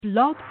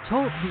Blog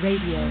Talk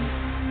Radio.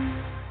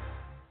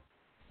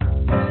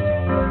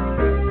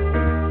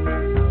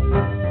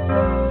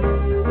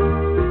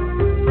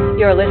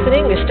 You're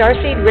listening to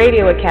Starseed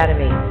Radio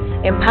Academy,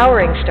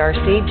 empowering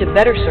Starseed to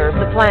better serve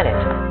the planet.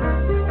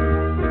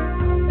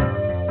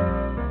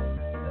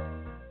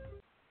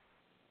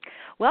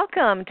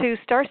 Welcome to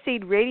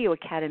Starseed Radio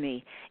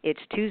Academy. It's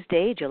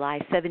Tuesday,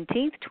 July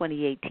 17th,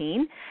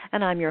 2018,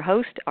 and I'm your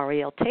host,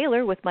 Ariel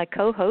Taylor, with my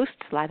co-hosts,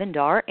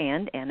 Lavendar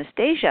and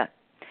Anastasia.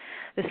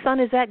 The sun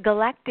is at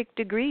galactic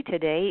degree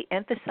today,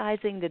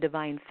 emphasizing the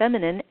divine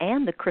feminine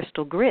and the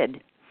crystal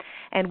grid.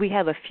 And we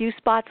have a few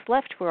spots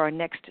left for our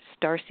next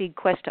Starseed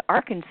Quest to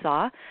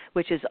Arkansas,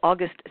 which is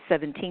August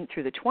 17th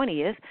through the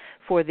 20th,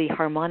 for the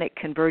Harmonic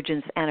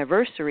Convergence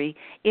Anniversary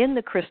in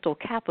the crystal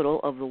capital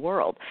of the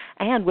world.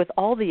 And with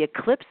all the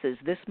eclipses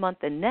this month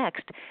and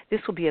next, this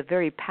will be a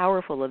very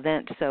powerful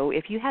event. So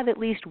if you have at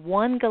least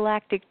one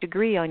galactic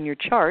degree on your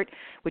chart,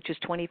 which is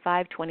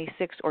 25,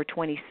 26, or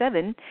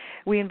 27,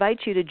 we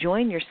invite you to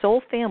join your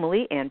soul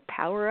family and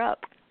power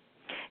up.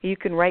 You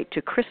can write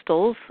to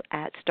crystals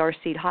at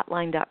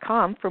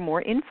starseedhotline.com for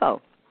more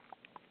info.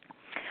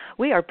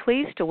 We are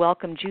pleased to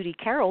welcome Judy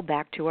Carroll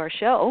back to our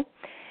show.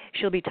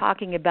 She'll be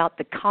talking about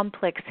the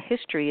complex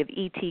history of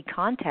ET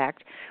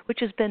contact, which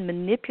has been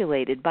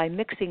manipulated by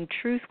mixing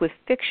truth with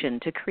fiction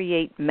to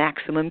create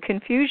maximum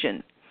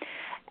confusion.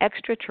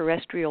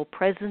 Extraterrestrial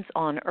Presence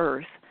on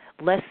Earth,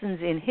 Lessons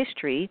in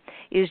History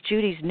is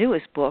Judy's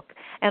newest book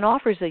and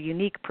offers a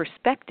unique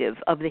perspective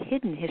of the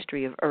hidden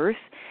history of Earth,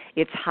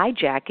 its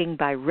hijacking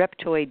by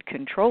reptoid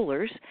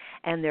controllers,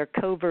 and their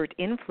covert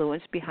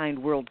influence behind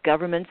world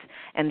governments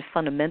and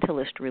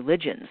fundamentalist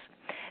religions.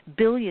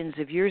 Billions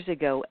of years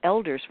ago,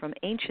 elders from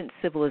ancient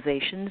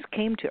civilizations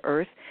came to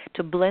Earth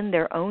to blend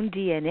their own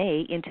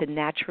DNA into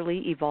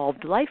naturally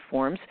evolved life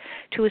forms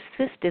to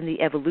assist in the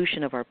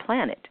evolution of our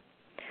planet.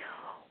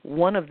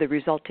 One of the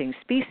resulting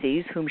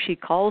species, whom she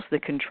calls the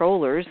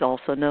controllers,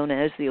 also known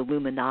as the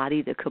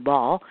Illuminati, the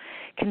Cabal,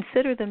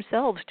 consider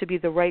themselves to be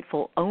the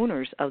rightful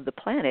owners of the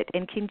planet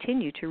and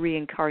continue to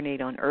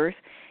reincarnate on Earth,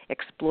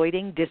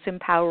 exploiting,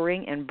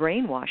 disempowering, and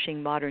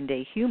brainwashing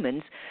modern-day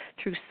humans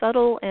through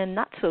subtle and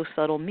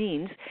not-so-subtle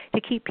means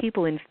to keep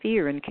people in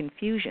fear and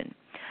confusion.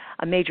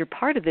 A major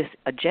part of this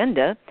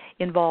agenda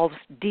involves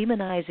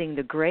demonizing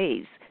the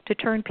Greys to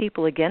turn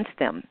people against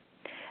them.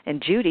 And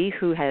Judy,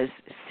 who has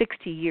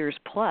 60 years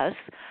plus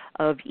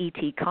of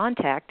ET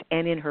contact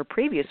and in her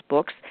previous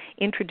books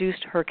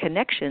introduced her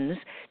connections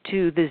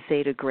to the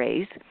Zeta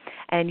Greys.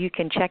 And you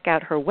can check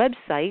out her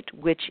website,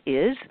 which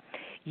is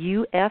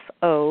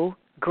UFOGrey,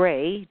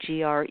 Grey,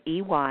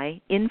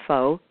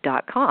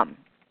 info.com.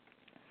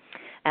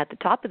 At the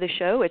top of the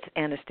show, it's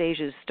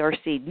Anastasia's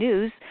Starseed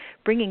News,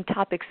 bringing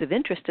topics of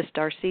interest to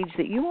Starseeds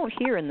that you won't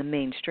hear in the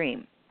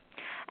mainstream.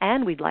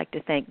 And we'd like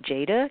to thank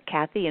Jada,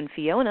 Kathy, and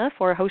Fiona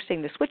for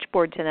hosting the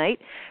switchboard tonight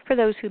for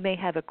those who may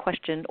have a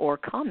question or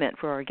comment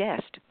for our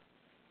guest.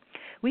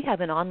 We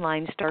have an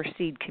online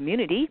Starseed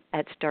community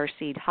at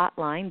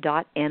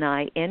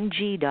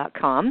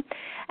starseedhotline.ning.com,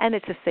 and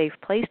it's a safe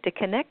place to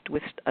connect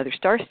with other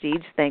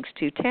Starseeds thanks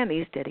to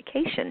Tammy's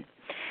dedication.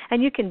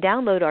 And you can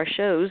download our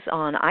shows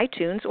on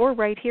iTunes or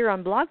right here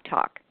on Blog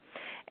Talk.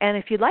 And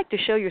if you'd like to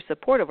show your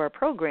support of our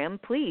program,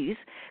 please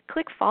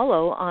click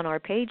follow on our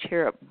page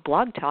here at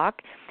Blog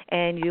Talk,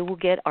 and you will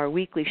get our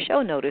weekly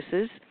show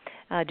notices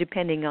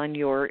depending on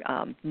your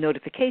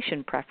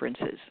notification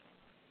preferences.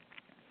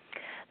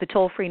 The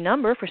toll-free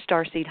number for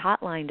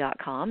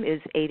starseedhotline.com is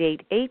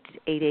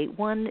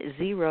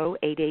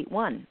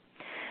 888-881-0881.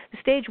 The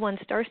Stage 1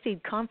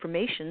 Starseed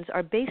confirmations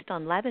are based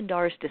on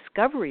Lavendar's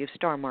discovery of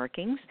star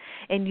markings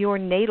and your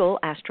natal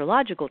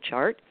astrological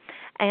chart,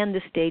 and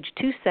the Stage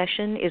 2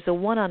 session is a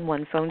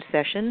one-on-one phone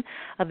session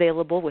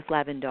available with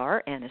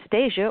Lavendar,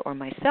 Anastasia, or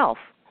myself.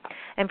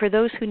 And for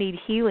those who need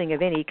healing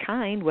of any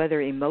kind,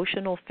 whether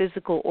emotional,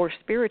 physical, or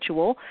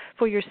spiritual,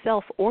 for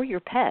yourself or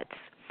your pets,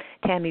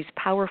 Tammy's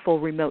powerful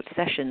remote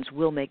sessions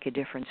will make a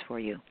difference for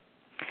you.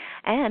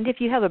 And if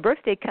you have a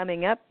birthday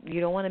coming up,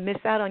 you don't want to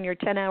miss out on your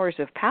 10 hours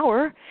of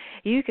power,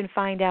 you can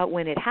find out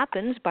when it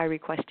happens by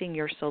requesting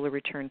your solar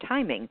return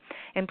timing.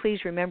 And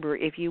please remember,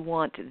 if you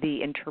want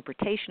the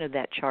interpretation of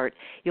that chart,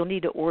 you'll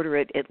need to order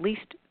it at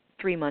least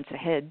 3 months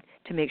ahead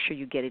to make sure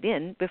you get it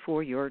in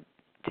before your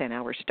 10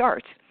 hours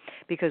starts,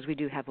 because we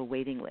do have a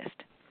waiting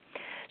list.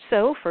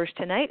 So first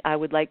tonight, I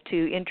would like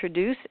to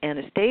introduce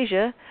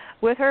Anastasia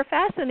with her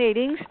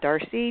fascinating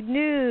Starseed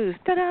News.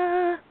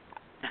 Ta-da!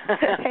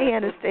 Hey,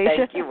 Anastasia.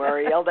 Thank you,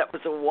 Ariel. That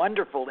was a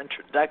wonderful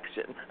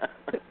introduction.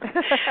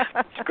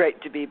 It's great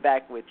to be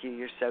back with you.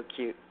 You're so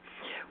cute.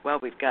 Well,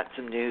 we've got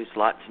some news,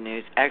 lots of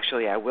news.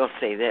 Actually, I will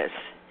say this.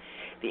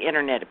 The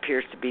Internet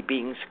appears to be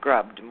being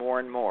scrubbed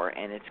more and more,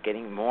 and it's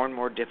getting more and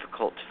more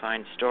difficult to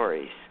find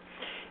stories.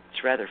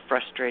 It's rather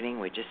frustrating.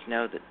 We just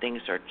know that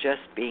things are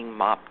just being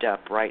mopped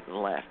up right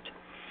and left.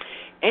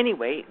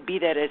 Anyway, be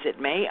that as it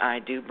may, I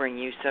do bring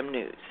you some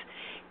news.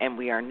 And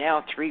we are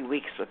now 3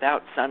 weeks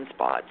without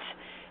sunspots.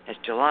 As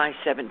July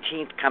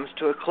 17th comes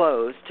to a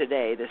close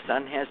today, the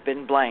sun has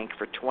been blank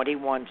for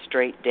 21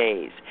 straight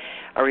days,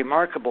 a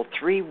remarkable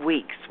 3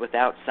 weeks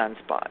without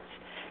sunspots.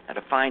 Now,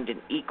 to find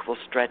an equal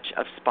stretch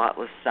of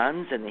spotless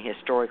suns in the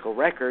historical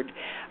record,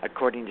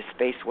 according to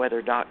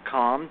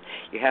spaceweather.com,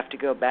 you have to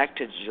go back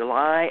to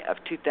July of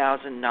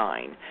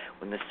 2009,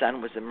 when the sun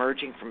was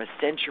emerging from a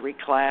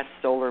century-class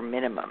solar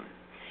minimum.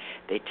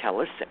 They tell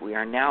us that we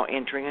are now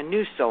entering a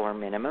new solar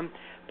minimum,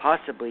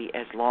 possibly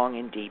as long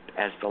and deep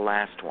as the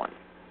last one.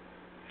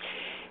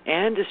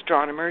 And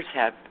astronomers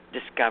have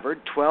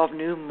discovered 12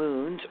 new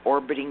moons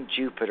orbiting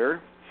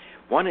Jupiter.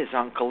 One is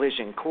on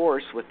collision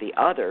course with the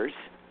others.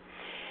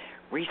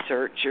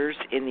 Researchers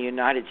in the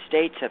United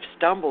States have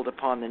stumbled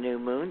upon the new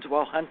moons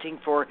while hunting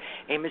for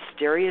a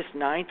mysterious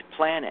ninth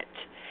planet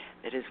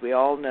that, as we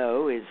all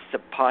know, is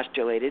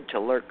postulated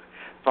to lurk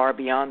far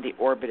beyond the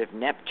orbit of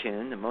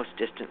Neptune, the most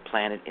distant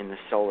planet in the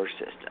solar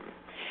system.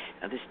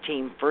 Now, this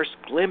team first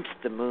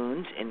glimpsed the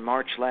moons in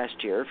March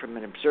last year from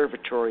an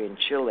observatory in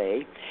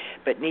Chile,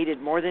 but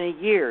needed more than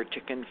a year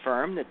to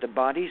confirm that the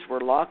bodies were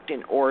locked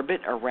in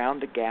orbit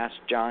around the gas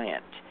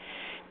giant.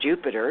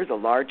 Jupiter, the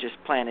largest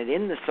planet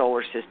in the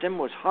solar system,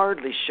 was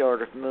hardly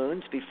short of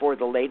moons before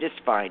the latest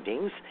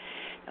findings.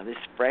 Now, this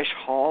fresh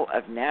haul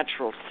of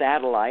natural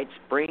satellites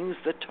brings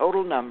the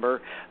total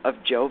number of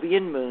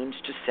Jovian moons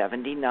to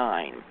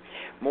 79,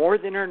 more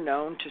than are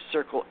known to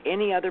circle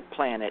any other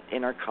planet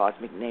in our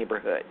cosmic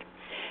neighborhood.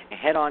 A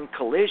head-on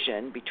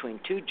collision between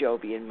two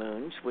Jovian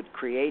moons would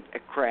create a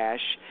crash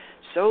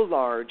so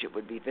large it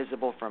would be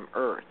visible from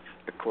Earth,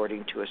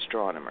 according to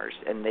astronomers,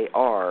 and they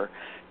are.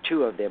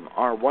 Two of them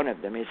are. One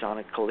of them is on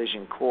a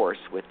collision course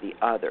with the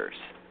others.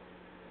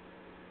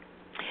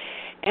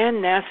 And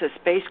NASA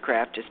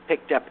spacecraft has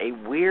picked up a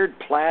weird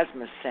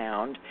plasma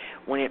sound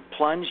when it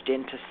plunged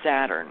into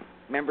Saturn.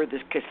 Remember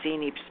this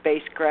Cassini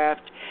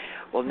spacecraft?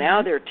 Well,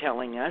 now they're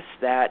telling us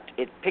that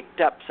it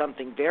picked up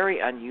something very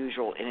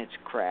unusual in its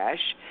crash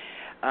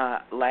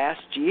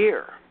last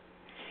year.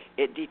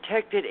 It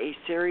detected a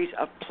series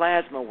of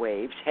plasma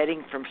waves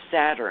heading from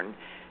Saturn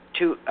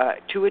to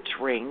its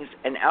rings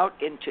and out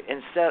into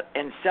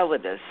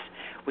Enceladus,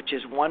 which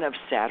is one of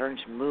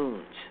Saturn's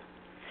moons.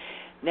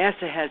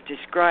 NASA has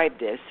described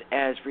this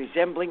as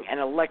resembling an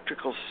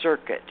electrical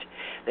circuit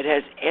that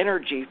has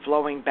energy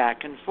flowing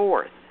back and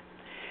forth.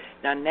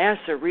 Now,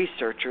 NASA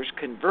researchers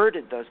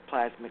converted those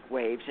plasmic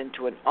waves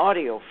into an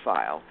audio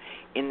file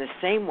in the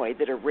same way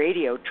that a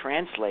radio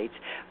translates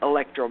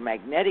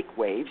electromagnetic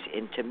waves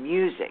into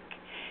music.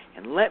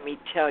 And let me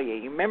tell you,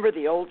 you remember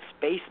the old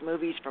space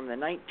movies from the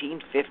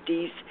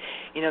 1950s?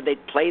 You know,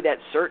 they'd play that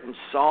certain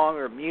song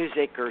or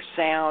music or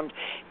sound,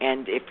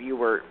 and if you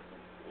were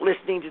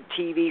listening to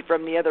TV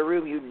from the other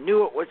room, you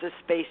knew it was a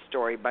space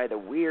story by the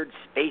weird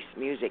space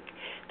music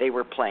they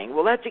were playing.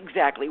 Well, that's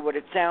exactly what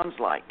it sounds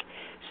like.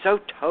 So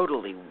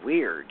totally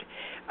weird.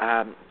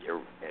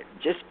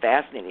 Just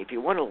fascinating. If you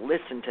want to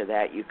listen to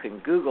that, you can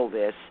Google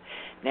this.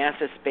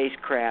 NASA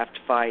spacecraft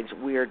finds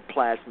weird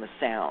plasma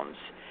sounds.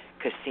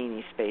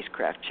 Cassini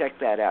spacecraft. Check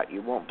that out.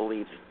 You won't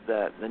believe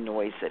the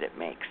noise that it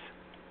makes.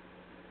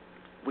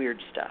 Weird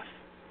stuff.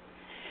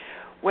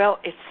 Well,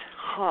 it's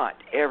hot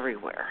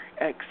everywhere,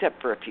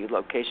 except for a few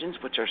locations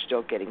which are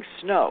still getting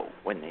snow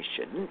when they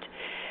shouldn't.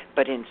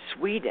 But in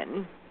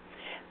Sweden,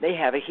 they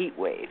have a heat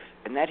wave,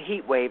 and that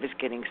heat wave is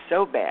getting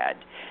so bad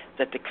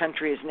that the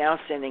country is now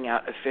sending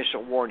out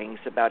official warnings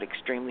about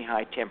extremely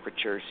high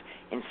temperatures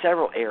in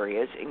several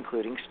areas,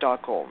 including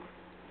Stockholm.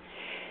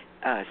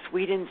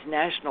 Sweden's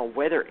National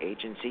Weather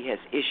Agency has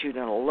issued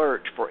an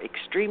alert for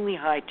extremely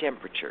high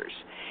temperatures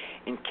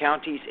in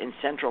counties in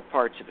central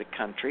parts of the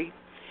country.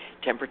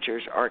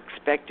 Temperatures are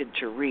expected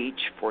to reach,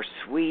 for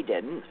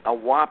Sweden, a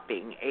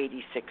whopping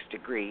 86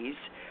 degrees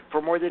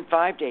for more than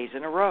 5 days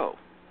in a row.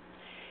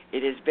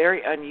 It is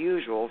very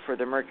unusual for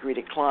the mercury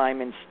to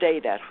climb and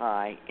stay that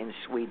high in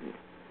Sweden.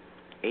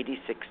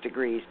 86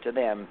 degrees to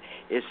them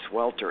is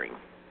sweltering.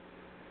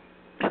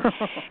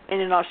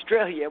 And in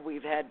Australia,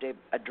 we've had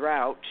a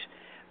drought.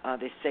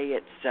 They say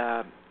it's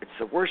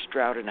the worst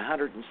drought in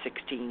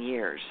 116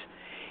 years.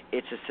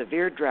 It's a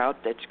severe drought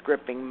that's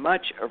gripping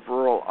much of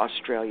rural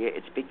Australia.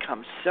 It's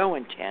become so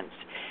intense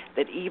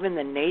that even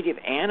the native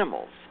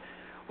animals,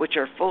 which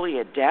are fully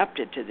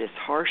adapted to this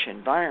harsh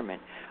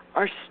environment,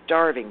 are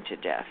starving to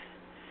death.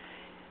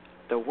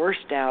 The worst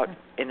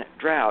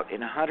drought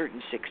in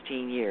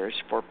 116 years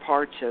for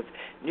parts of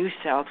New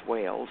South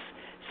Wales,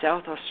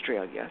 South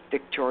Australia,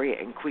 Victoria,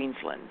 and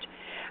Queensland.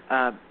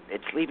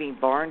 It's leaving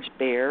barns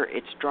bare,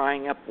 it's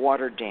drying up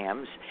water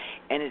dams,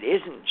 and it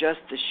isn't just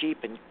the sheep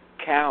and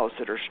cows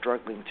that are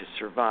struggling to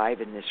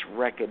survive in this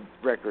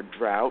record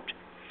drought.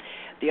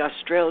 The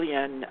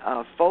Australian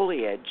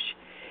foliage,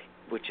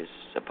 which is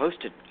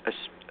supposed to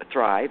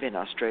thrive in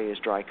Australia's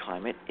dry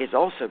climate, is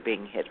also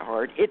being hit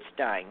hard. It's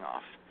dying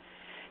off.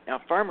 Now,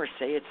 farmers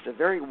say it's the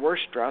very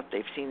worst drought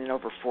they've seen in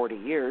over 40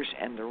 years,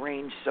 and the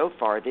rain so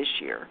far this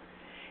year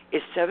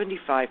is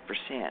 75%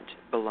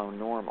 below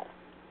normal.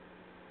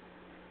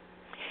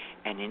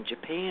 And in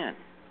Japan,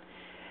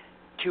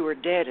 2 are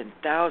dead and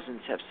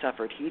thousands have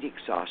suffered heat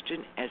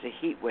exhaustion as a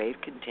heat wave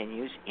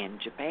continues in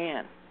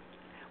Japan.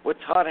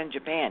 What's hot in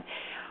Japan?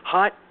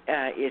 Hot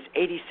is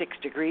 86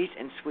 degrees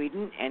in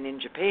Sweden, and in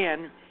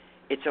Japan,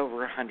 it's over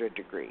 100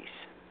 degrees.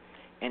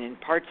 And in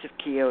parts of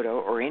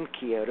Kyoto,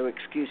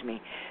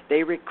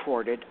 they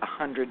recorded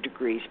 100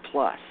 degrees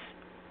plus.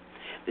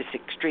 This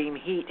extreme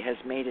heat has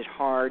made it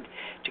hard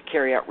to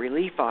carry out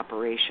relief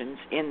operations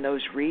in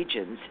those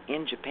regions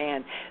in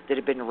Japan that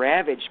have been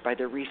ravaged by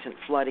the recent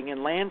flooding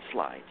and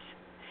landslides.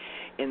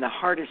 In the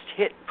hardest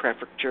hit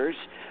prefectures,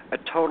 a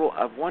total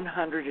of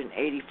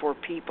 184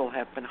 people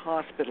have been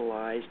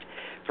hospitalized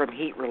from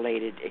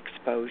heat-related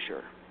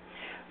exposure.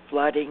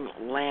 Flooding,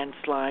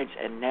 landslides,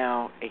 and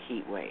now a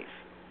heat wave.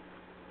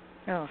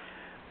 Oh.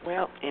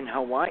 Well, in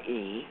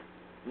Hawaii,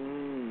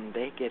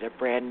 they get a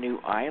brand new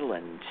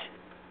island.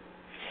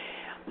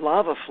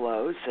 Lava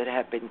flows that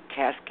have been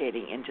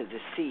cascading into the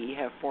sea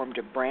have formed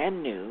a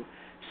brand new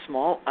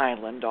small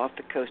island off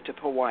the coast of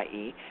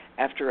Hawaii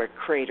after a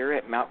crater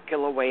at Mount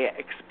Kilauea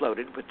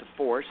exploded with the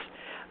force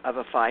of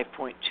a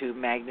 5.2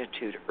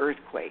 magnitude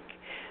earthquake.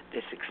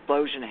 This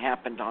explosion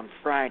happened on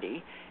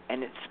Friday,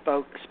 and it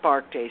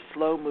sparked a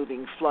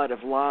slow-moving flood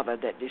of lava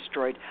that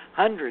destroyed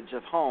hundreds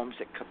of homes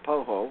at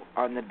Kapoho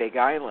on the Big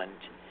Island.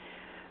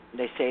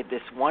 They say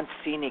this once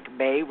scenic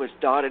bay was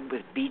dotted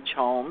with beach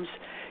homes,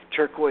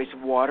 turquoise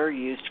water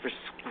used for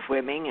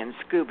swimming and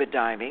scuba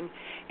diving.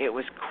 It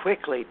was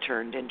quickly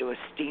turned into a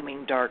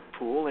steaming dark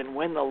pool, and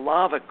when the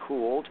lava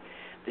cooled,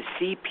 the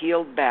sea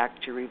peeled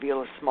back to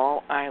reveal a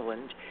small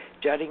island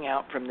jutting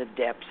out from the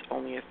depths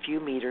only a few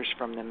meters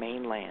from the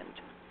mainland.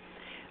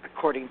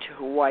 According to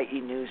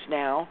Hawaii News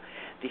Now,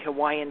 the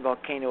Hawaiian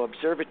Volcano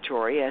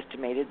Observatory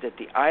estimated that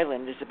the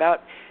island is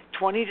about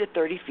 20 to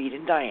 30 feet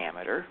in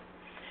diameter.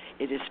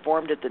 It is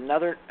formed at the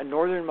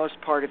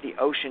northernmost part of the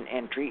ocean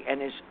entry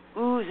and is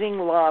oozing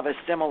lava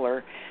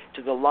similar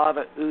to the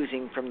lava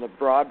oozing from the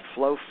broad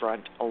flow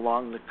front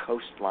along the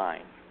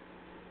coastline.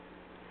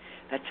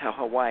 That's how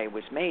Hawaii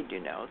was made,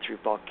 through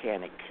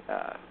volcanic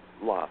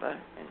lava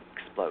and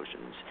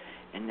explosions.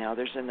 And now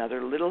there's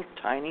another little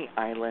tiny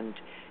island,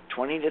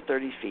 20 to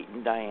 30 feet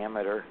in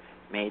diameter,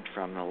 made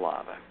from the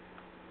lava.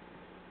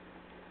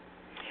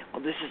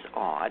 Well, this is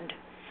odd.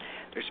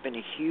 There's been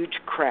a huge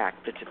crack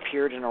that's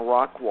appeared in a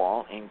rock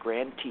wall in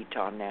Grand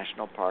Teton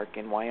National Park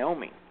in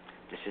Wyoming.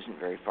 This isn't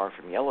very far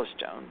from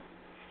Yellowstone.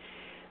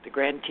 The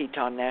Grand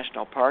Teton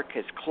National Park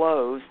has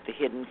closed the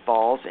Hidden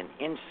Falls and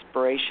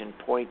Inspiration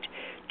Point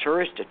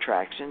tourist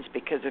attractions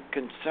because of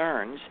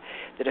concerns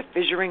that a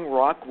fissuring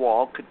rock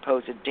wall could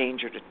pose a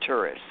danger to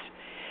tourists.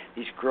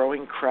 These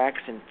growing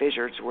cracks and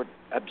fissures were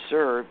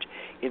observed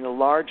in the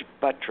large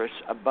buttress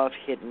above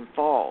Hidden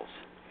Falls.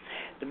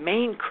 The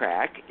main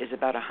crack is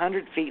about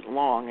 100 feet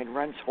long and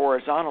runs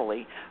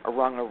horizontally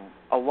along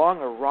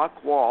a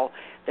rock wall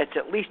that's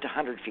at least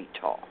 100 feet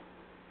tall.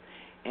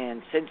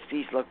 And since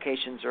these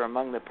locations are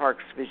among the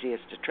park's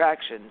busiest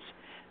attractions,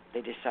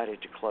 they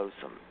decided to close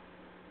them.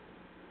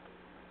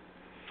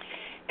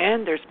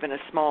 And there's been a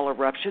small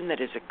eruption that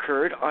has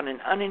occurred on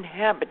an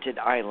uninhabited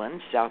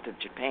island south of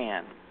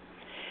Japan.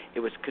 It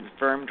was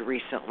confirmed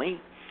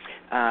recently.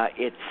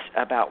 It's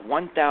about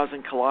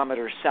 1,000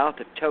 kilometers south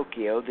of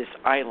Tokyo, this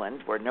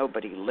island where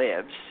nobody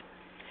lives.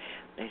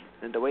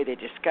 The way they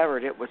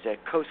discovered it was a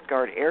Coast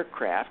Guard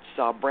aircraft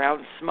saw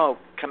brown smoke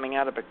coming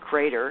out of a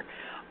crater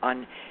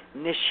on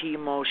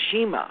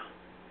Nishimoshima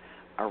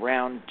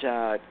around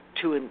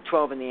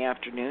 2:12 in the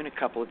afternoon a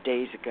couple of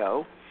days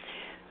ago.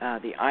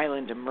 The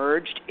island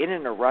emerged in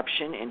an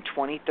eruption in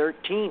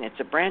 2013. It's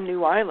a brand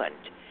new island.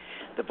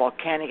 The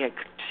volcanic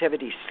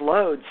activity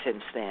slowed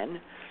since then,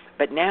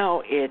 but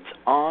now it's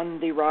on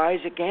the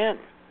rise again.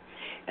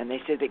 And they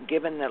say that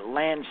given that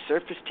land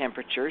surface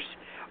temperatures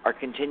are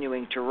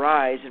continuing to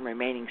rise and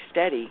remaining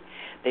steady,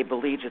 they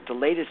believe that the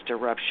latest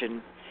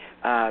eruption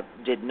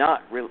did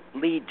not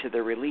lead to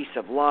the release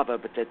of lava,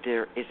 but that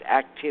there is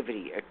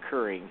activity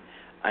occurring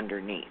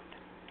underneath.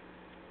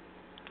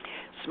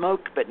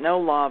 Smoke, but no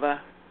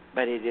lava,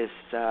 but it is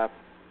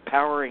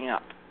powering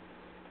up.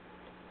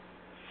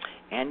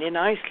 And in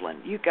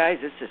Iceland, you guys,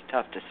 this is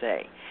tough to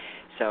say.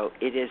 So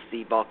it is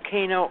the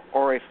volcano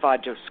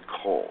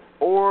Orifajjokul.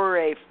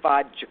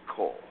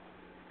 Orifajjokul.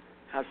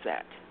 How's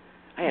that?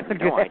 I have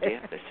no idea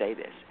how to say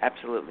this.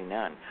 Absolutely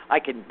none. I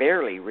can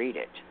barely read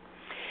it.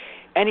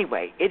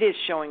 Anyway, it is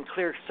showing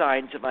clear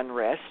signs of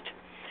unrest.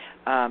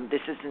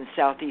 This is in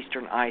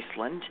southeastern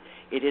Iceland.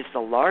 It is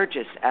the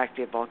largest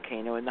active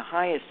volcano and the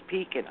highest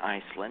peak in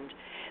Iceland.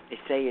 They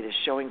say it is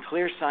showing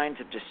clear signs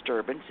of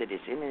disturbance. It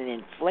is in an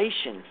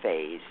inflation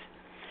phase.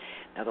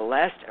 Now, the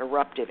last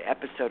eruptive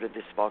episode of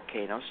this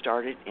volcano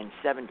started in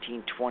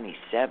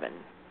 1727.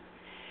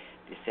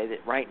 They say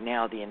that right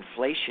now the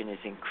inflation is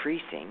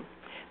increasing.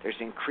 There's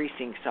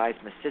increasing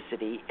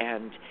seismicity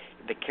and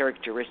the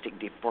characteristic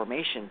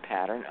deformation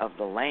pattern of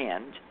the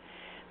land.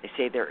 They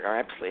say there are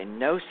absolutely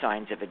no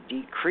signs of a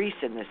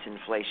decrease in this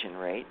inflation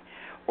rate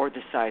or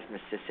the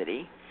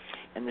seismicity,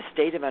 and the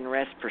state of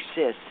unrest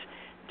persists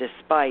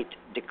despite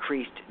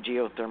decreased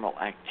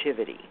geothermal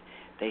activity.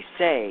 They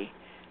say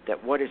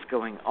that what is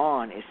going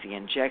on is the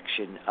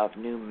injection of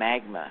new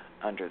magma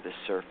under the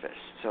surface.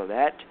 So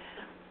that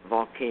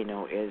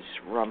volcano is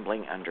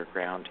rumbling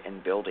underground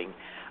and building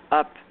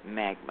up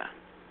magma.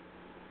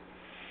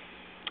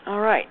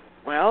 All right,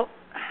 well,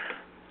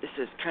 this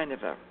is kind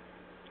of a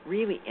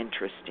really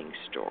interesting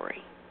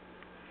story.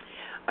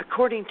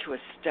 According to a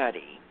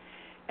study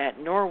at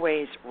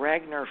Norway's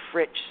Ragnar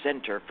Fritsch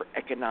Center for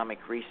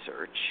Economic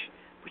Research,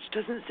 which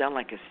doesn't sound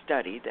like a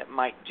study that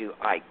might do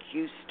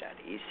IQ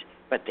studies,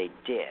 but they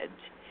did,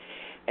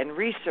 and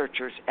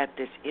researchers at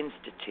this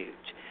institute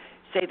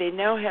say they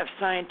now have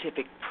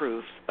scientific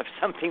proof of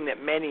something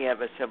that many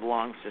of us have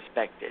long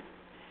suspected,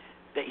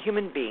 that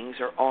human beings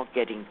are all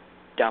getting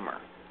dumber.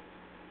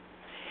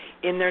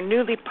 In their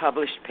newly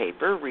published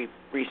paper,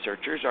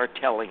 researchers are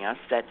telling us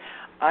that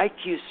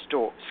IQ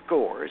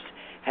scores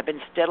have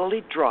been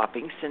steadily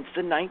dropping since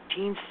the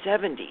 1970s.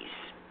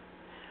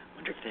 I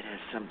wonder if that has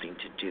something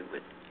to do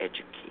with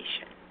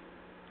education.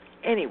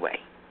 Anyway,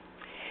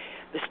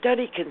 the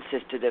study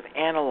consisted of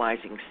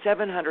analyzing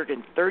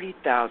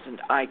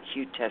 730,000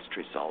 IQ test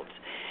results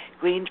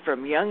gleaned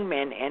from young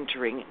men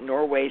entering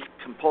Norway's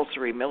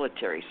compulsory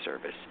military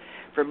service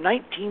from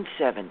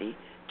 1970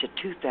 to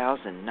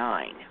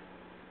 2009.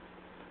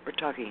 We're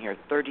talking here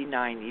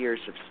 39 years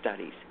of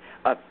studies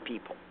of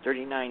people,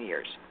 39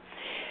 years.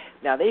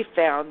 Now, they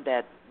found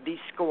that these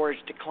scores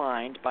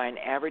declined by an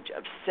average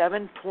of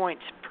 7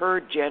 points per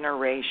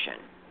generation.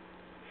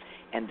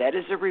 And that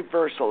is a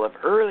reversal of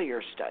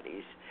earlier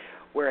studies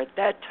where at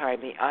that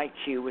time the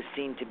IQ was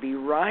seen to be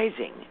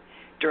rising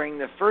during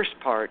the first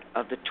part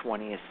of the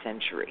 20th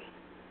century.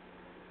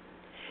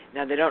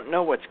 Now, they don't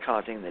know what's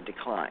causing the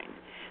decline.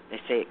 They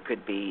say it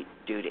could be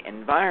due to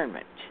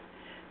environment.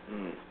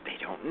 They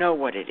don't know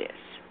what it is.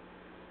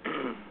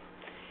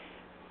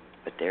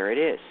 But there it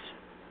is.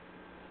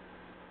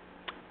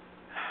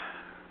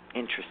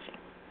 Interesting.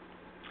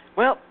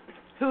 Well,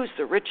 who's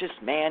the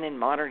richest man in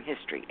modern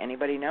history?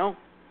 Anybody know?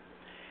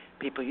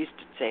 People used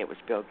to say it was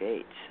Bill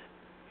Gates.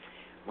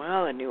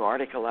 Well, a new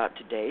article out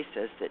today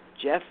says that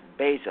Jeff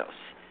Bezos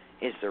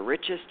is the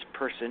richest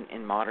person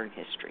in modern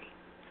history.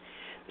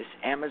 This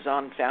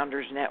Amazon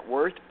founder's net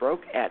worth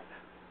broke at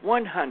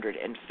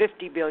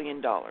 $150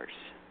 billion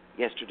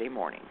yesterday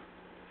morning,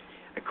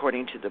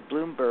 according to the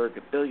Bloomberg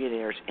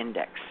Billionaires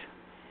Index.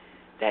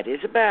 That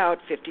is about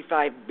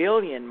 $55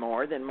 billion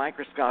more than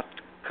Microsoft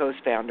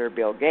co-founder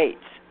Bill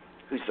Gates,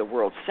 who's the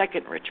world's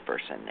second rich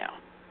person now.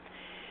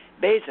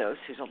 Bezos,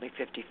 who's only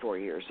 54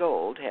 years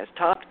old, has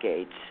topped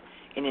Gates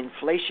in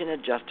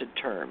inflation-adjusted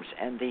terms,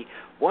 and the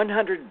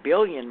 $100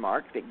 billion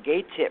mark that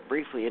Gates hit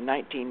briefly in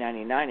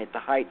 1999 at the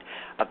height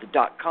of the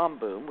dot-com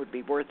boom would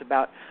be worth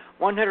about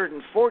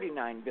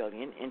 $149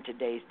 billion in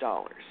today's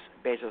dollars.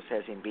 Bezos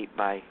has him beat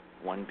by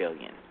 $1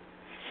 billion.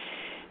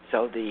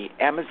 So the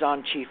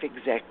Amazon chief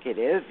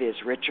executive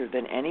is richer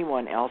than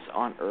anyone else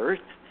on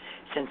Earth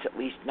since at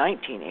least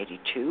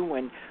 1982,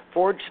 when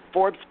Forbes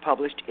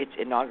published its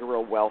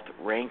inaugural wealth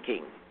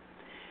ranking.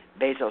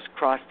 Bezos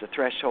crossed the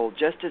threshold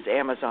just as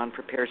Amazon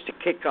prepares to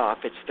kick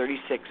off its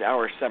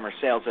 36-hour summer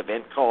sales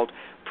event called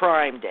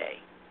Prime Day.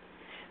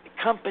 The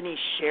company's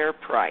share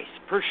price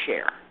per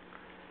share,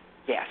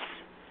 yes,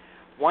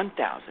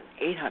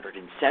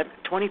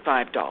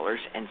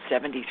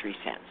 $1,825.73,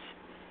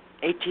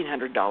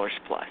 $1,800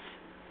 plus.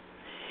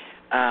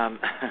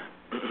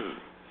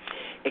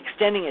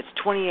 Extending its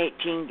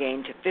 2018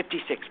 gain to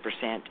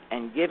 56%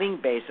 and giving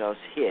Bezos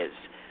his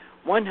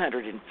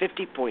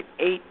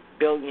 $150.8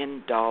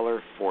 billion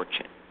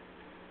fortune.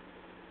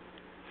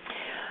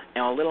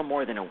 Now, a little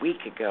more than a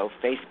week ago,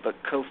 Facebook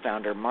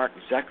co-founder Mark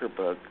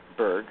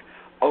Zuckerberg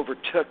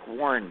overtook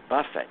Warren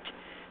Buffett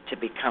to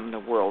become the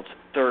world's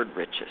third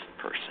richest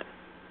person.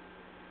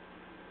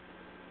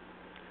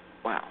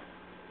 Wow.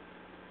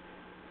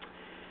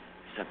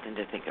 Something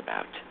to think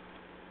about.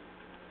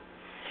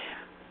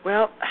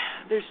 Well,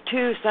 there's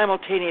two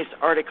simultaneous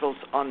articles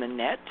on the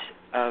net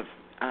of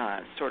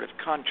sort of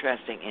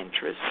contrasting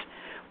interests.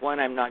 One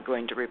I'm not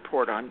going to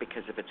report on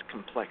because of its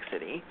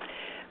complexity,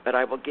 but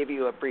I will give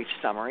you a brief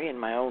summary in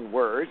my own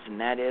words, and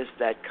that is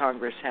that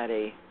Congress had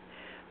a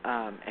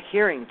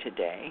hearing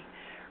today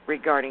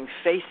regarding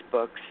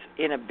Facebook's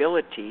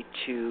inability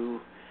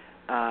to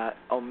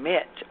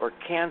omit or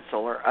cancel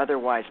or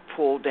otherwise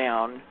pull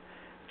down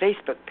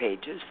Facebook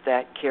pages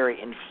that carry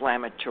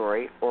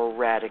inflammatory or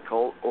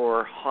radical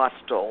or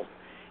hostile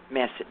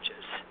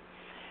messages.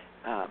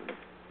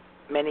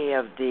 Many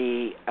of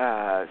the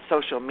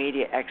social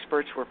media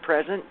experts were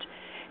present,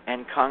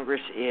 and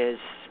Congress is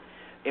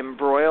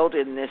embroiled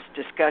in this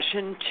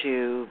discussion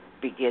to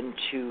begin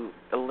to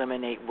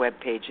eliminate web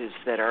pages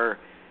that are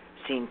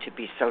seen to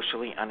be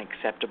socially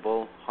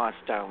unacceptable,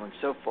 hostile, and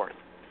so forth.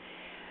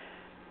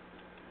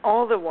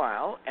 All the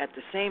while, at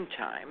the same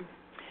time,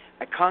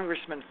 a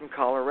congressman from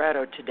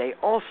Colorado today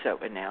also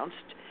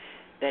announced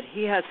that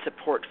he has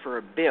support for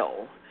a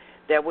bill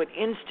that would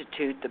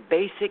institute the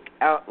basic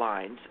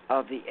outlines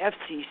of the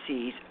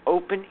FCC's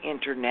open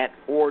internet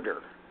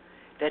order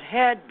that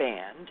had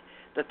banned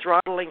the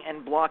throttling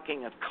and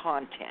blocking of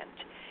content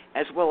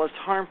as well as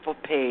harmful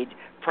paid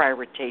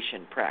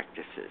prioritization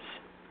practices.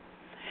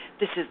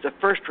 This is the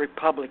first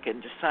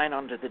Republican to sign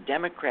on to the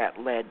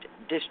Democrat-led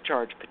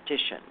discharge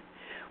petition,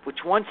 which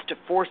wants to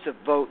force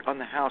a vote on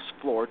the House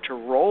floor to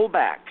roll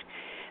back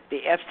the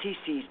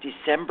FCC's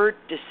December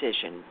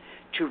decision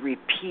to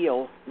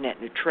repeal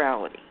net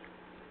neutrality.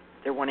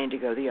 They're wanting to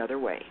go the other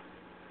way.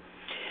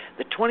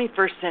 The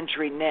 21st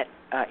Century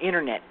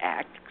Internet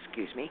Act,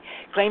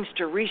 claims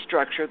to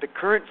restructure the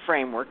current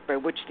framework by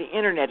which the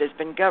Internet has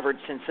been governed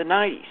since the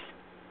 90s.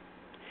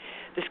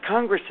 This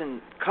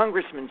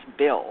congressman's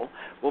bill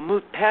will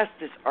move past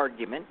this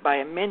argument by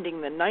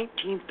amending the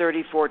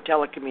 1934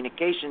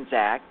 Telecommunications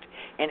Act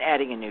and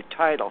adding a new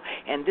title.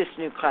 And this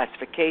new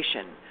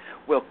classification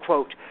will,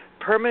 quote,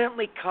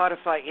 permanently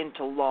codify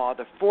into law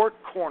the four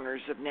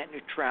corners of net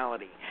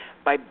neutrality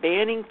by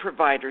banning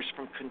providers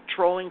from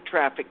controlling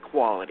traffic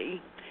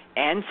quality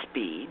and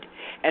speed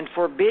and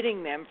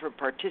forbidding them from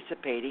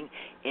participating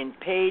in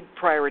paid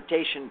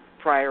prioritization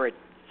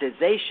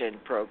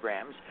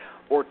programs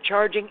or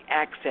charging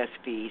access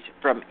fees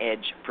from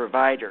edge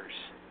providers.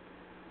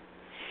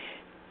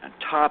 On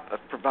top of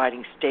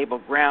providing stable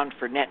ground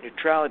for net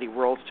neutrality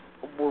rules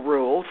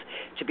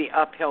to be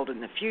upheld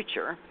in the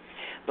future,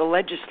 the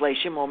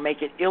legislation will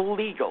make it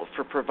illegal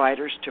for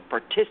providers to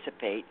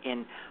participate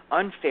in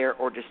unfair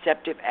or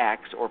deceptive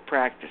acts or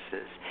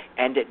practices,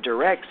 and it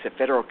directs the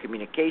Federal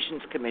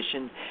Communications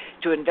Commission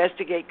to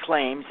investigate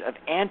claims of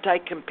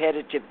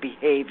anti-competitive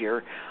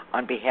behavior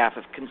on behalf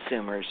of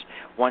consumers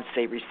once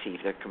they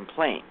receive their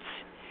complaints.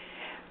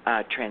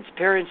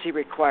 Transparency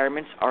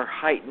requirements are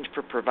heightened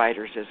for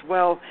providers as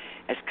well,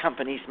 as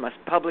companies must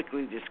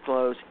publicly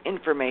disclose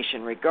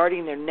information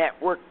regarding their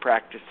network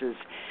practices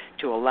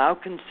to allow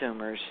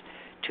consumers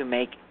to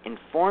make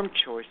informed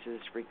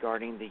choices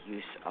regarding the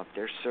use of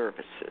their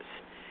services.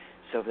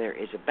 So there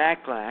is a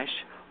backlash.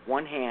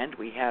 One hand,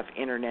 we have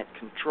internet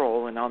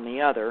control, and on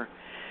the other,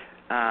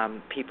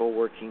 people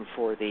working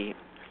for the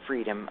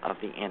freedom of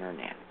the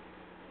internet.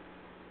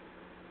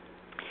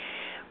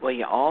 Well,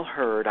 you all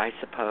heard, I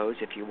suppose,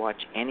 if you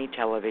watch any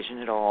television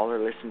at all or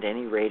listen to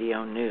any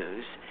radio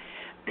news,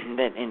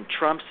 that in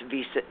Trump's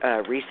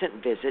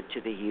recent visit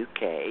to the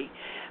UK,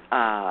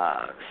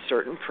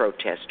 certain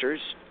protesters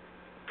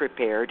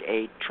prepared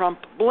a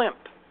Trump blimp.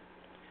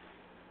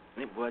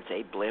 It was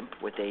a blimp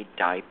with a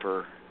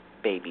diaper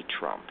baby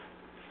Trump.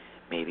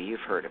 Maybe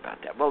you've heard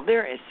about that. Well,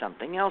 there is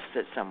something else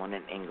that someone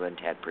in England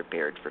had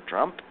prepared for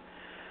Trump.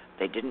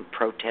 They didn't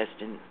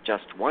protest in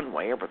just one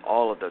way, or with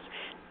all of those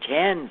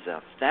tens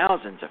of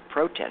thousands of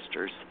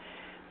protesters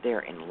there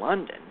in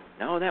London.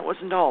 No, that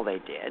wasn't all they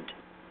did.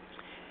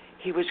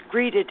 He was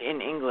greeted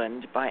in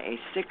England by a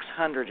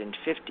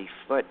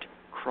 650-foot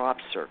crop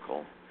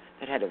circle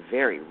that had a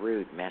very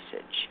rude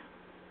message.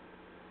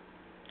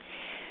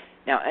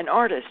 Now, an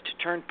artist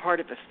turned part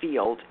of a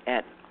field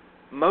at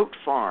Moat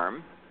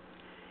Farm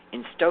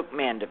in Stoke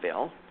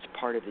Mandeville. It's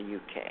part of the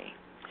UK.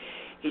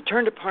 He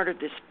turned a part of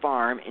this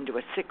farm into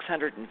a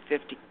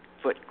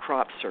 650-foot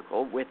crop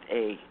circle with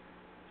a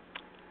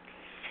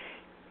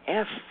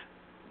F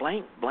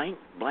blank blank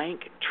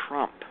blank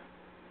Trump,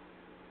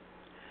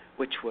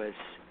 which was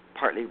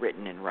partly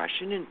written in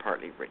Russian and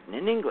partly written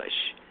in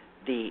English.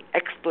 The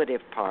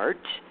expletive part,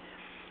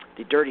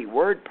 the dirty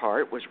word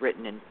part, was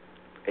written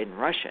in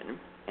Russian,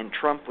 and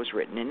Trump was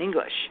written in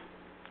English.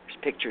 There's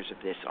pictures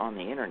of this on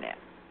the internet.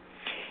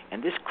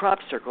 And this crop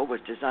circle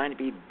was designed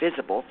to be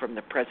visible from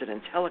the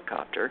president's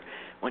helicopter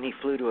when he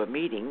flew to a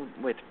meeting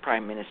with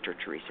Prime Minister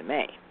Theresa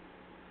May.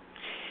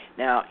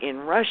 Now, in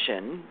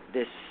Russian,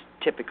 this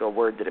typical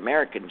word that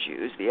Americans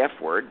use, the F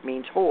word,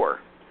 means whore,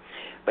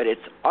 but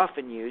it's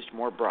often used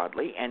more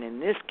broadly, and in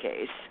this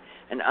case,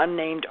 an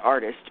unnamed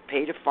artist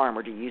paid a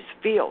farmer to use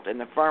the field, and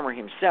the farmer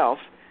himself,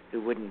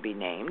 who wouldn't be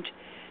named,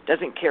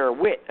 doesn't care a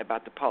whit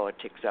about the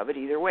politics of it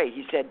either way.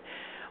 He said,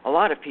 "A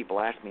lot of people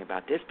ask me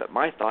about this, but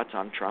my thoughts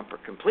on Trump are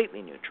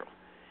completely neutral.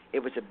 It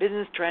was a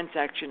business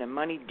transaction, a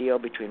money deal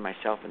between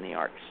myself and the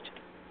artist."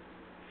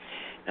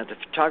 Now, the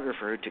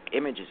photographer who took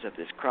images of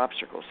this crop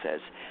circle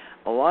says,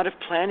 "A lot of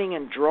planning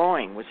and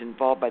drawing was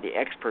involved by the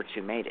experts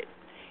who made it.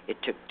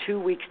 It took 2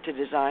 weeks to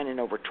design and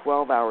over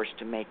 12 hours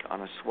to make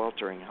on a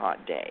sweltering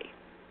hot day."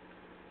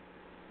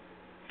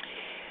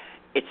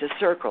 It's a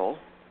circle,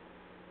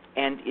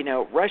 and, you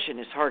know, Russian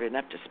is hard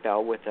enough to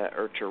spell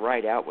or to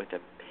write out with a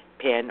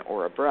pen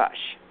or a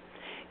brush.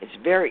 It's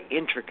very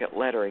intricate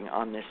lettering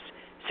on this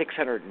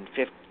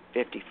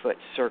 650-foot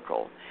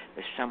circle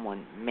that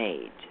someone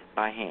made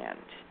by hand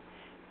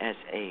as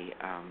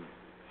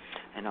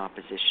an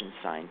opposition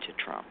sign to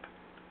Trump.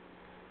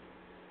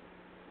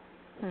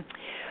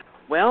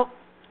 Well,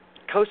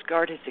 Coast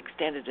Guard has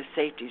extended a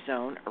safety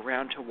zone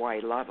around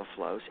Hawaii lava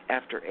flows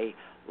after a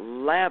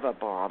lava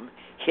bomb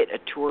hit a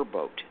tour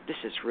boat.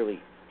 This is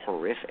really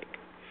horrific.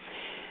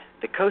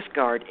 The Coast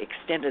Guard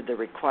extended the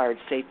required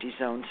safety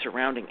zone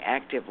surrounding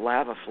active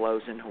lava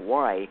flows in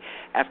Hawaii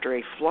after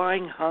a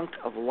flying hunk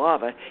of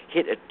lava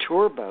hit a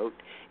tour boat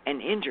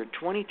and injured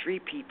 23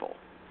 people.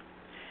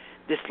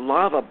 This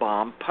lava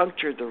bomb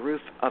punctured the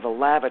roof of a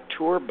lava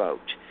tour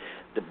boat.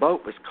 The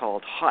boat was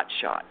called Hot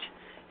Shot,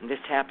 and this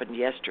happened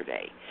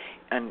yesterday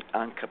on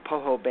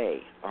Kapoho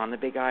Bay on the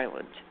Big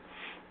Island.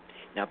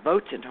 Now,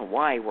 boats in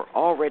Hawaii were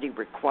already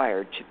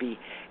required to be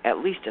at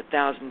least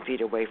 1,000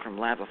 feet away from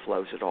lava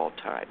flows at all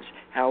times.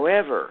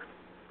 However,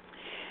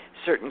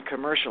 certain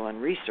commercial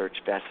and research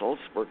vessels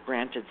were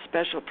granted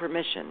special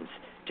permissions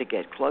to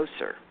get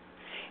closer,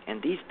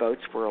 and these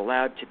boats were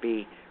allowed to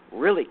be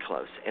really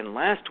close. And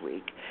last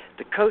week,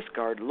 the Coast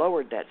Guard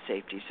lowered that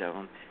safety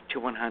zone to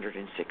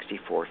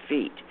 164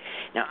 feet.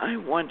 Now, I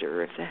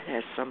wonder if that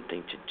has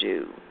something to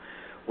do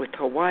with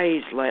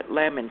Hawaii's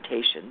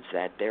lamentations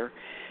that their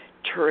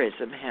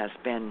tourism has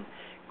been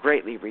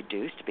greatly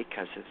reduced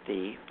because of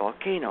the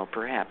volcano.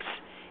 Perhaps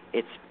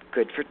it's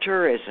good for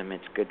tourism,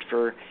 it's good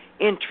for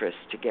interest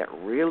to get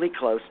really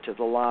close to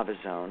the lava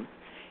zone.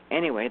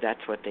 Anyway,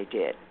 that's what they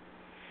did.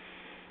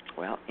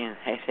 Well, and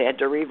they had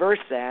to reverse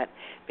that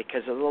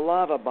because of the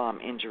lava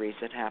bomb injuries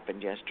that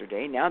happened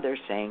yesterday. Now they're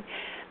saying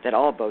that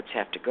all boats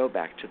have to go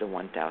back to the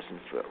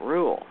 1,000-foot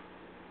rule.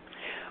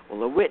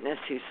 Well, a witness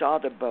who saw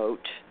the boat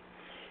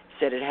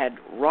said it had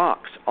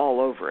rocks all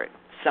over it.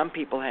 Some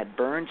people had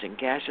burns and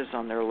gashes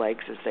on their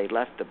legs as they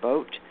left the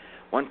boat.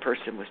 One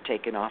person was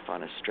taken off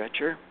on a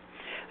stretcher.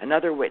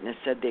 Another witness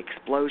said the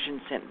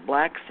explosion sent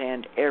black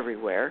sand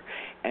everywhere,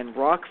 and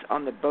rocks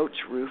on the boat's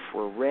roof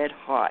were red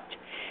hot.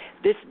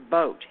 This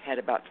boat had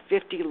about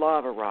 50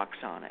 lava rocks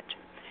on it,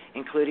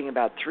 including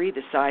about 3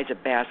 the size of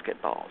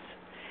basketballs.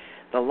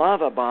 The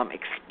lava bomb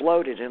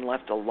exploded and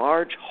left a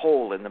large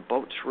hole in the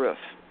boat's roof.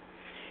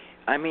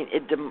 I mean,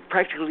 it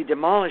practically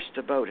demolished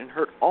the boat and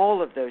hurt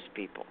all of those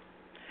people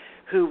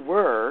who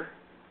were,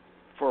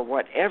 for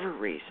whatever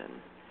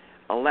reason,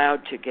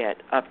 allowed to get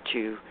up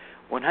to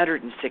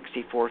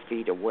 164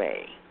 feet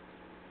away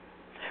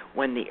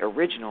when the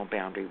original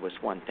boundary was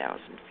 1,000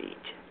 feet.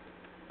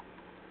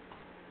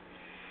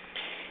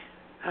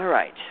 All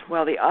right.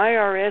 Well, the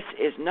IRS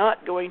is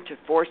not going to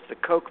force the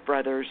Koch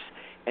brothers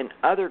and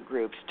other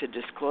groups to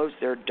disclose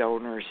their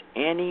donors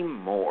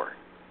anymore.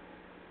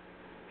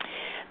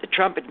 The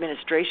Trump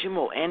administration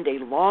will end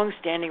a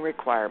long-standing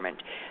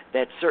requirement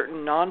that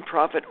certain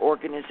nonprofit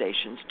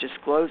organizations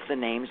disclose the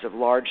names of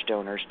large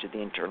donors to the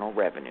Internal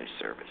Revenue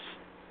Service.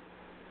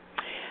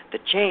 The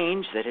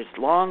change that has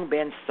long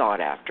been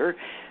sought after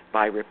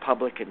by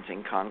Republicans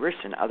in Congress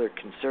and other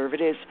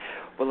conservatives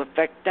will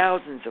affect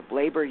thousands of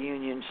labor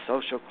unions,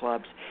 social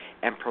clubs,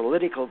 and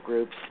political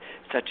groups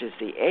such as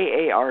the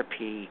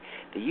AARP,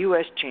 the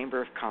U.S.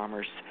 Chamber of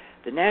Commerce,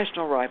 the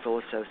National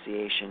Rifle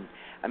Association,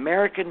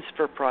 Americans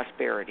for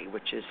Prosperity,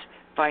 which is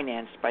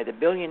financed by the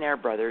billionaire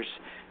brothers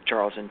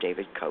Charles and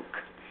David Koch.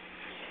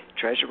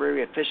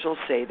 Treasury officials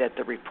say that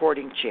the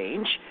reporting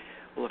change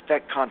will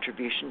affect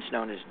contributions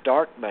known as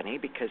dark money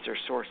because their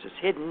source is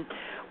hidden,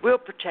 will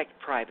protect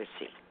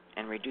privacy,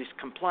 and reduce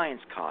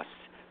compliance costs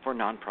for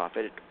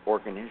nonprofit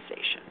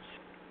organizations.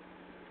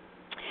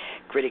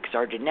 Critics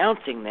are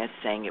denouncing this,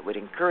 saying it would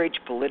encourage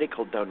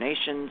political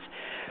donations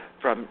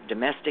from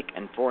domestic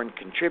and foreign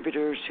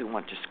contributors who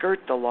want to skirt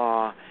the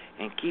law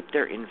and keep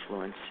their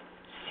influence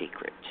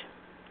secret.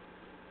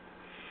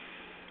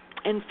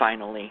 And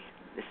finally,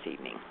 this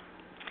evening,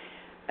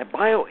 a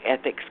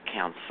bioethics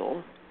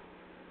council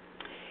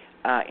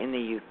in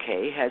the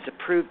UK has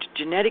approved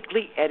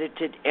genetically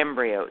edited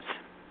embryos.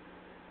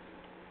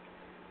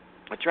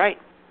 That's right.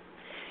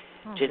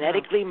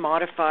 Genetically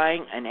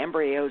modifying an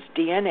embryo's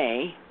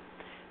DNA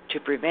to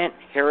prevent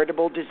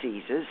heritable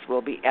diseases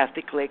will be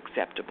ethically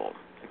acceptable,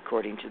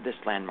 according to this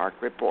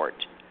landmark report.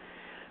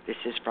 This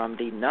is from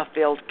the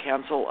Nuffield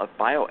Council of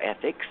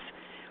Bioethics,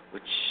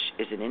 which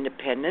is an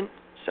independent,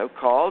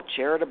 so-called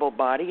charitable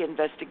body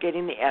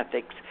investigating the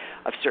ethics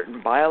of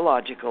certain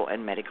biological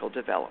and medical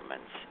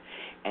developments.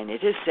 And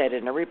it is said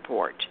in a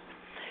report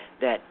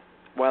that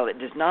while it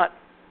does not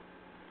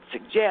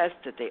suggest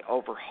that they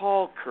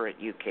overhaul current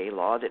UK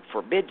law that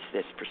forbids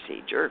this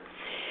procedure,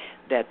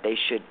 that they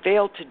should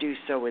fail to do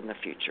so in the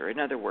future. In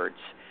other words,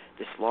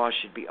 this law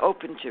should be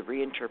open to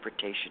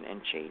reinterpretation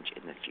and change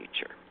in the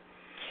future.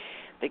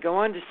 They go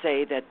on to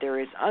say that there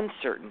is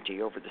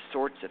uncertainty over the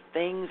sorts of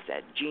things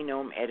that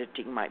genome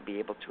editing might be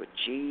able to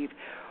achieve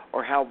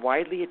or how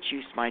widely its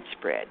use might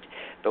spread,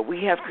 but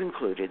we have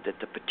concluded that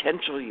the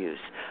potential use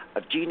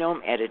of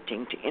genome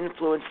editing to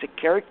influence the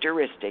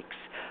characteristics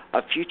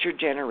of future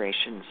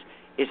generations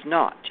is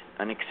not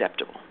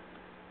unacceptable.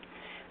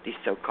 These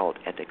so-called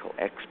ethical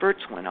experts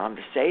went on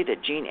to say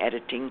that gene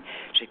editing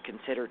should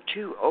consider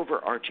 2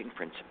 overarching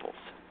principles.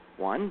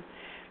 1,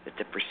 that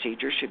the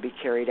procedure should be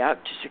carried out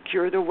to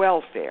secure the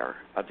welfare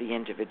of the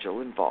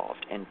individual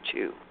involved, and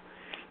 2,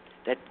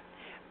 that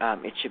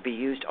it should be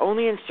used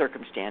only in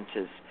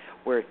circumstances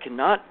where it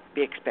cannot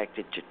be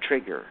expected to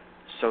trigger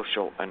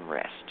social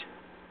unrest.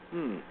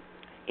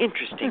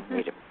 Interesting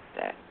way to put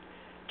that.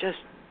 Just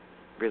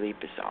really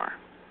bizarre.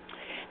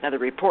 Now, the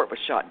report was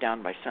shot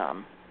down by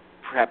some,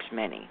 perhaps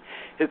many,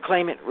 who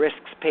claim it risks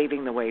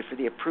paving the way for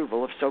the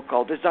approval of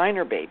so-called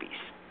designer babies.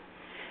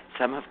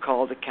 Some have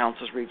called the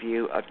Council's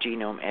review of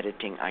genome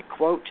editing, I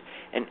quote,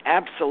 an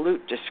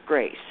absolute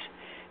disgrace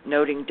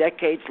noting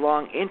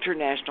decades-long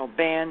international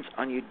bans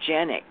on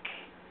eugenic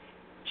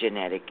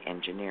genetic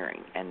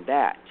engineering, and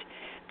that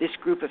this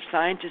group of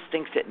scientists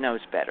thinks it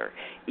knows better,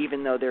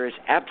 even though there is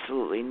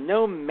absolutely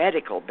no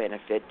medical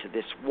benefit to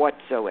this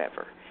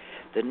whatsoever.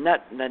 The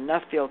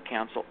Nuffield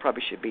Council,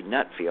 probably should be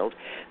Nutfield,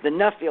 the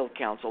Nuffield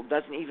Council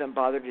doesn't even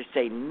bother to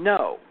say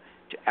no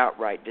to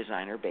outright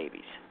designer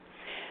babies.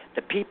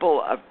 The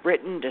people of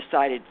Britain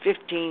decided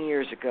 15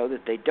 years ago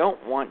that they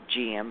don't want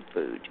GM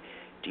food.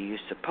 Do you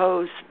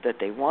suppose that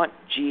they want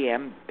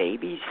GM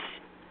babies?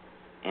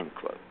 End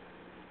quote.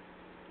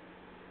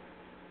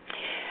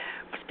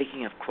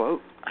 Speaking of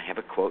quote, I have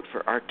a quote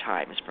for our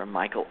times from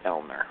Michael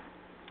Elner,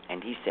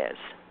 and he says,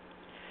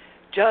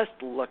 "Just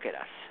look at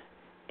us.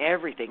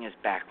 Everything is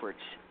backwards.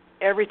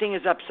 Everything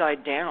is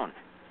upside down.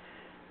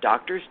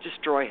 Doctors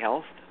destroy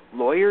health.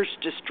 Lawyers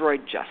destroy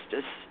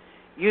justice.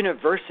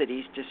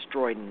 Universities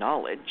destroy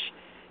knowledge.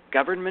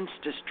 Governments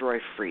destroy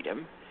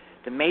freedom.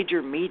 The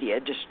major media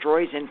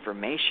destroys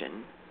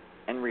information.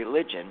 And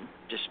religion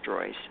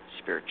destroys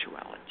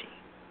spirituality."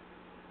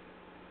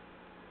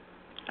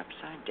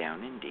 Upside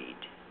down indeed.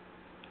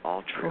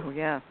 All true. Oh,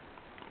 yeah.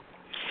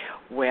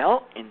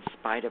 Well, in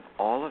spite of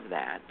all of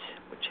that,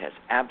 which has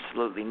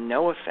absolutely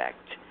no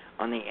effect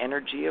on the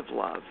energy of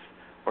love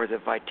or the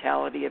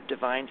vitality of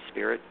divine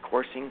spirit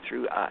coursing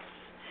through us,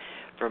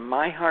 from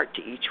my heart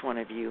to each one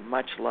of you,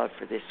 much love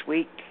for this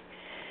week.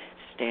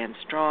 Stand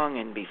strong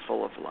and be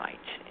full of light.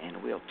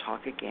 And we'll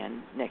talk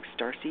again next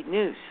Starseed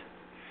News.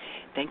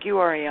 Thank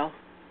you, Ariel.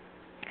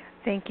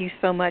 Thank you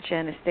so much,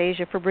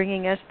 Anastasia, for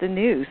bringing us the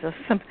news.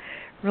 Some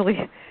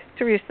really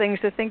serious things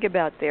to think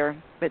about there.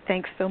 But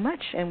thanks so much,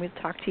 and we'll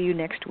talk to you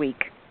next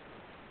week.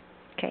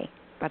 Okay,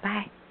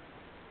 bye-bye.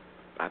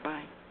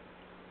 Bye-bye.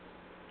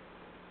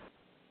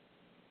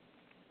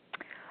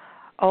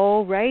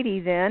 All righty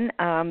then.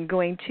 I'm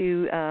going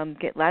to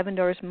get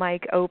Lavendar's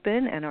mic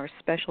open, and our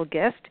special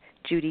guest,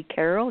 Judy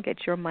Carroll,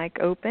 get your mic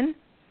open.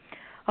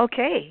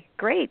 Okay,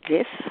 great.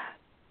 Yes.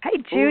 Hi,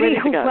 Judy.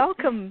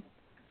 Welcome.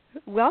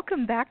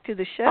 Welcome back to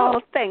the show.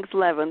 Oh, thanks,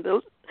 Lavender.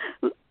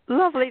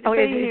 Lovely to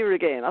be here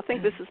again. I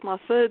think this is my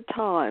third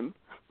time.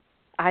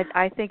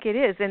 I think it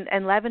is.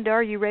 And Lavender,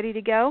 are you ready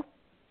to go?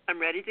 I'm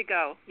ready to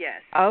go,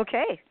 yes.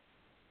 Okay.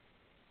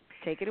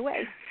 Take it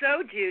away.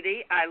 So,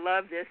 Judy, I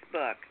love this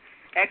book,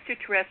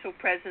 Extraterrestrial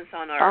Presence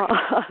on Earth.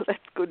 Oh, that's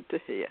good to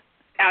hear.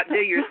 Outdo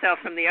yourself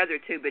from the other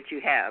two, but you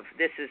have.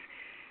 This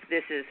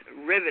is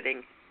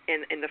riveting.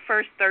 In the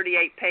first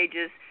 38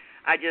 pages,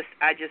 I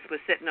just was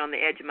sitting on the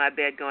edge of my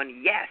bed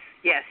going, yes,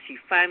 she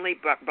finally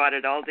brought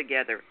it all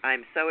together.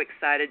 I'm so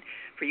excited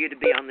for you to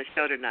be on the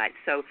show tonight.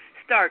 So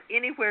start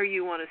anywhere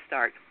you want to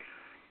start.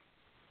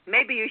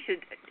 Maybe you should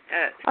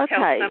tell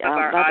some of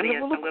our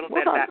audience a little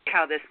bit about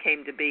how this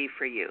came to be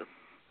for you.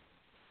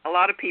 A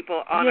lot of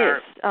people on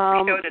our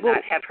show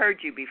tonight have heard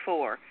you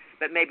before,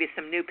 but maybe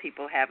some new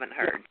people haven't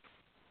heard.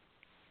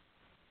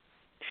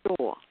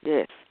 Sure,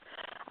 yes.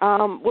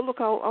 Well, look,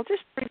 I'll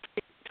just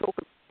briefly talk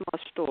about my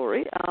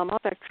story.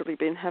 I've actually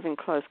been having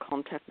close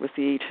contact with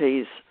the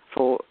ETs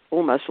for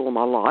almost all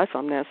my life.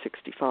 I'm now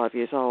 65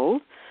 years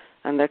old,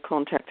 and that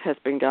contact has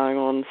been going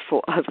on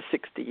for over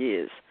 60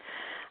 years.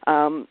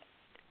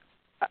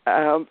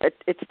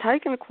 It's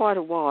taken quite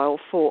a while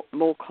for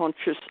more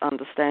conscious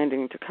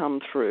understanding to come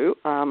through.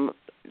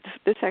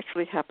 This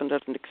actually happened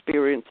at an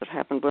experience that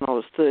happened when I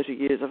was 30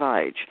 years of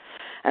age.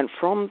 And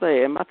from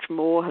there, much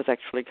more has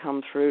actually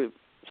come through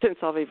since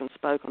I've even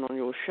spoken on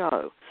your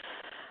show.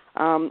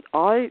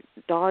 I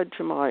died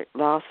to my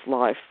last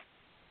life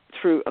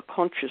through a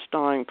conscious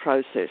dying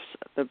process.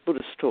 The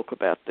Buddhists talk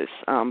about this,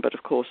 but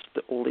of course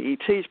all the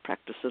ETs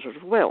practice it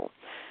as well.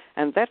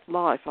 And that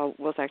life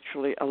was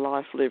actually a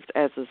life lived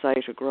as a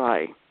Zeta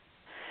Grey.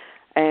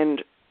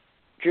 And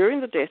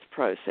during the death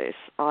process,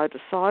 I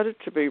decided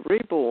to be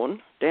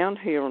reborn down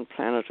here on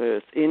planet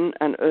Earth in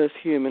an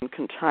Earth-human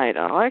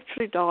container. I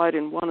actually died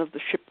in one of the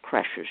ship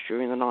crashes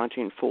during the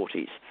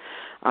 1940s.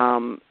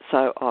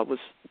 So I was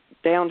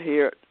down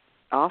here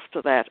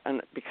after that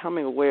and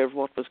becoming aware of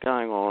what was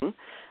going on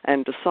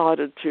and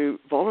decided to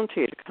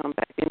volunteer to come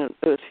back in an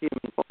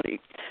Earth-human body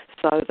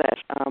so that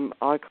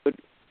I could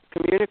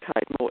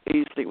communicate more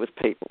easily with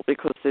people,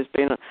 because there's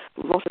been a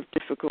lot of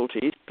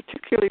difficulties,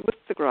 particularly with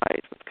the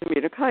Greys, with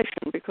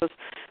communication, because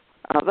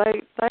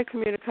they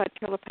communicate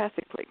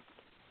telepathically.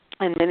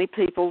 And many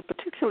people,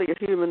 particularly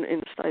a human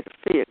in a state of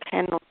fear,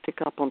 cannot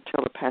pick up on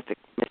telepathic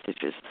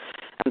messages.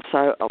 And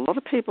so a lot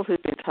of people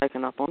who've been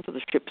taken up onto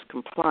the ships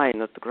complain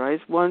that the Greys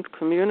won't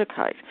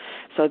communicate.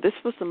 So this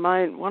was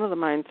one of the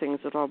main things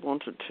that I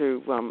wanted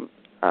to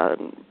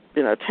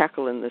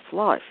tackle in this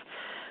life.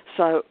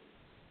 So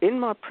in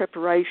my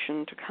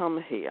preparation to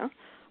come here,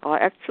 I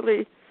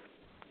actually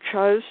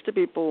chose to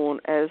be born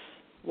as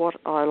what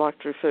I like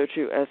to refer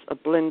to as a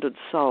blended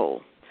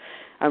soul.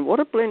 And what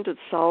a blended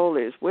soul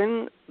is,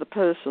 when the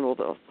person, or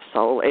the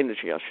soul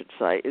energy, I should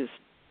say, is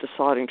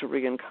deciding to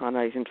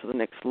reincarnate into the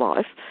next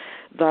life,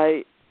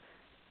 they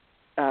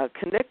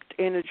connect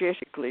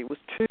energetically with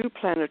two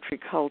planetary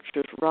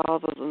cultures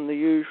rather than the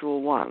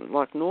usual one.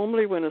 Like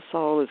normally when a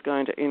soul is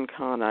going to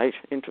incarnate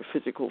into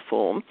physical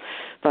form,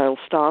 they'll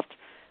start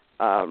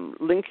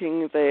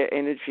linking their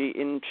energy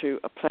into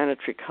a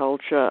planetary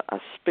culture, a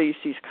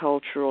species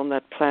culture on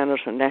that planet,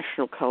 a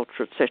national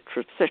culture, etc.,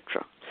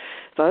 etc.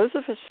 Those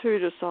of us who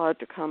decide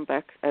to come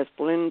back as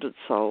blended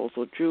souls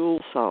or dual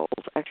souls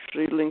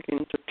actually link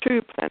into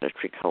two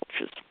planetary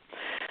cultures.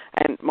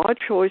 And my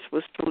choice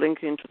was to link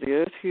into the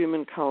Earth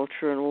human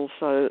culture and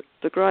also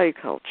the grey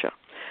culture.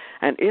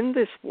 And in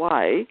this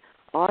way,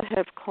 I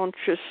have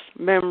conscious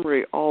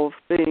memory of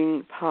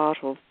being part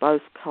of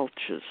both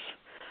cultures.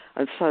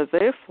 And so,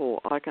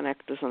 therefore, I can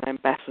act as an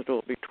ambassador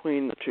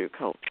between the two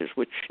cultures,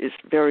 which is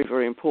very,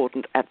 very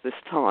important at this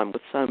time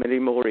with so many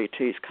more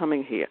ETs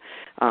coming here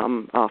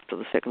after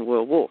the Second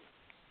World War.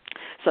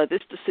 So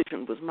this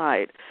decision was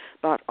made.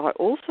 But I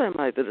also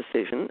made the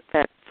decision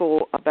that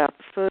for about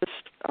the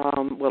first,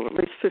 at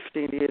least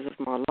 15 years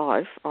of my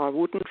life, I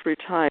wouldn't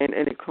retain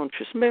any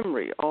conscious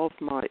memory of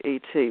my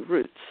ET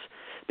roots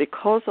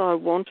because I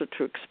wanted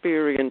to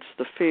experience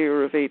the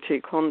fear of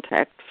ET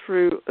contact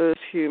through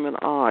Earth-human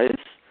eyes,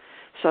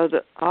 so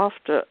that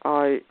after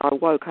I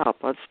woke up,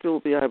 I'd still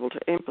be able to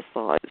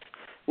empathise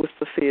with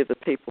the fear that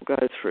people go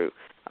through.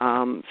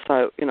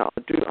 So,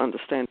 I do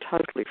understand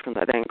totally from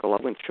that angle.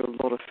 I went through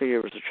a lot of fear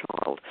as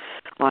a child.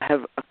 I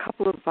have a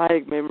couple of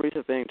vague memories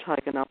of being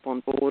taken up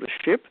on board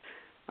a ship.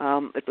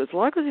 It was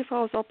like as if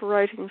I was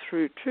operating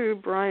through two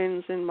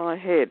brains in my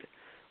head.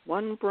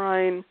 One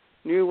brain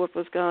knew what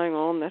was going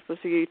on, that was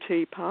the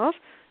ET part.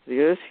 The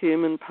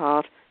Earth-human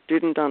part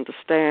didn't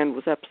understand,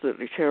 was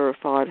absolutely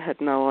terrified, had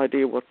no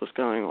idea what was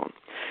going on.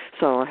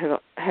 So I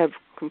have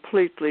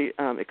completely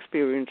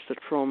experienced it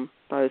from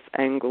both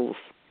angles.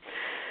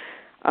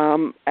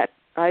 At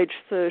age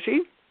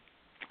 30,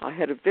 I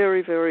had a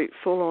very, very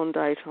full-on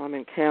daytime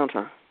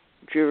encounter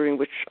during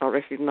which I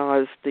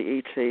recognised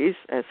the ETs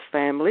as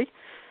family.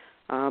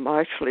 I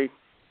actually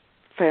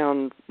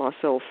found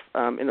myself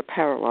in a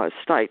paralysed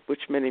state,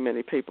 which many,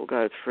 many people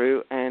go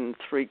through, and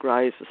three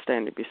greys were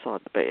standing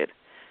beside the bed.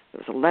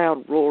 There was a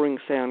loud roaring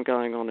sound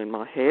going on in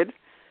my head,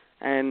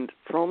 and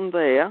from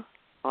there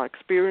I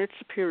experienced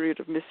a period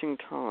of missing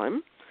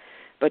time,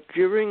 but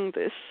during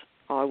this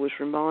I was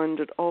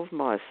reminded of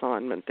my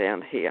assignment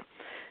down here,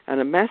 and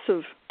a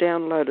massive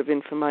download of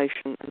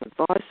information and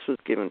advice was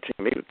given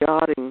to me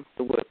regarding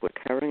the work we're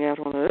carrying out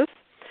on Earth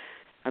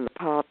and the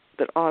part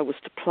that I was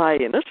to play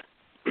in it,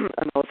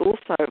 and I was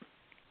also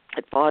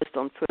advised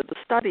on further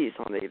studies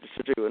I needed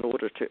to do in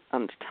order to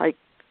undertake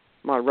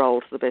my role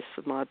to the best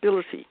of my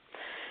ability.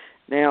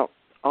 Now,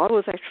 I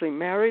was actually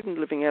married and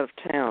living out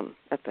of town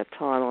at that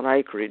time on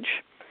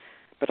acreage,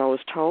 but I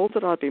was told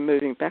that I'd be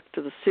moving back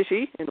to the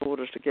city in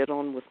order to get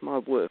on with my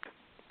work.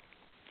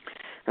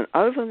 And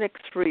over the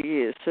next 3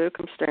 years,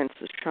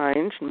 circumstances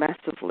changed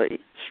massively,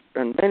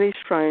 and many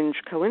strange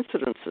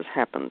coincidences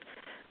happened,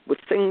 with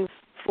things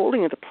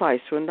falling into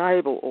place to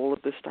enable all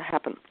of this to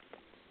happen.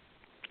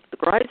 The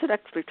Greys had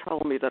actually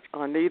told me that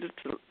I needed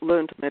to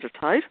learn to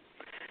meditate,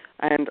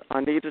 and I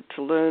needed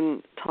to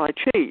learn Tai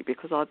Chi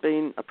because I'd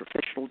been a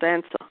professional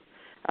dancer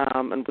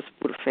and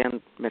would have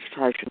found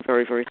meditation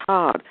very, very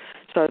hard.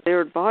 So their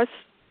advice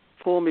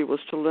for me was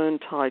to learn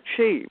Tai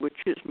Chi, which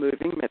is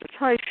moving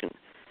meditation.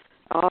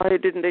 I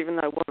didn't even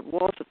know what it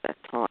was at that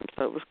time,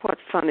 so it was quite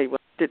funny when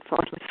I did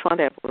finally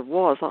find out what it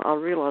was. I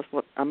realised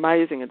what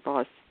amazing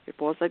advice it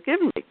was they'd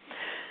given me.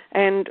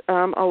 And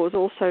I was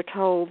also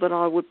told that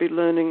I would be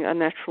learning a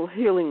natural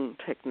healing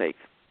technique.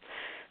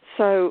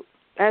 So,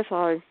 as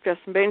I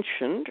just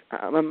mentioned,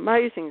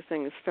 amazing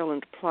things fell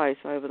into place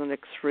over the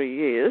next 3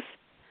 years,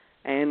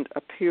 and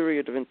a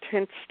period of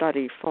intense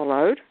study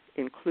followed,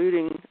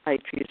 including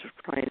 8 years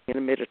of training in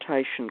a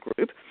meditation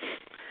group.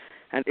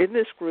 And in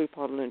this group,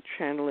 I learned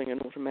channeling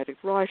and automatic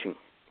writing.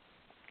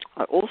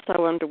 I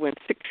also underwent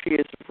 6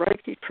 years of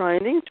Reiki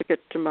training to get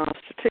to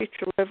master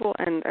teacher level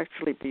and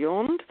actually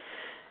beyond.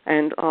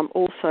 And I'm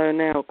also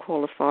now a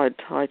qualified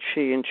Tai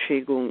Chi and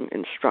Qigong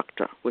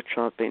instructor, which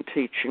I've been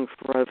teaching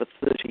for over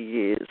 30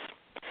 years.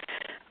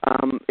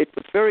 It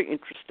was very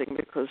interesting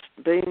because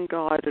being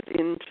guided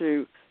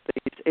into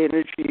these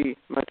energy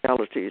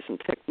modalities and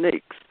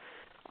techniques,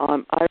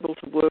 I'm able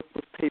to work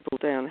with people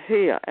down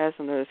here as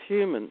an Earth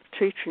human,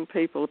 teaching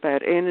people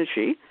about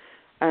energy,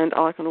 and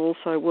I can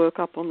also work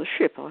up on the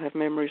ship. I have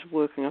memories of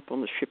working up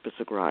on the ship as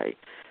a Grey.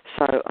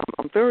 So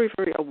I'm very,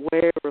 very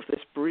aware of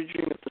this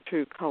bridging of the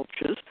two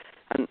cultures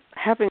and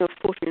having a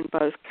foot in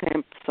both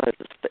camps, so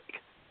to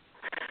speak,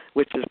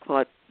 which is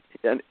quite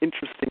an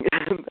interesting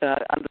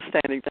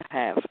understanding to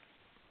have.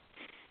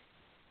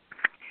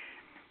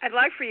 I'd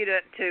like for you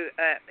to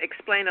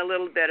explain a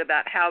little bit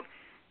about how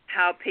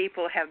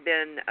people have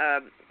been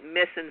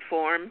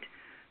misinformed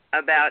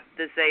about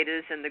the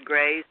Zetas and the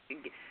Greys.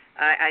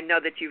 I know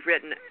that you've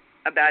written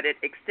about it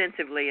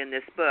extensively in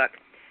this book,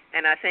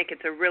 and I think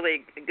it's a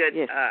really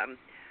good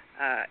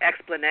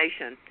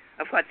explanation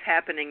of what's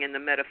happening in the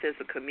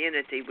metaphysical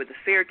community with the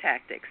fear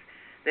tactics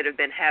that have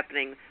been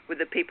happening with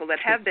the people that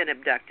have been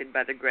abducted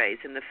by the Greys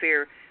and the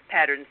fear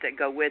patterns that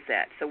go with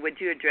that. So would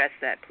you address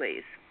that,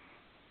 please?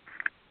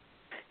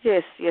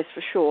 Yes,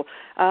 for sure.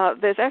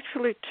 There's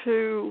actually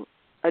two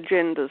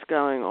agendas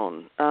going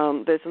on.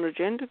 There's an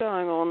agenda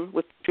going on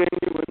with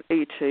genuine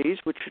ETs,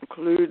 which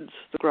includes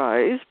the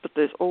Greys, but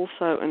there's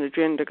also an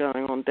agenda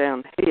going on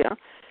down here,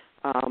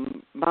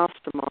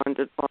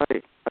 masterminded by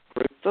a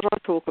group that I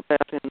talk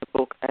about in the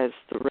book as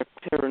the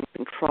Reptarian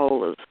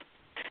Controllers.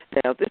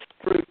 Now, this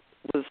group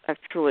was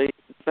actually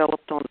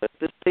developed on Earth.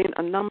 There's been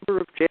a number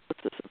of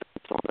Genesis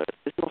events on Earth.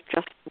 There's not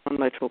just the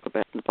one they talk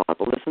about in the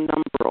Bible. There's a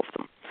number of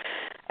them.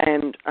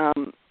 And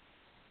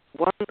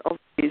one of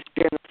these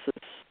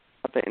Genesis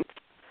events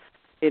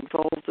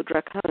involved the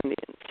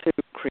Draconians, who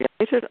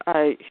created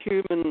a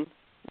human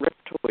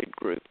reptoid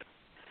group,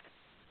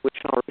 which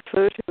I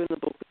refer to in the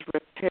book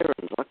as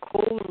Reptarians. I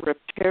call them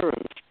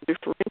Reptarians to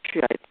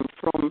differentiate them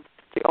from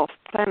the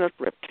off-planet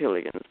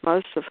reptilians,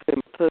 most of whom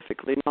are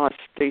perfectly nice,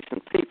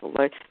 decent people.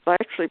 They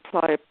actually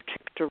play a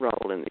protector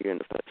role in the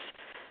universe.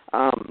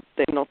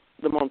 They're not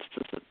the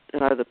monsters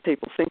that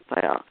people think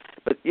they are.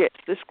 But yes,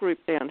 this group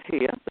down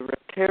here, the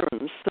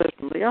Reptarians,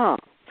 certainly are.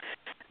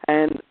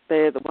 And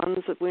they're the ones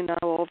that we know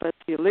of as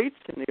the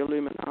elites in the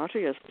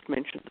Illuminati, as was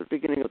mentioned at the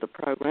beginning of the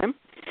program.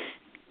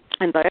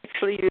 And they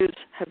actually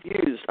have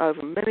used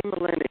over many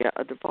millennia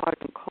a divide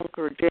and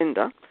conquer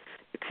agenda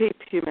to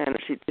keep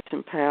humanity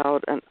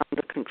disempowered and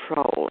under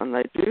control. And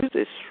they do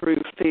this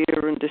through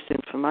fear and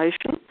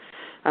disinformation.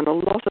 And a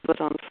lot of it,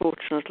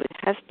 unfortunately,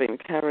 has been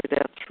carried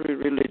out through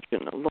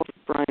religion. A lot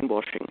of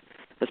brainwashing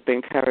has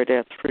been carried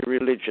out through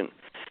religion.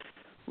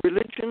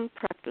 Religion,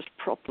 practiced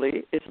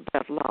properly, is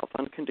about love,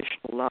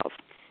 unconditional love.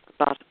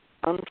 But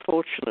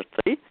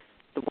unfortunately,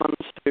 the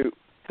ones who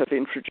have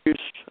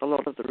introduced a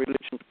lot of the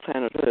religion to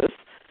planet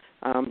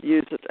Earth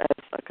use it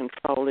as a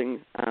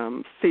controlling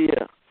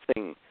fear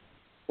thing.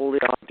 All the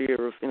idea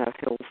of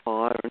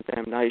hellfire and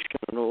damnation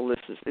and all this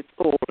it's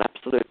all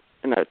absolute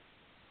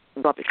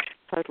rubbish,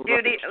 total Judy,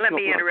 rubbish. let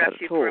me interrupt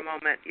you for a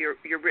moment.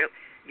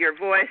 Your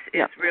voice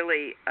is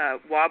really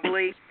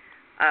wobbly.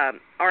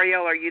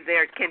 Ariel, are you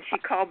there? Can she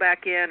call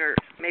back in or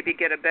maybe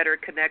get a better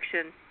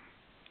connection?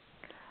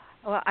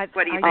 Well,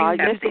 what do you think?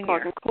 Yes, if I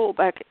can call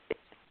back.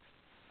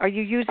 Are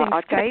you using Skype?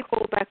 I can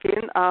call back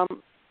in.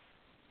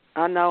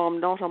 No, I'm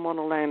not. I'm on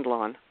a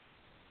landline.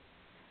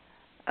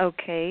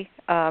 Okay.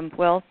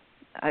 Well,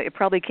 it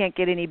probably can't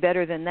get any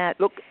better than that.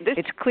 Look,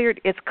 it's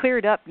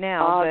cleared up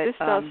now. But this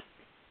does.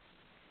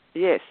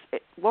 Yes.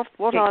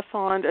 What I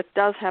find, it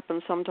does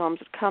happen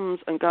sometimes. It comes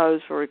and goes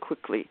very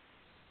quickly.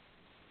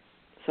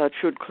 So it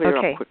should clear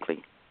up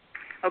quickly.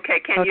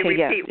 Okay. Can you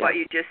repeat what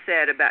you just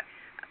said about,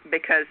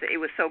 because it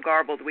was so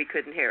garbled we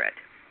couldn't hear it?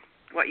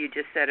 What you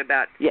just said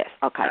about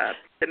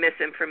the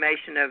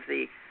misinformation of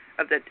the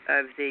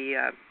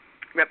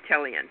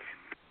reptilians.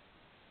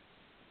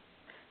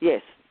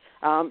 Yes.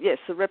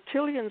 The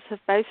reptilians have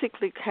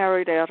basically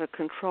carried out a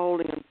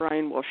controlling and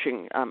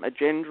brainwashing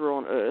agenda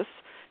on Earth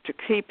to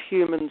keep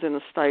humans in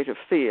a state of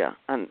fear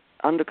and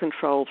under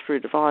control through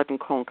divide and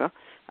conquer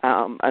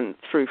and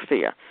through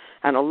fear.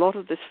 And a lot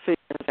of this fear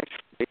has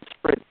actually been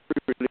spread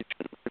through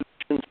religion.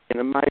 Religion's been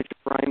a major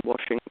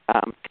brainwashing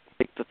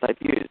technique that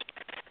they've used.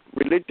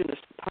 Religion is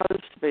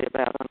supposed to be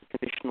about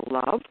unconditional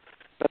love,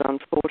 but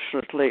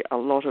unfortunately a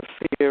lot of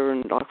fear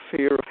and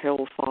fear of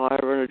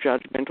hellfire and a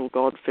judgmental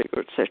God figure,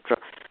 etc.,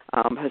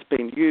 has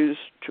been used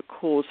to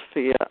cause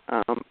fear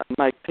and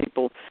make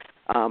people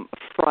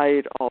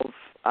afraid of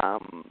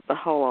the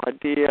whole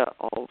idea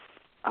of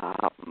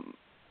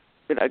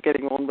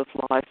getting on with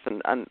life,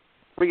 and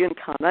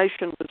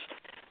reincarnation was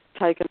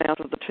taken out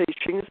of the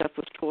teachings that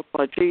was taught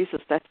by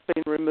Jesus. That's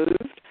been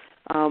removed,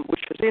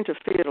 which has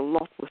interfered a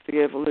lot with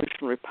the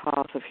evolutionary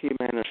path of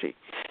humanity.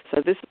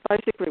 So this is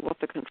basically what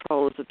the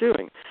controllers are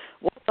doing.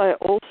 What they're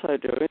also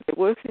doing, they're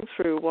working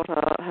through what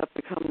have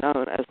become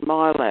known as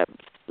MyLabs,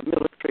 the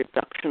military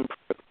abduction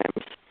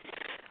programs.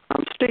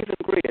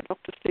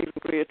 Dr. Stephen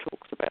Greer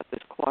talks about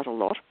this quite a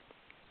lot.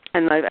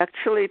 And they've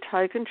actually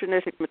taken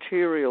genetic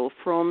material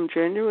from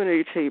genuine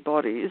ET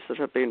bodies that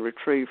have been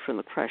retrieved from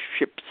the crashed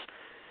ships,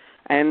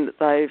 and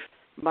they've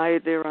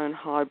made their own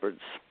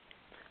hybrids.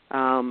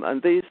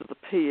 And these are the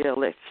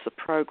PLFs, the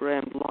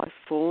programmed life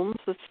forms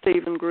that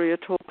Stephen Greer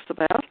talks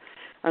about,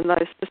 and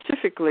they've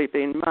specifically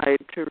been made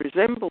to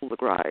resemble the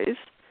Greys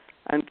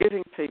and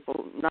giving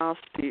people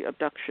nasty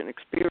abduction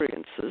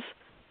experiences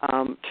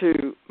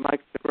to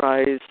make the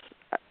Greys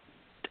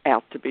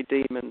out to be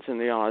demons in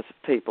the eyes of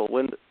people,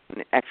 when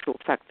in actual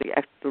fact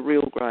the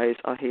real Greys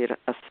are here to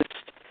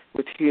assist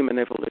with human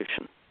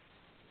evolution.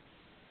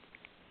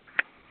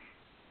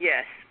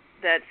 Yes,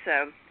 that's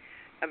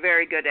a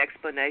very good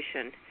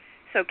explanation.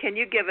 So can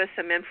you give us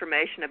some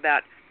information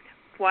about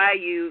why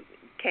you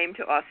came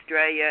to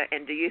Australia,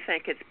 and do you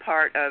think it's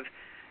part of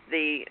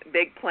the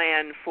big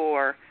plan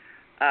for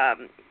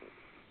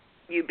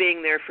you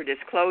being there for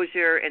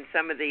disclosure and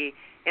some of the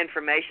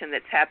information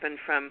that's happened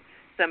from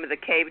some of the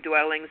cave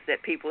dwellings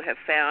that people have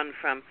found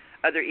from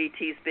other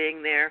ETs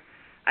being there?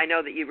 I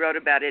know that you wrote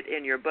about it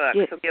in your book.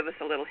 Yes. So give us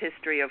a little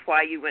history of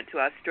why you went to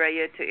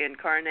Australia to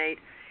incarnate,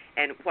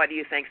 and what do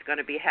you think is going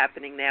to be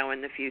happening now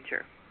in the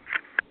future?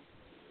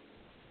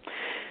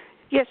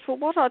 Yes, well,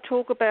 what I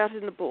talk about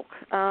in the book,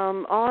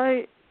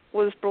 I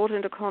was brought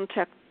into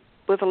contact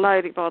with a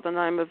lady by the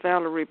name of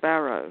Valerie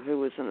Barrow,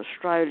 who is an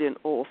Australian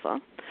author,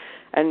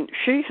 and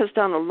she has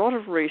done a lot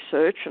of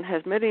research and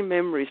has many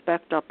memories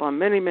backed up by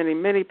many, many,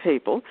 many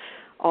people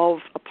of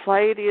a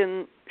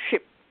Pleiadian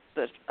ship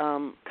that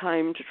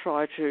came to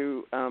try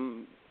to,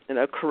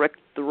 correct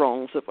the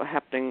wrongs that were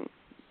happening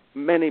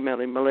many,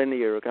 many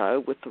millennia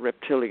ago with the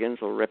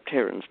reptilians or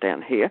reptarians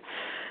down here.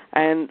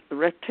 And the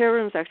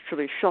reptarians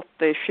actually shot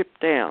their ship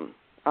down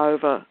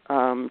over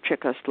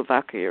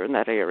Czechoslovakia in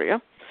that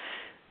area.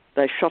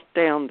 They shot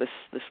down this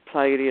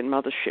Pleiadian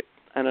mothership,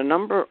 and a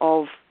number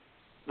of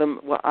them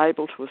were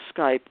able to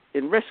escape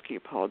in rescue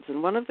pods.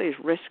 And one of these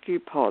rescue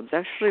pods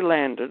actually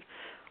landed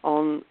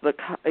on the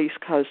east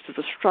coast of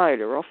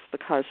Australia, off the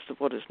coast of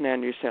what is now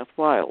New South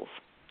Wales.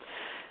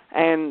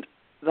 And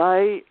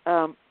they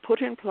put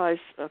in place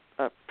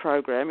a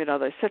program,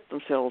 they set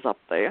themselves up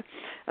there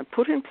and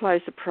put in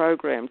place a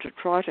program to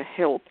try to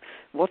help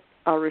what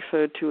are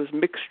referred to as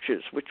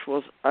mixtures, which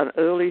was an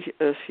early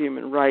Earth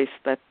human race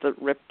that the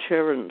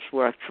reptarians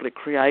were actually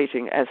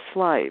creating as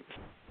slaves.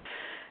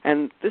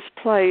 And this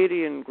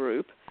Pleiadian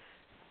group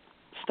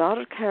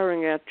started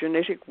carrying out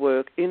genetic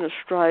work in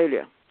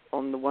Australia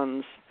on the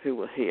ones who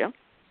were here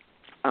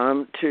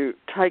to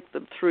take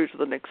them through to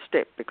the next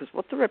step, because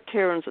what the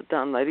reptarians had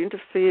done, they'd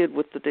interfered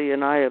with the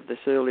DNA of this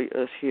early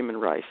Earth human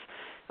race,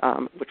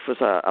 which was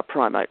a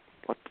primate,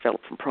 what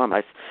developed from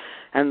primates,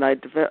 and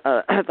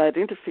they'd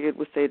interfered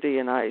with their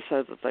DNA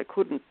so that they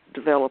couldn't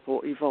develop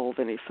or evolve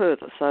any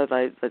further. So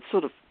they'd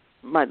sort of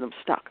made them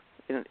stuck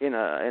in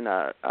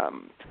a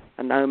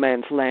no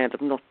man's land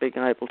of not being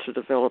able to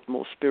develop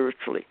more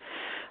spiritually.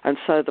 And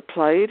so the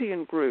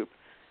Pleiadian group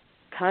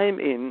came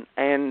in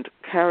and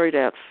carried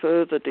out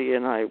further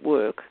DNA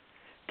work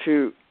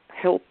to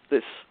help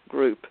this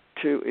group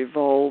to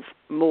evolve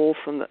more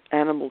from the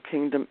animal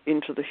kingdom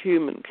into the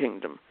human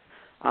kingdom.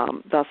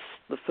 Thus,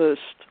 the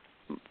first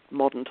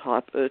modern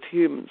type Earth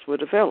humans were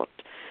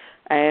developed.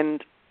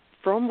 And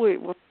from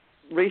what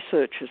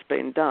research has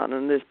been done,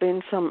 and there's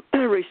been some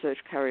research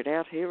carried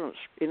out here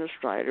in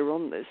Australia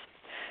on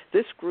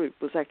this group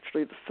was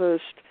actually the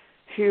first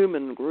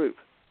human group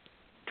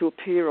to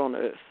appear on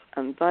Earth,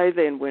 and they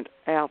then went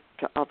out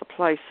to other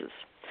places.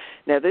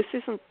 Now, this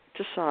isn't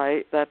to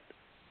say that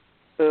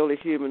early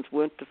humans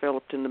weren't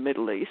developed in the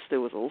Middle East. There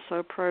was also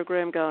a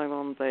program going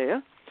on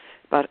there,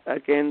 but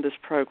again, this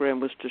program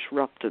was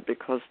disrupted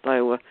because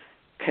they were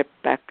kept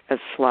back as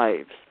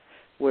slaves,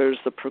 whereas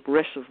the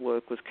progressive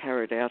work was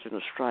carried out in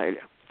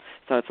Australia.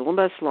 So it's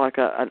almost like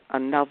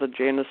another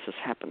genesis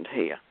happened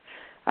here.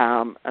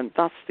 And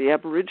thus the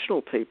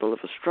Aboriginal people of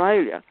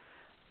Australia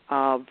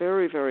are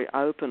very, very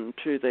open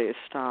to their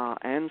star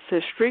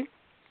ancestry.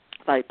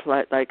 They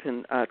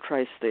can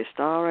trace their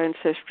star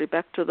ancestry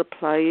back to the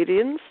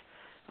Pleiadians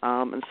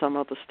and some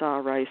other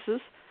star races,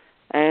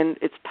 and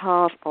it's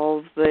part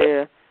of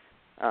their,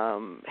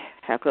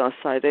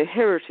 their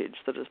heritage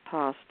that has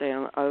passed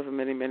down over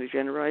many, many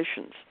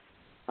generations.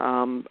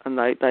 And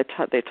they're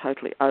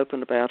totally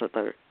open about it.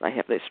 They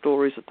have their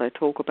stories that they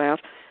talk about,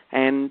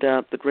 and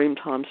the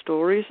Dreamtime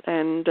stories,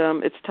 and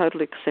it's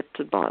totally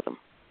accepted by them.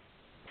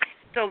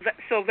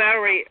 So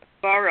Valerie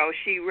Barrow,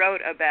 she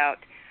wrote about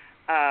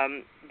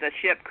the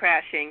ship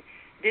crashing.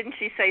 Didn't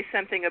she say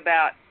something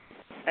about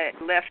it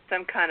left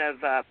some kind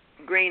of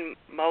green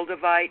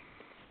moldavite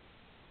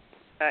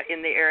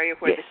in the area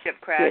where the ship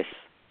crashed?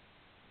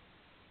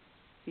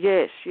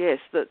 Yes.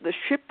 The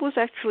ship was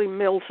actually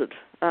melted.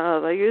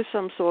 They used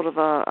some sort of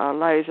a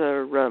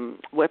laser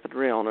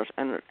weaponry on it,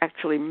 and it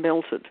actually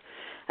melted.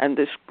 And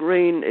this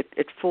green,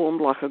 it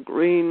formed like a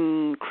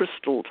green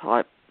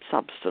crystal-type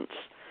substance.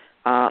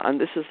 And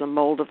this is a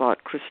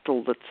moldavite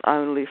crystal that's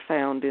only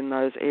found in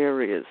those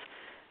areas.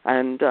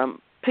 And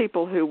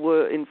people who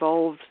were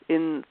involved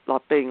in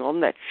being on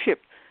that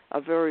ship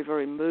are very,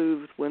 very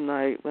moved when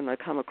they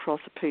come across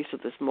a piece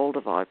of this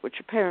moldavite, which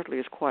apparently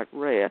is quite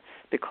rare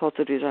because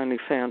it is only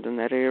found in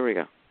that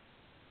area.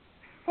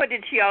 What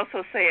did she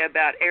also say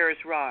about Ayers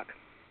Rock?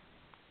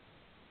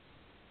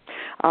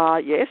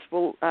 Yes,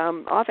 well,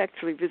 I've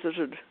actually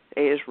visited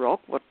Ayers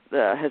Rock, what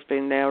has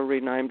been now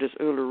renamed as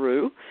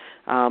Uluru.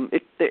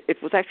 It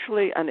was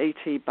actually an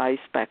ET base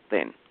back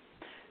then.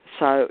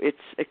 So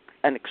it's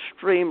an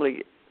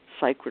extremely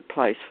sacred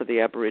place for the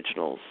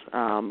Aboriginals.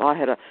 I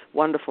had a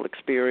wonderful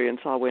experience.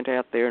 I went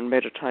out there and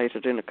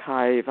meditated in a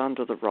cave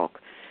under the rock,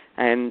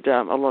 and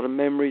a lot of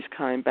memories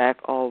came back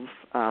of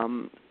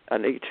an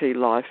ET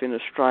life in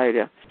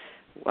Australia.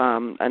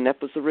 And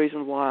that was the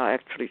reason why I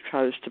actually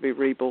chose to be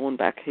reborn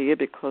back here,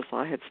 because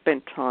I had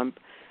spent time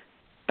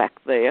back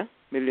there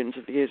millions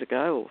of years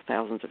ago or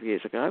thousands of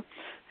years ago,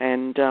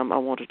 and I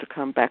wanted to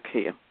come back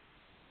here.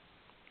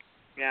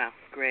 Yeah,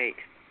 great.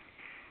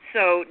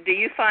 So do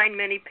you find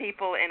many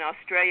people in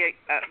Australia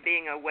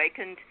being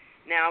awakened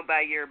now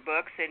by your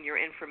books and your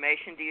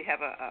information. Do you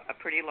have a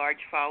pretty large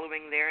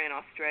following there in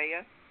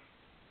Australia?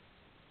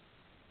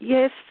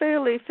 Yes,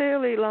 fairly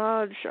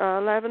large,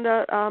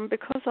 Lavender,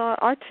 because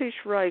I teach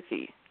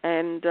Reiki,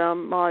 and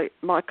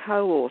my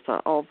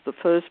co-author of the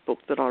first book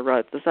that I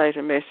wrote, The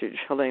Zeta Message,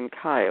 Helene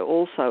Kay,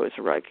 also is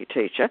a Reiki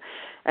teacher,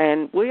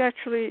 and we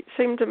actually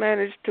seem to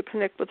manage to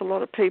connect with a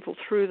lot of people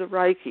through the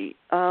Reiki.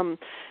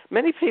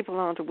 Many people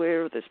aren't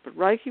aware of this, but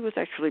Reiki was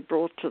actually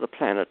brought to the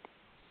planet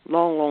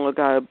long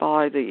ago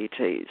by the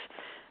ETs,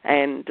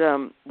 and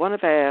one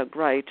of our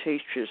grey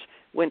teachers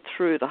went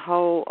through the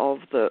whole of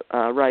the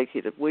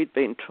Reiki that we'd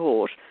been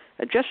taught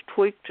and just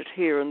tweaked it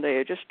here and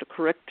there just to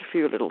correct a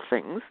few little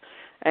things.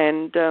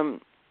 And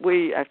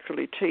we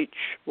actually teach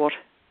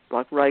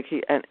like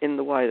Reiki and in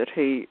the way that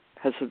he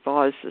has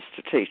advised us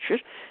to teach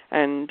it.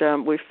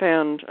 And we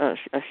found a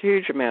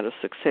huge amount of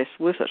success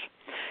with it.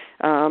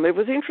 It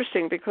was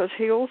interesting because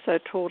he also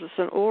taught us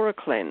an aura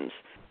cleanse,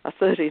 a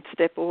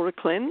 13-step aura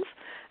cleanse.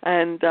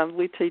 And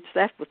we teach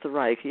that with the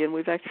Reiki, and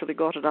we've actually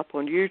got it up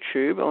on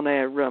YouTube, on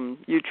our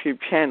YouTube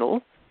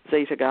channel,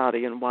 Zeta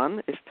Guardian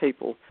 1, if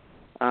people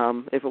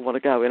ever want to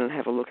go in and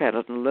have a look at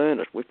it and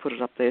learn it. We put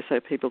it up there so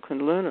people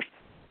can learn it.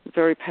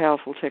 Very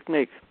powerful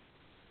technique.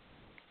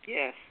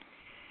 Yes.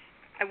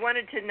 I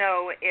wanted to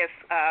know if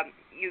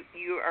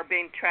you are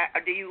being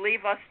tracked. Do you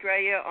leave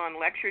Australia on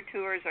lecture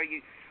tours?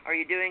 Are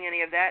you doing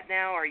any of that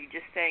now, or are you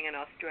just staying in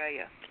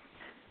Australia?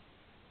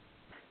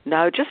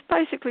 No, just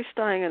basically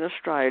staying in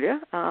Australia.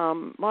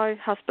 My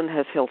husband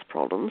has health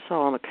problems,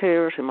 so I'm a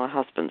carer to my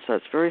husband, so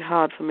it's very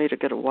hard for me to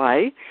get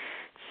away.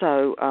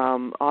 So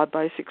I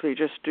basically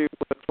just do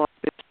work like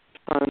this,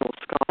 phone or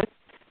Skype,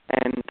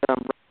 and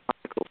write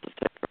articles,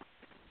 etc.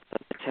 So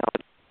that's how I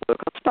work.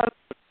 I've spoken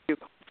at a few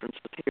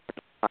conferences here in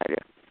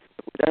Australia,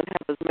 but we don't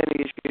have as many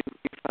as you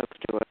folks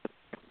do.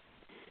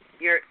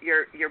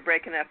 You're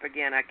breaking up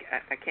again. I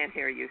can't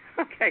hear you.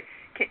 Okay,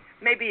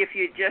 maybe if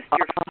you adjust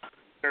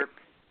your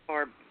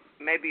or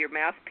maybe your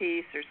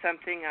mouthpiece or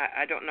something.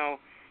 I don't know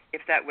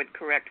if that would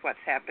correct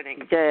what's happening.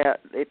 Yeah,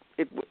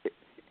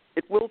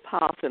 it will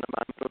pass in a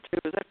moment or two.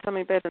 Is that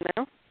coming better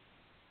now?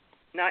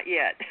 Not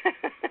yet.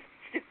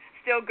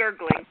 Still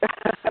gurgling.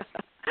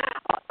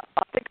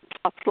 I think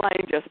a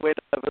plane just went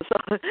over, so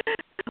I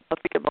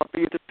think it might be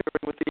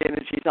interfering with the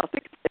energies. I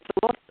think it's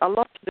a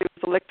lot to do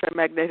with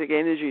electromagnetic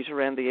energies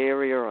around the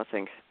area, I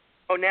think.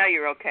 Oh, now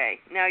you're okay.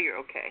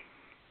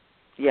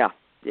 Yeah,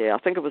 I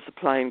think it was the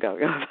plane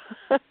going over.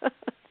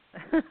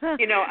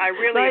 You know, I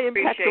really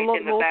appreciate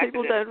in the back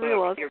of this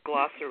book your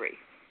glossary.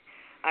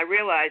 I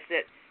realize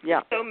that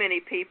so many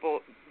people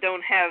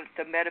don't have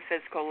the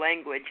metaphysical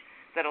language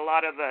that a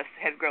lot of us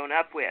have grown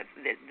up with.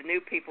 The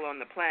new people on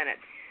the planet,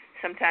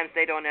 sometimes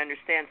they don't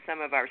understand some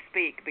of our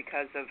speak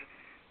because of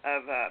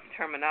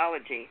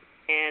terminology.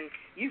 And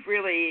you've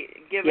really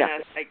given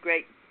us a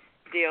great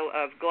deal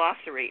of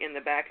glossary in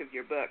the back of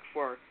your book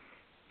for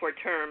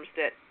terms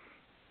that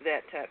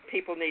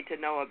people need to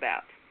know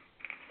about.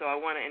 So I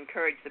want to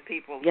encourage the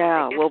people.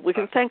 Yeah, well, we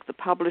can thank the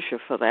publisher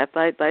for that.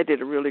 They did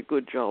a really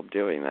good job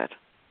doing that.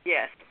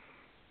 Yes.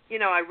 You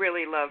know, I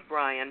really love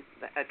Brian,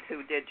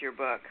 who did your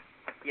book.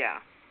 Yeah.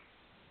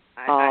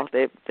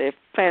 They're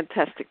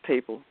fantastic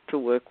people to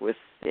work with.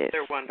 Yes.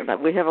 They're wonderful.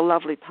 And we have a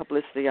lovely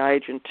publicity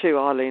agent too,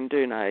 Eileen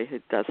Dunay, who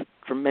does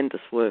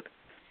tremendous work.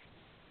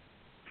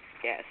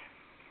 Yes.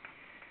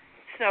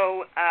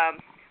 So,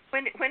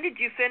 when did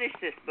you finish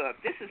this book?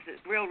 This is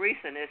real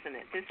recent, isn't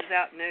it? This is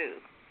out new.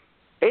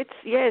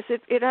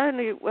 It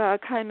only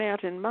came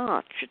out in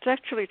March. It's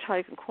actually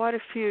taken quite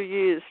a few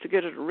years to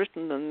get it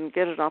written and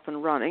get it up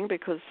and running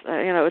because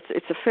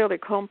it's a fairly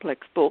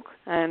complex book,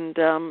 and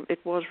it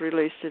was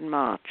released in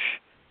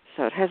March,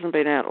 so it hasn't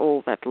been out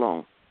all that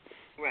long.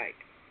 Right.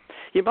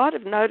 You might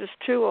have noticed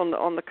too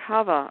on the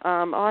cover.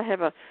 I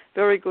have a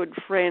very good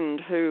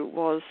friend who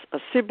was a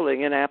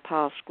sibling in our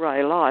past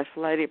grey life, a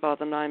lady by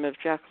the name of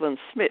Jacqueline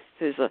Smith,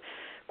 who's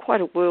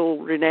quite a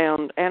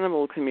world-renowned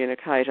animal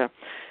communicator.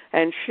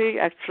 And she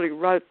actually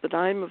wrote the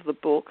name of the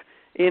book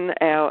in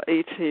our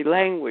ET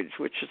language,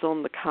 which is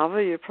on the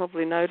cover. You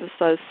probably noticed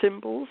those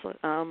symbols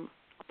up on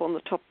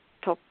the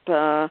top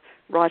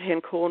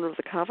right-hand corner of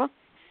the cover.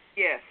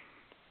 Yes.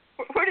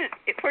 Where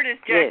does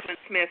Jacqueline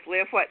Smith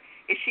live? What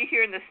is she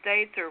here in the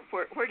States, or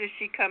where does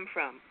she come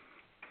from?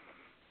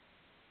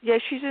 Yeah,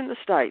 she's in the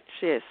States.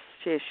 Yes,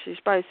 she's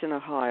based in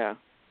Ohio.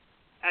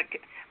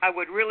 I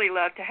would really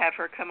love to have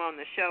her come on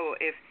the show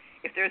if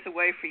there's a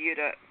way for you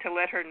to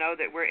let her know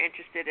that we're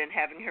interested in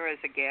having her as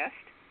a guest.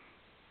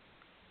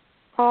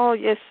 Oh,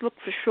 yes, look,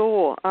 for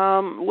sure.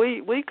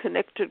 We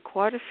connected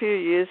quite a few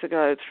years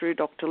ago through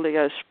Dr.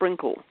 Leo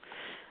Sprinkle,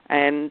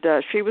 and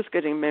she was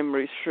getting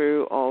memories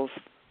through of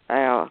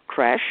our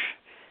crash,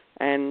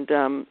 and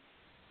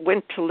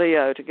went to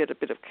Leo to get a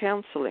bit of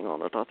counselling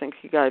on it. I think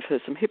he gave her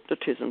some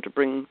hypnotism to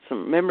bring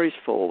some memories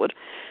forward.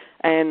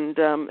 And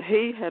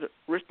he had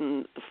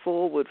written the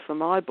foreword for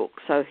my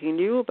book, so he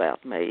knew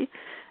about me,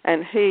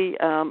 and he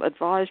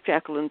advised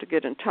Jacqueline to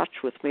get in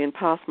touch with me and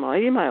pass my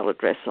email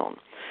address on.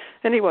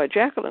 Anyway,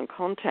 Jacqueline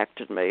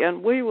contacted me,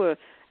 and we were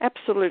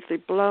absolutely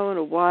blown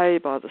away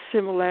by the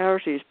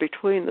similarities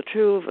between the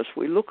two of us.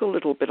 We look a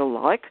little bit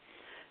alike,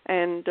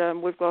 and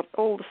we've got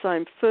all the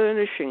same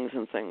furnishings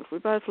and things. We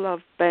both love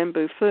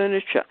bamboo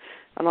furniture,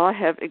 and I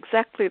have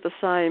exactly the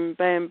same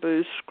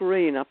bamboo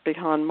screen up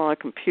behind my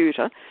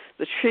computer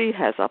that she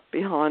has up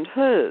behind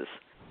hers.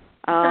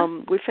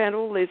 We found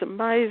all these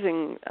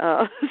amazing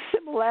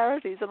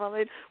similarities, and I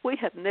mean, we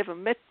had never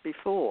met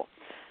before.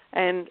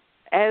 And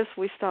as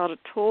we started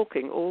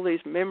talking, all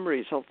these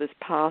memories of this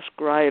past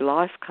grey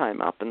life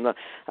came up, and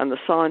the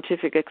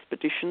scientific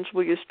expeditions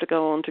we used to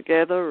go on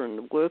together, and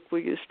the work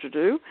we used to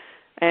do.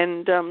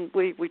 And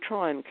we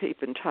try and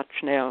keep in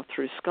touch now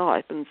through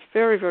Skype, and it's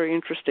very, very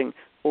interesting,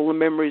 all the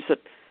memories that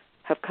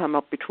have come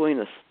up between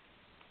us.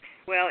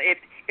 Well,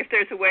 if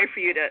there's a way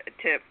for you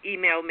to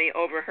email me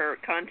over her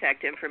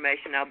contact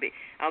information,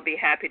 I'll be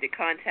happy to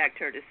contact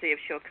her to see if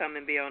she'll come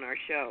and be on our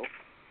show.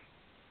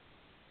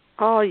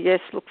 Oh, yes,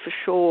 look, for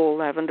sure,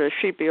 Lavender.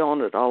 She'd be on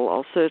it.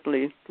 I'll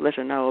certainly let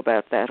her know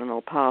about that, and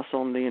I'll pass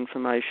on the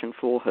information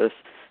for her,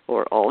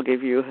 or I'll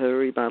give you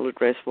her email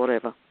address,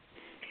 whatever.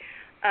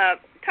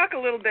 Talk a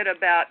little bit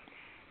about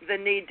the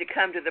need to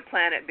come to the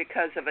planet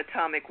because of the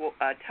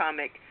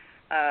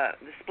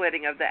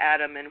splitting of the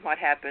atom and what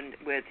happened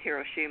with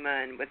Hiroshima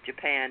and with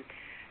Japan.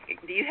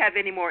 Do you have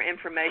any more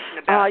information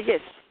about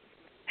yes.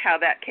 how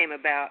that came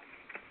about?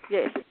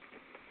 Yes.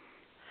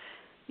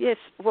 Yes,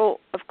 well,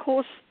 of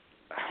course,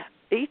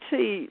 the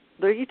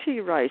ET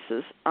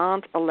races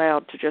aren't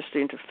allowed to just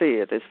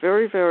interfere. There's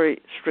very, very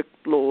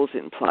strict laws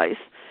in place.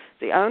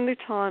 The only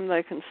time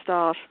they can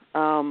start,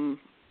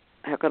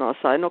 how can I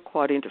say, not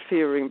quite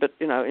interfering, but,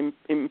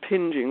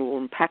 impinging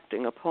or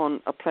impacting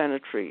upon a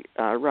planetary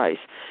race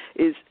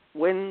is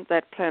when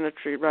that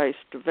planetary race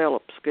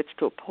gets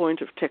to a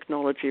point of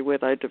technology where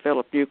they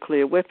develop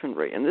nuclear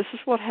weaponry. And this is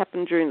what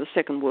happened during the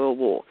Second World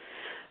War.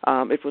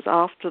 It was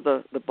after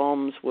the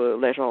bombs were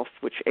let off,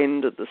 which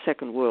ended the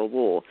Second World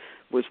War,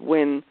 was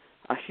when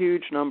a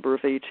huge number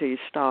of ETs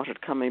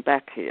started coming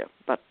back here.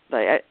 But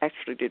they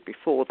actually did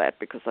before that,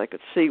 because they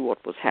could see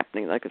what was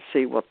happening. They could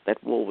see what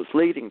that war was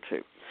leading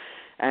to.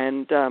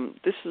 And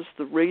this is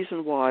the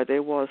reason why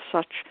there was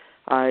such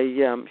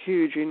a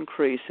huge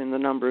increase in the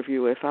number of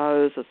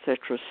UFOs,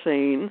 etc.,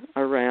 seen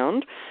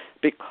around,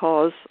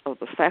 because of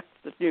the fact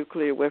that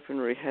nuclear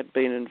weaponry had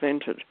been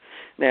invented.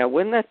 Now,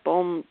 when that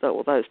bomb,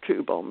 or those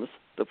two bombs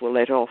that were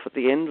let off at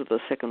the end of the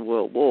Second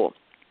World War,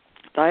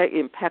 they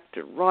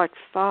impacted right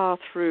far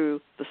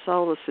through the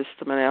solar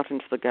system and out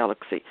into the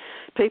galaxy.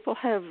 People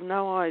have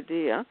no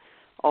idea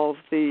of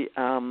the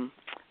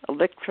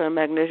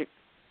electromagnetic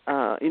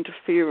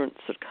interference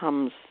that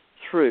comes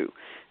through.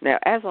 Now,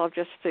 as I've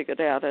just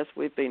figured out, as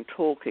we've been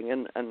talking,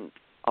 and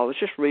I was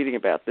just reading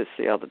about this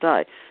the other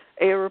day,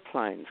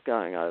 aeroplanes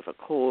going over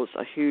cause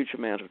a huge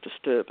amount of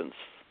disturbance.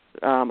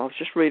 I was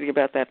just reading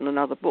about that in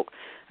another book.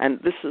 And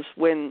this is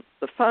when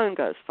the phone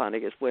goes funny,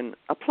 is when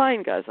a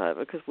plane goes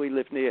over, because we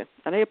live near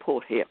an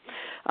airport here.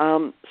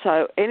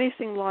 So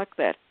anything like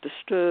that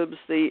disturbs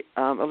the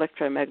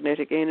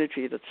electromagnetic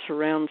energy that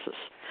surrounds us.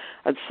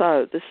 And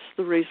so this is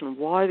the reason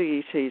why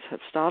the ETs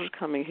have started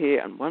coming here,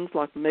 and ones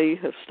like me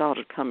have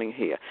started coming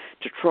here,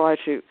 to try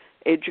to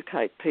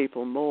educate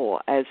people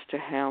more as to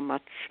how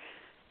much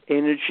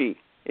energy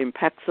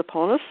impacts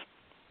upon us,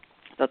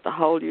 that the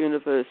whole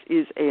universe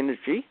is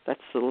energy.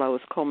 That's the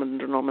lowest common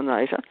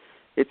denominator.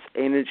 It's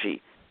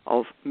energy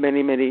of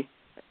many, many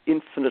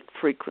infinite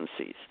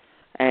frequencies.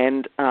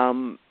 And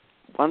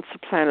once a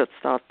planet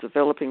starts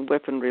developing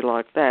weaponry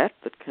like that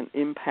can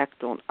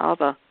impact on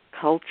other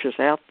cultures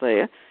out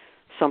there,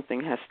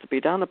 something has to be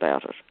done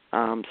about it.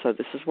 So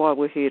this is why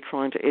we're here,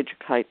 trying to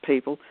educate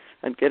people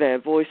and get our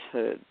voice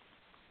heard.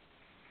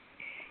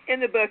 In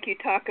the book, you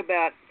talk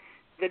about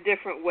the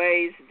different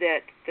ways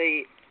that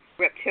the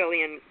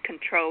reptilian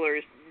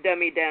controllers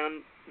dummy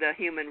down the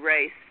human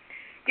race.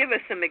 Give us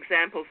some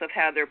examples of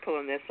how they're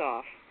pulling this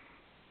off.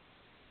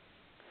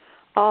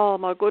 Oh,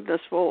 my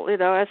goodness. Well,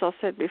 as I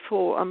said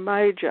before, a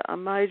major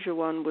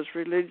one was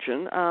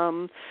religion.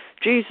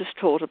 Jesus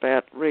taught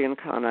about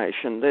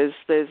reincarnation.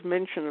 There's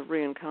mention of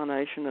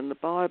reincarnation in the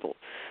Bible,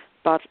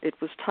 but it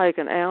was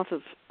taken out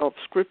of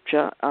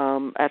Scripture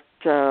at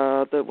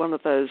one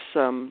of those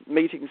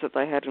meetings that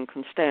they had in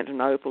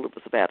Constantinople. It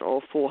was about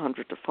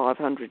 400 to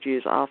 500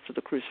 years after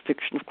the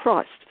crucifixion of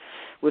Christ,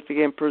 with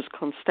the emperors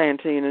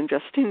Constantine and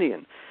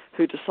Justinian,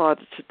 who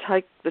decided to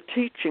take the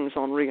teachings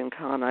on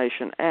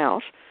reincarnation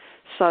out,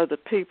 so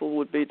that people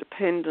would be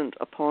dependent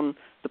upon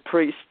the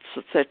priests,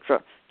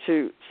 etc.,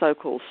 to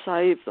so-called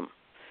save them.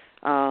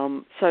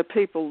 So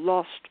people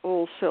lost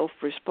all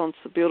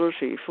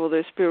self-responsibility for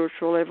their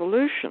spiritual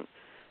evolution,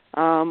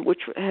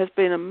 which has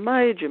been a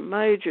major,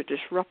 major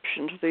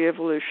disruption to the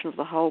evolution of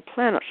the whole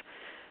planet.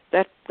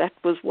 That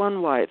was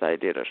one way they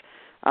did it.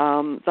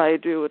 They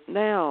do it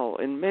now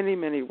in many,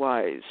 many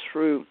ways,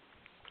 through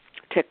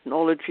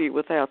technology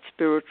without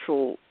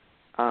spiritual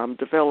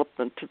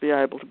development to be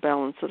able to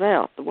balance it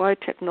out. The way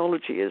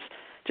technology is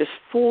just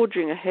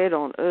forging ahead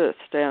on Earth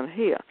down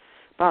here,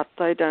 but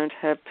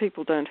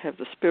people don't have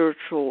the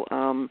spiritual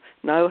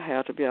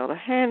know-how to be able to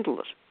handle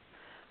it.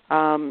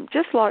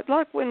 Just like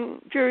when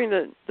during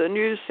the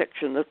news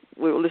section that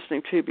we were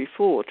listening to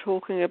before,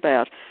 talking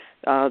about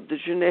the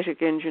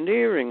genetic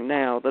engineering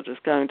now that is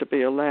going to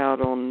be allowed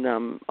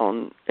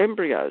on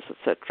embryos,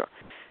 etc.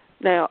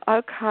 Now,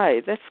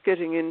 okay, that's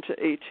getting into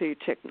ET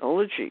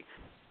technology,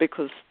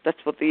 because that's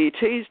what the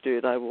ETs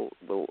do. They will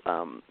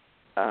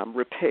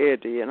repair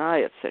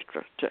DNA,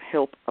 etc., to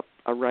help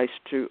a race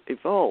to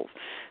evolve.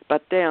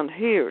 But down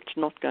here, it's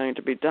not going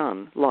to be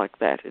done like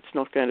that. It's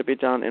not going to be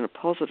done in a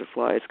positive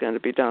way. It's going to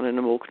be done in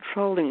a more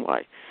controlling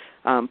way,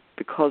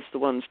 because the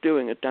ones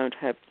doing it don't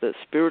have the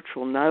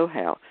spiritual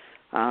know-how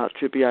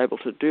to be able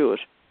to do it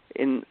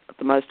in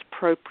the most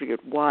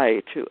appropriate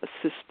way to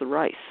assist the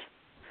race.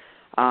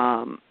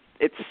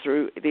 It's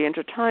through the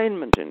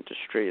entertainment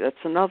industry.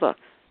 That's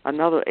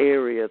another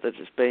area that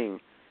is being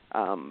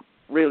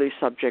really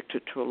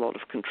subjected to a lot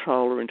of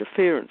control or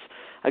interference.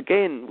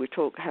 Again,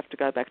 have to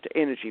go back to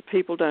energy.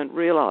 People don't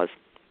realise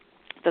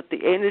that the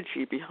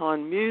energy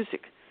behind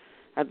music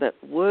and that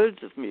words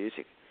of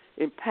music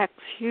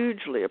impacts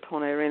hugely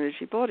upon our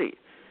energy body.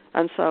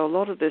 And so a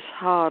lot of this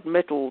hard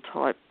metal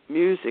type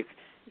music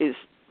is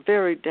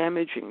very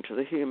damaging to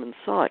the human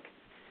psyche.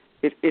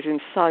 It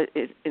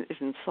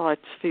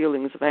incites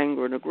feelings of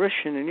anger and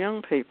aggression in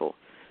young people.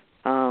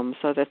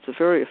 So that's a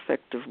very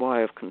effective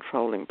way of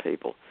controlling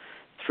people.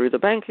 Through the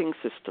banking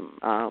system,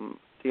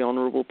 the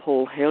Honourable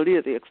Paul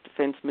Hellyer, the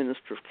ex-Defence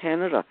Minister of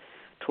Canada,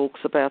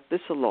 talks about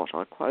this a lot.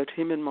 I quote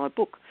him in my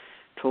book,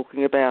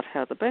 talking about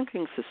how the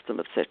banking system,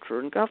 etc.,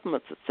 and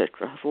governments,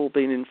 etc., have all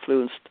been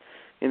influenced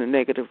in a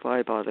negative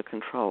way by the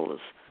controllers.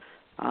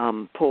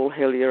 Paul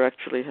Hellyer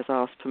actually has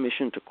asked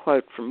permission to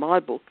quote from my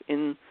book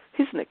in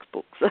his next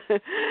book. So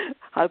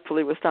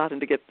hopefully we're starting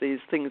to get these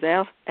things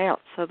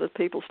out so that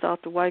people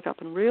start to wake up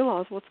and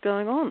realise what's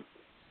going on.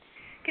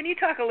 Can you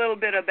talk a little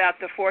bit about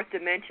the fourth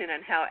dimension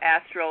and how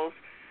astrals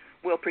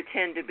will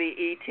pretend to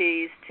be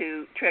ETs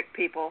to trick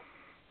people?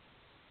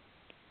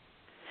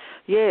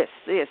 Yes,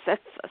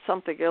 that's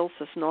something else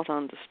that's not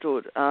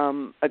understood.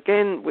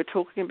 Again, we're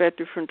talking about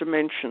different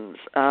dimensions,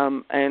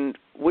 and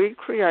we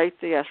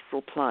create the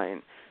astral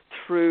plane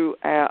through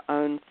our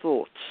own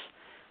thoughts.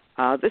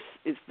 This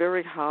is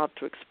very hard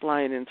to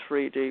explain in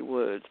 3D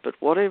words, but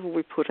whatever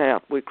we put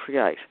out, we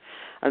create.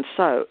 And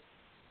so,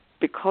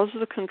 because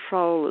the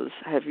controllers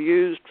have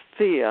used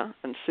fear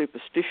and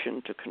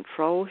superstition to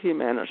control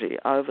humanity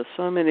over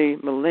so many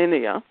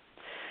millennia,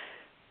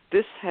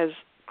 this has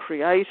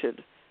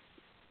created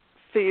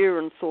fear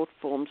and thought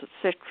forms,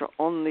 etc.,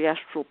 on the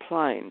astral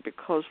plane,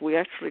 because we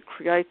actually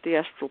create the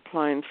astral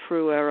plane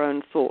through our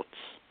own thoughts.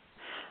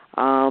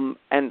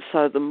 And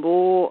so the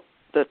more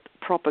that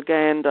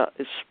propaganda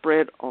is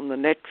spread on the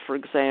net, for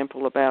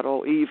example, about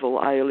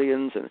evil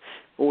aliens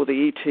or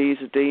the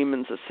ETs,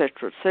 demons,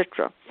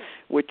 etc.,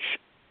 which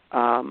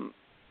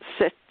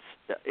sets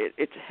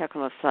it. How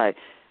can I say?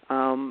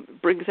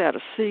 Brings out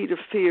a seed of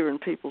fear in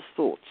people's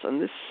thoughts,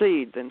 and this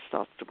seed then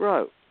starts to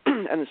grow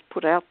and is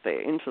put out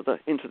there into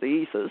the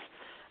ethers,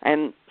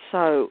 and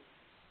so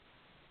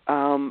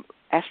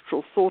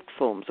astral thought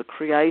forms are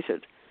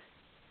created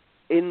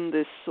in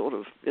this sort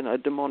of,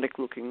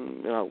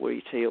 demonic-looking,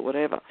 ET or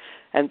whatever.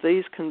 And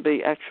these can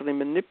be actually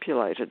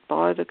manipulated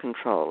by the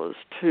controllers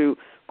to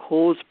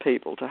cause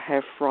people to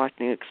have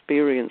frightening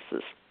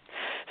experiences.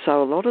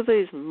 So a lot of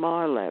these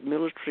MILAB,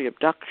 military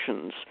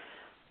abductions,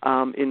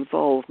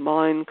 involve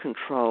mind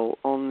control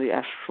on the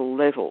astral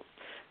level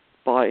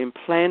by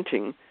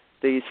implanting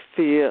these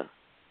fear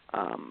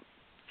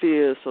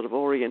sort of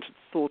oriented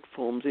thought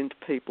forms into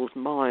people's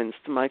minds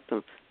to make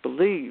them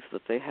believe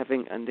that they're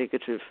having a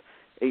negative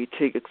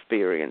ET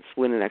experience,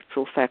 when in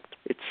actual fact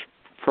it's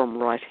from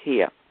right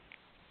here.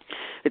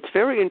 It's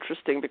very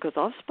interesting because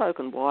I've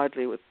spoken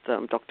widely with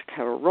Dr.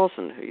 Carroll,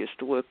 who used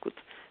to work with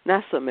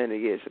NASA many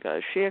years ago.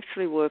 She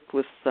actually worked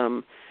with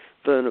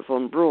Werner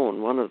von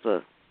Braun, one of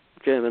the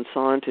German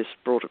scientists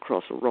brought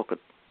across, or rocket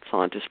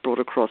scientists brought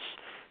across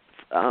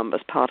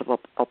as part of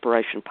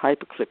Operation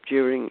Paperclip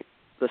during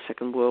the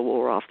Second World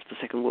War, after the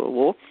Second World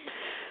War.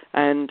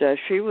 And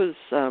she was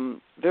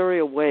very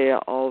aware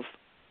of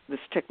this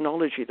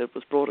technology that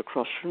was brought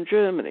across from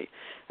Germany.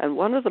 And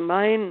one of the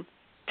main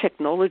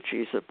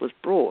technologies that was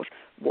brought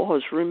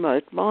was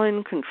remote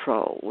mind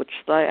control,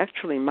 which they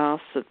actually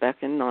mastered back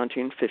in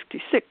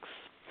 1956.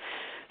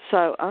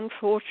 So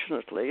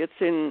unfortunately, it's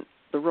in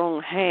the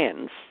wrong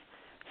hands.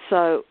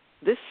 So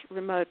this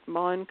remote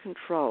mind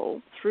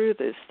control, through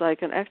this, they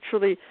can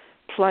actually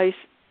place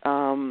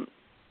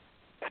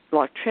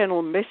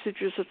channel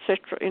messages,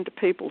 etc., into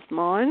people's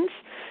minds,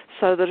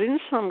 so that in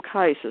some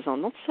cases,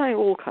 I'm not saying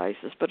all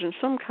cases, but in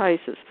some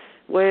cases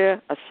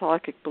where a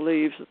psychic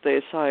believes that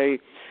they're, say,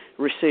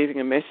 receiving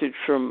a message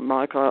from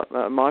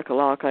Michael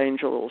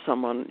Archangel or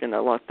someone,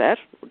 like that,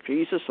 or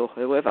Jesus or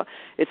whoever,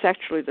 it's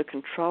actually the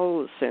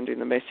controllers sending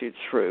the message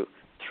through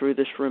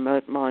this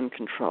remote mind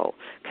control.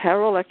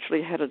 Carroll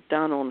actually had it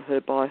done on her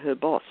by her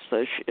boss,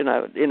 so she, in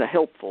a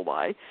helpful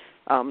way.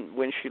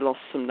 when she lost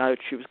some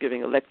notes. She was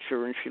giving a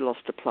lecture and she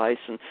lost a place,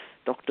 and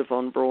Dr.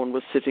 von Braun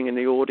was sitting in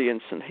the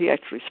audience, and he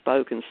actually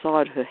spoke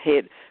inside her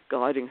head,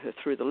 guiding her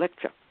through the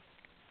lecture.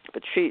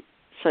 But she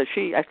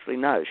actually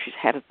knows. She's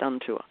had it done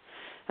to her.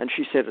 And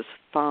she said it's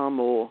far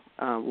more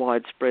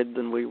widespread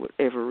than we would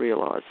ever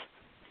realise.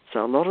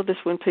 So a lot of this,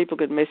 when people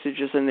get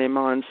messages in their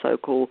mind,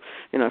 so-called,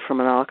 from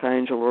an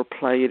archangel or a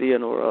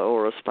Pleiadian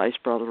or a space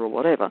brother or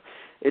whatever,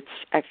 it's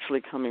actually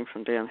coming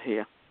from down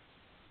here.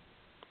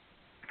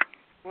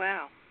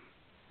 Wow,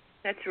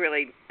 that's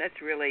really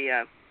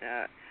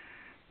an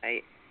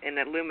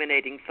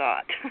illuminating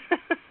thought.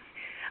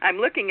 I'm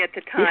looking at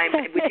the time.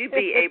 Would you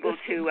be able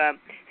to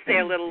stay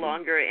a little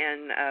longer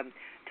and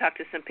talk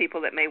to some people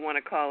that may want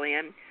to call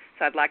in?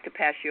 So I'd like to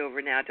pass you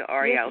over now to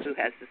Ariel, who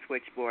has the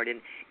switchboard.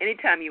 And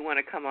anytime you want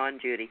to come on,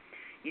 Judy,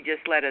 you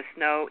just let us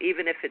know,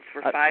 even if it's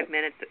for 5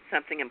 minutes,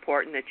 something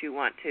important that you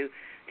want to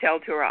tell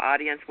to our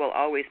audience. We'll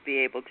always be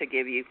able to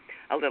give you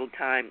a little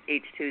time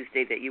each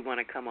Tuesday that you want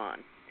to come on.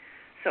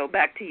 So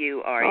back to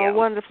you, Ariel. Oh,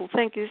 wonderful.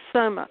 Thank you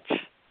so much.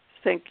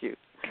 Thank you.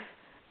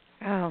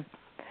 Oh,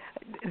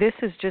 this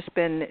has just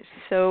been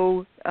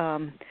so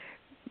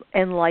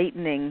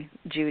enlightening,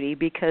 Judy,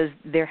 because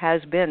there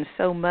has been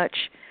so much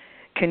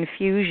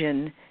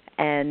confusion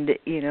and,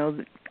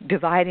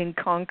 divide and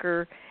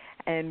conquer,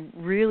 and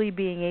really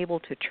being able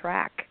to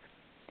track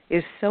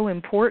is so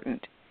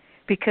important,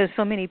 because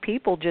so many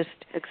people just,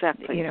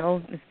 exactly,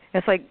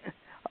 it's like,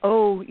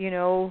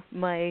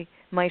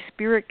 my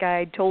spirit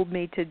guide told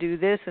me to do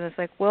this, and it's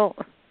like, well,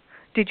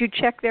 did you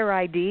check their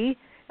ID?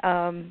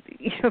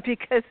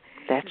 Because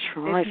that's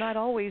right. It's not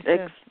always.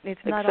 It's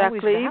not exactly.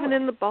 always valid. Even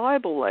in the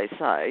Bible, they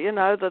say,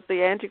 that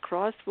the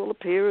Antichrist will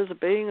appear as a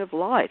being of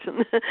light,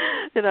 and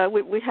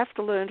we have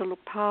to learn to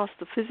look past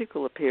the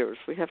physical appearance.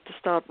 We have to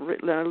start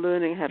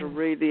learning how to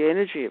read the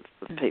energy of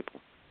people.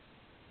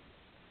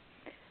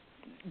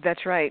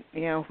 That's right.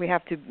 We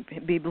have to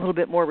be a little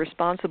bit more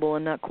responsible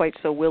and not quite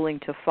so willing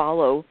to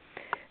follow.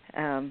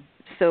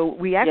 So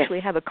we actually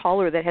have a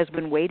caller that has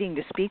been waiting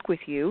to speak with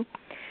you.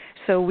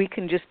 So we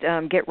can just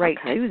get right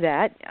to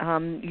that.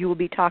 You will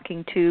be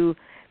talking to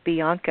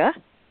Bianca.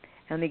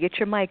 Let me get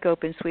your mic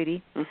open,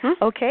 sweetie.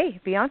 Mm-hmm. Okay,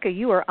 Bianca,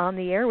 you are on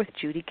the air with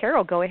Judy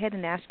Carroll. Go ahead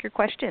and ask your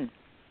question.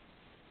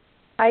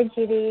 Hi,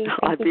 Judy.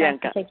 Hi, Thank you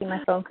Bianca. for taking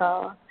my phone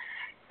call.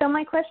 So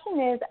my question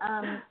is,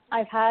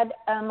 I've had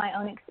my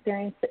own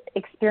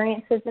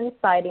experiences and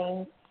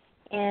sightings,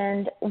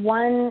 and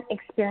one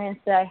experience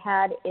that I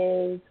had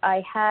is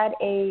I had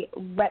a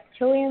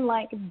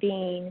reptilian-like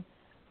being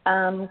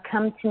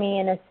come to me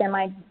in a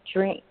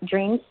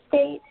semi-dream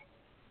state,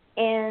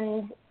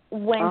 and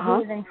when he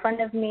was in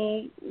front of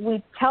me,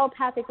 we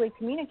telepathically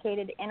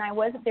communicated, and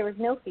there was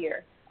no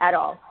fear at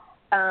all.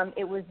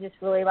 It was just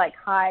really like,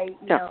 hi,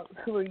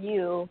 who are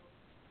you,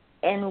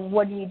 and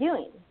what are you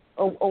doing,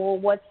 or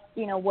what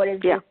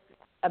is this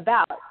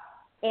about?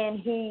 And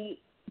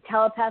he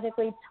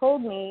telepathically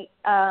told me,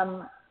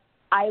 I'm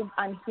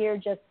here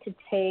just to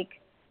take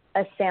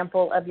a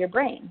sample of your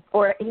brain,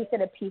 or he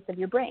said a piece of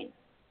your brain.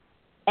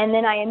 And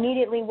then I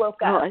immediately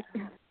woke up,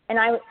 and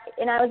I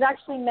was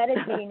actually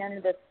meditating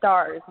under the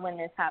stars when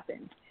this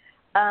happened.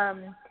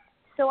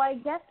 So I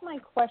guess my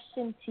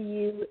question to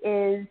you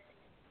is,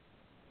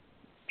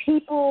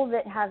 people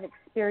that have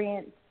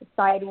experienced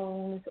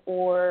sightings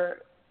or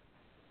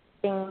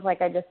things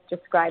like I just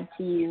described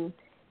to you,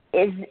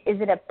 is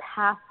it a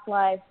past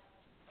life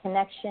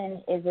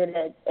connection? Is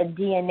it a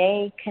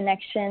DNA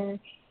connection?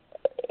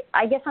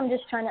 I guess I'm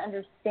just trying to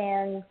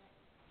understand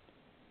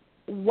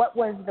what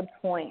was the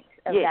point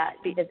of that,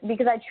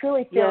 because I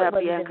truly feel it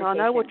was Bianca, I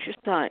know what you're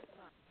saying.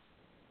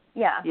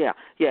 Yeah.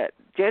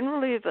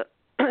 Generally,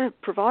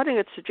 providing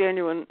it's a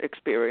genuine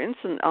experience,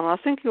 and I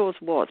think yours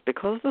was,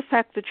 because of the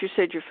fact that you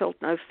said you felt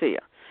no fear.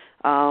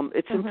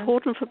 It's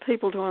important for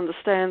people to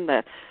understand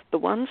that the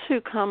ones who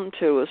come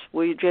to us,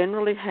 we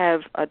generally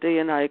have a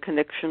DNA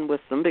connection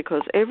with them,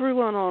 because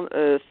everyone on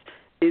Earth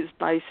is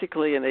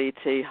basically an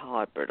ET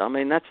hybrid. I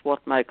mean, that's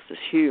what makes us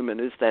human,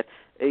 is that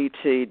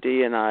ET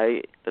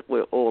DNA that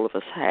all of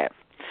us have.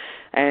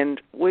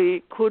 And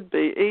we could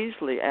be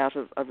easily out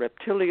of a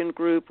reptilian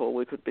group, or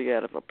we could be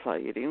out of a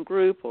Pleiadian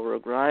group, or a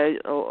grey,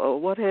 or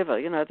whatever.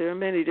 There are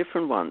many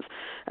different ones.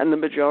 And the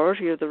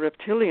majority of the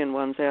reptilian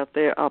ones out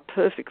there are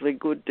perfectly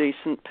good,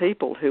 decent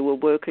people who are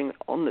working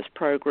on this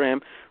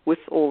program with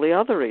all the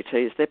other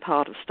ETs. They're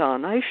part of Star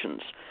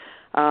Nations.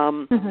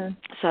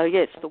 So,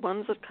 yes, the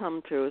ones that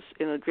come to us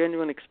in a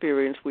genuine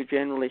experience, we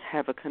generally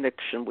have a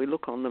connection. We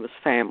look on them as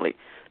family.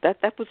 That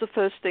was the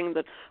first thing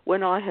that,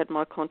 when I had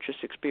my conscious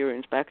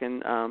experience back in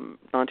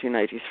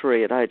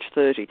 1983 at age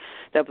 30,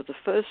 that was the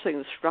first thing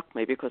that struck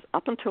me, because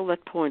up until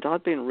that point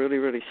I'd been really,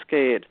 really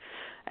scared.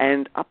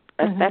 And up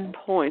at that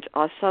point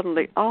I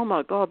suddenly, oh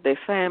my God, they're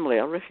family.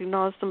 I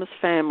recognised them as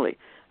family.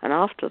 And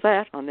after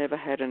that I never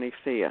had any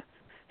fear.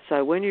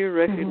 So when you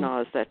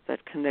recognise that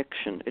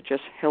connection, it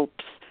just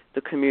helps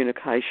the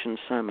communication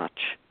so much.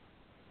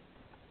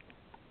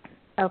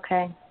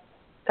 Okay,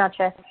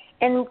 gotcha.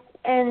 And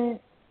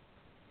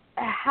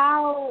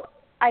how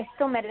I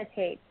still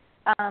meditate,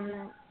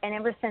 and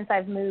ever since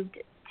I've moved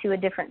to a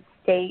different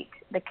state,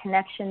 the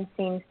connection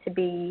seems to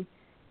be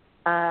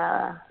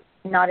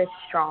not as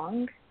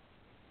strong.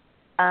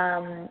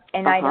 And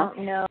I don't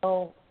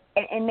know,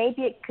 and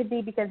maybe it could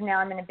be because now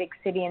I'm in a big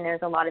city and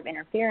there's a lot of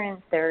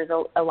interference, there's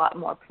a lot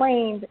more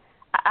planes.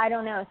 I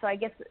don't know. So I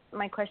guess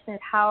my question is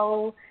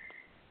how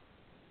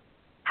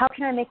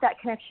can I make that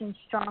connection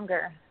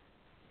stronger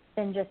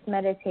than just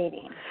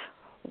meditating?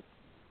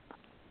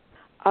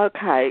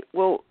 Okay,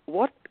 well,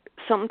 what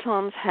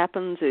sometimes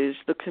happens is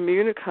the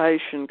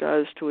communication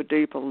goes to a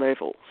deeper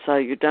level, so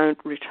you don't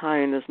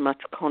retain as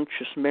much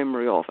conscious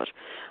memory of it.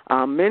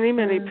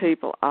 Many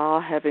people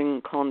are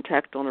having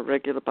contact on a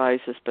regular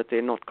basis, but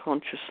they're not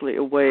consciously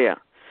aware.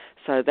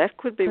 So that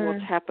could be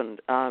what's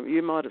happened.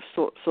 You might have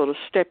sort of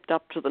stepped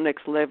up to the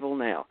next level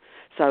now.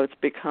 So it's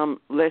become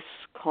less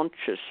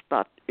conscious,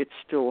 but it's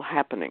still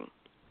happening.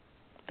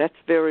 That's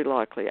very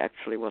likely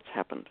actually what's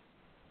happened.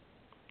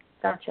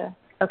 Gotcha.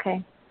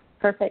 Okay.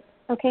 Perfect.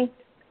 Okay.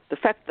 The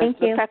fact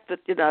that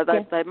you know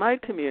they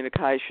made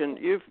communication,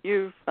 you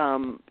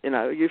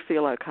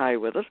feel okay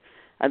with it,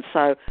 and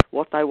so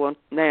what they want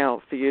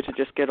now for you to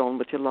just get on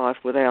with your life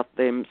without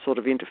them sort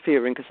of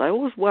interfering, because they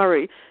always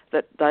worry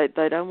that they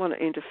don't want to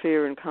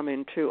interfere and come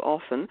in too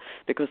often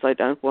because they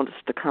don't want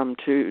us to come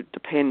too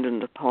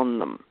dependent upon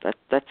them.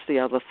 That's the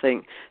other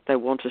thing. They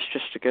want us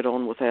just to get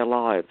on with our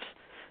lives,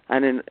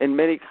 and in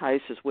many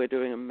cases we're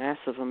doing a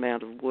massive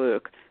amount of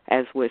work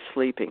as we're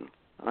sleeping.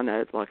 I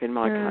know, like in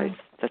my case,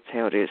 that's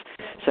how it is.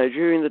 So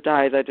during the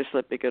day, they just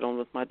let me get on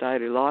with my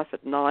daily life.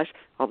 At night,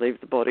 I leave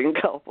the body and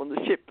go up on the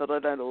ship, but I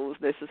don't always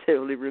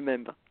necessarily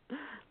remember.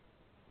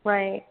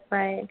 Right.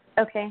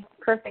 Okay,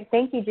 perfect.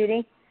 Thank you,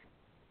 Judy.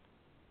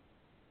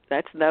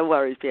 That's no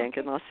worries,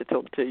 Bianca. Nice to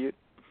talk to you.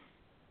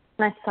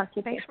 Nice to talk to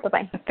you. Thanks.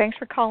 Bye-bye. Thanks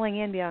for calling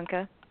in,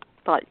 Bianca.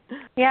 Bye.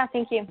 Yeah,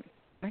 thank you.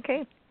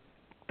 Okay.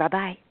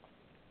 Bye-bye.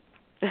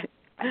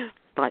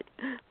 Bye.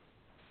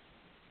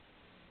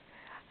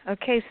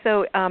 Okay,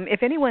 so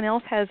if anyone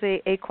else has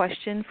a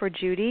question for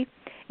Judy,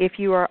 if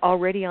you are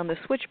already on the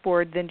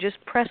switchboard, then just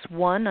press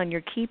 1 on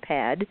your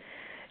keypad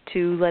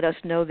to let us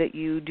know that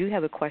you do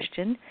have a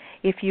question.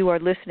 If you are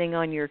listening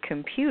on your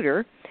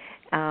computer,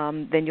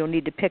 then you'll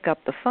need to pick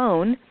up the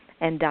phone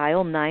and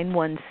dial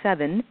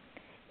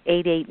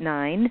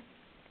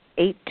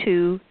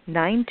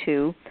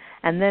 917-889-8292,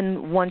 and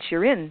then once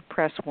you're in,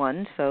 press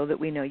 1 so that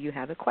we know you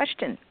have a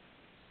question.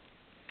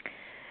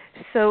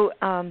 So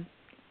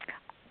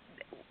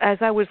as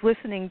I was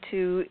listening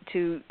to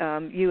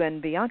you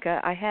and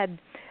Bianca, I had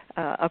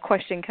a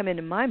question come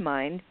into my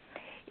mind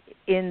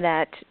in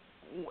that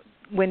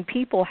when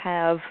people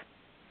have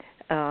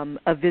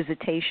a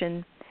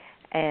visitation,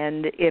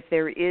 and if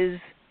there is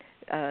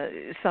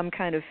some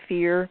kind of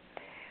fear,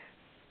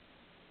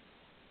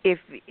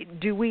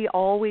 do we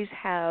always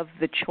have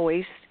the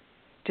choice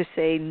to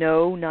say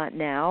no, not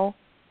now,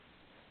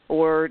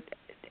 or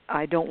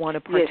I don't want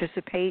to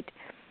participate? Yes.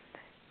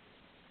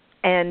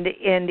 And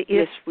if,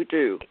 yes, we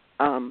do.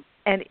 And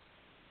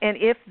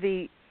if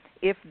the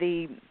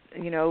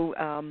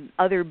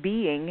other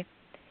being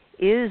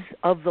is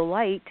of the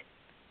light,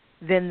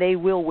 then they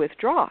will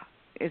withdraw.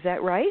 Is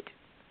that right?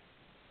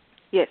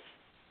 Yes,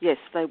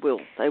 they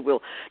will.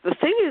 The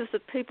thing is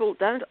that people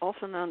don't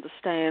often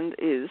understand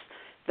is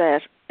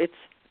that it's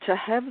to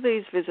have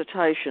these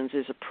visitations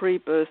is a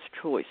pre-birth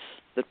choice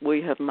that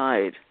we have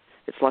made.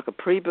 It's like a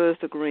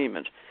pre-birth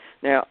agreement.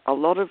 Now, a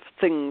lot of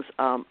things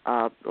are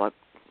like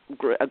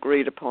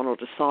agreed upon or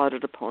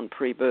decided upon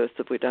pre-birth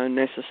that we don't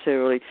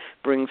necessarily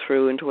bring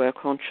through into our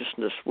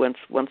consciousness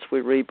once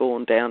we're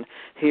reborn down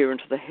here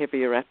into the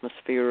heavier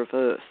atmosphere of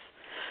Earth.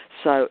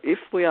 So if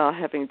we are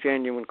having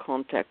genuine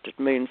contact, it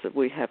means that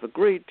we have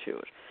agreed to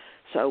it.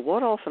 So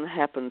what often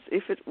happens,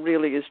 if it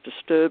really is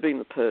disturbing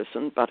the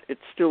person, but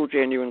it's still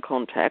genuine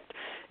contact,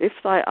 if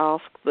they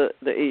ask the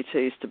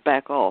ETs to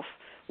back off,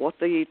 what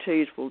the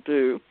ETs will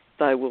do,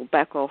 they will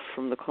back off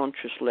from the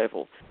conscious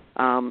level.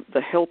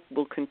 The help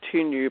will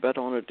continue, but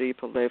on a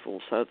deeper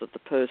level, so that the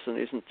person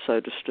isn't so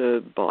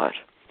disturbed by it.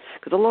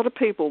 Because a lot of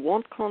people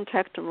want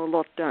contact and a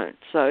lot don't.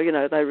 So,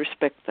 they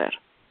respect that.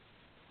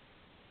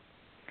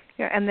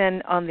 Yeah, and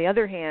then on the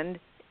other hand,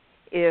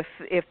 if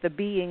the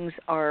beings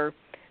are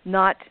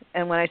not,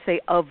 and when I say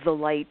of the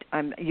light,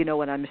 you know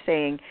what I'm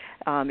saying,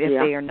 if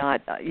they are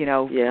not,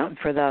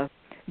 for the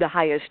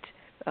highest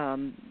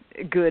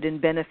good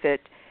and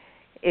benefit,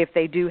 if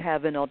they do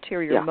have an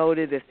ulterior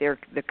motive, if they're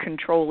the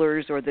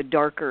controllers or the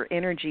darker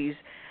energies,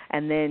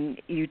 and then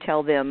you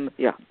tell them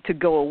to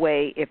go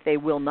away, if they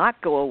will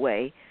not go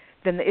away,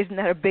 then isn't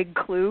that a big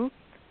clue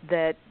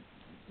that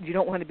you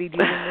don't want to be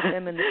dealing with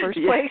them in the first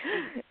place?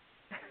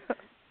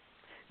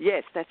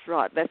 Yes, that's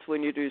right. That's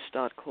when you do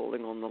start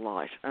calling on the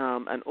light.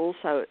 And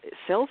also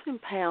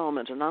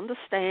self-empowerment and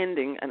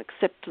understanding and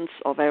acceptance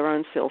of our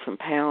own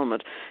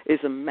self-empowerment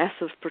is a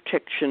massive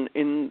protection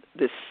in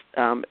this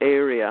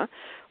area.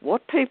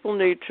 What people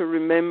need to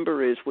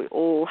remember is we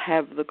all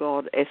have the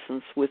God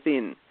essence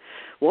within.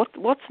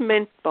 What's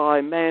meant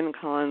by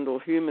mankind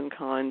or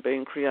humankind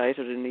being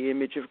created in the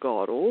image of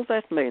God? All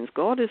that means,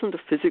 God isn't a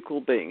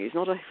physical being. He's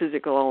not a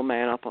physical old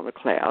man up on a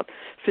cloud.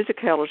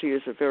 Physicality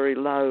is a very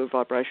low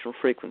vibrational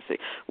frequency.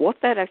 What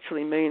that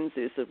actually means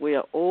is that we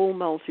are all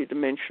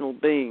multidimensional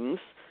beings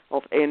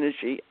of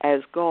energy,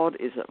 as God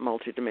is a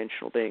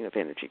multidimensional being of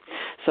energy.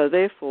 So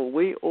therefore,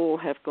 we all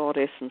have God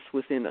essence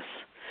within us,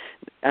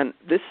 and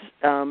this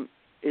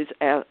is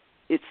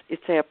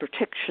it's our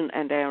protection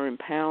and our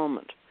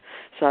empowerment.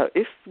 So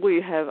if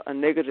we have a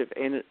negative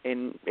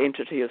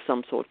entity of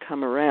some sort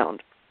come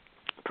around,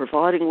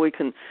 providing we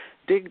can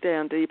dig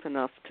down deep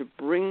enough to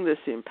bring this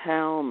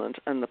empowerment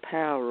and the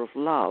power of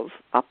love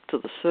up to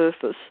the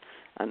surface,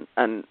 and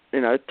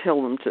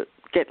tell them to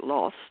get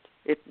lost,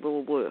 it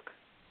will work.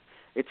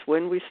 It's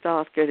when we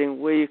start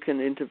getting weak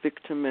and into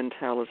victim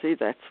mentality,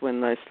 that's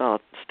when they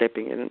start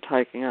stepping in and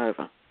taking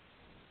over.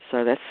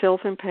 So that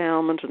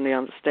self-empowerment and the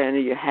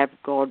understanding you have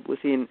God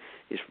within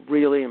is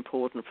really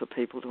important for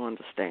people to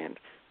understand.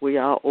 We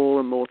are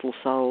all immortal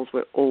souls.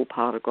 We're all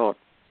part of God.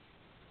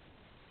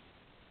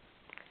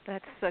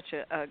 That's such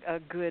a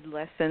good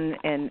lesson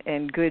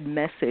and good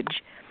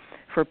message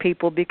for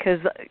people, because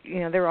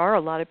there are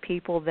a lot of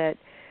people that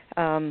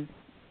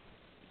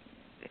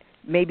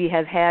maybe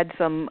have had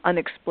some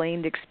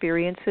unexplained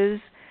experiences,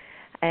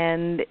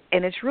 and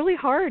it's really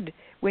hard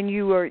when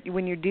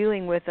you're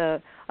dealing with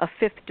a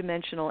fifth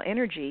dimensional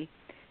energy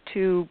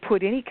to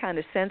put any kind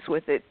of sense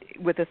with it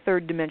with a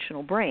third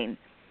dimensional brain.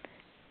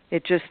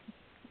 It just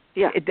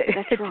it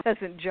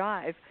doesn't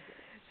jive.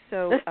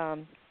 So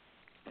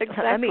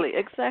Exactly.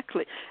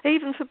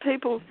 Even for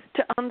people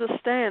to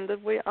understand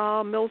that we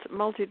are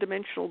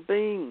multidimensional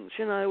beings,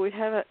 we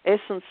have an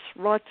essence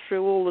right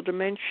through all the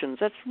dimensions.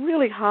 That's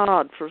really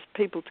hard for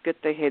people to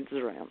get their heads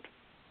around.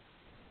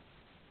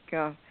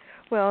 Yeah.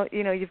 Well,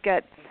 you've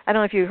got, I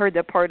don't know if you heard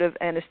that part of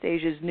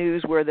Anastasia's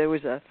news where there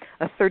was a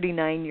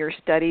 39-year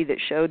study that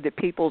showed that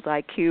people's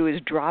IQ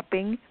is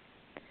dropping.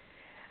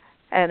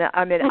 And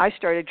I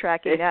started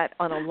tracking that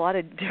on a lot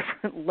of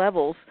different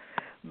levels.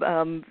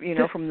 From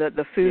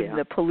the food and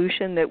the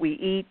pollution that we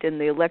eat and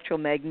the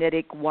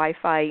electromagnetic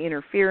Wi-Fi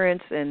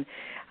interference, and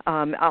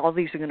all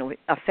these are going to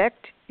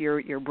affect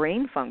your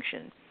brain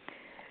function.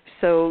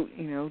 So,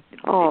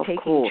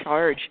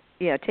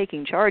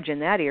 taking charge in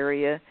that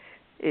area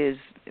is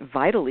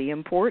vitally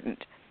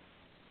important.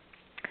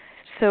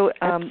 So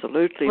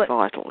absolutely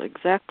vital,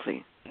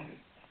 exactly.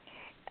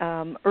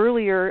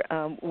 Earlier,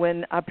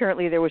 when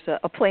apparently there was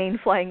a plane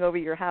flying over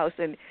your house,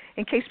 and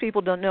in case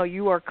people don't know,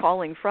 you are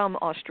calling from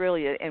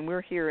Australia, and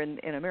we're here in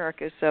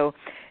America, so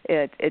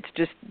it's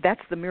just,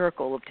 that's the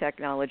miracle of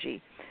technology.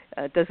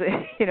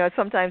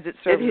 Sometimes it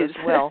serves us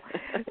well.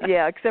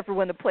 Yeah, except for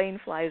when the plane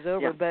flies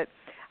over. Yeah.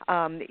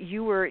 But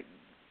you were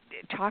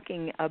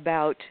talking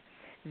about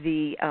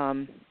the,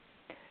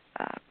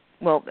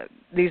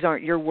 these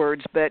aren't your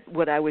words, but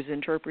what I was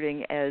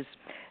interpreting as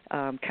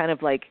kind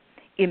of like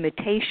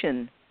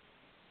imitation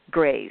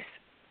grays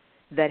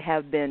that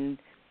have been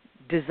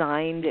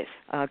designed,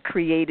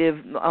 creative,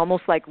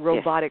 almost like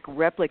robotic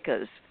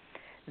replicas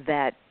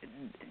that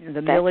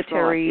the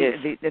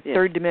military, the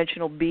third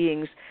dimensional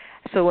beings.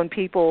 So when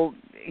people,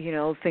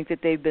 think that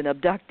they've been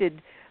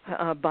abducted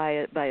by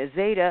a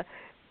Zeta,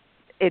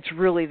 it's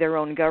really their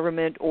own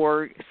government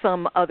or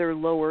some other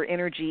lower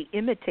energy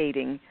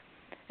imitating,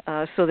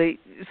 so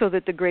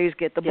that the grays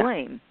get the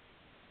blame.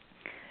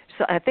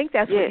 So I think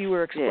that's what you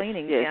were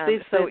explaining. Yes.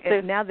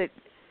 Now that.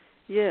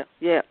 Yeah.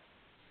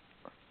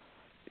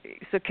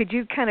 So could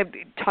you kind of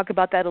talk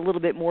about that a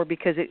little bit more,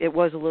 because it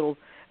was a little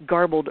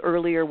garbled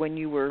earlier when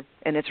you were,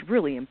 and it's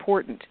really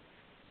important.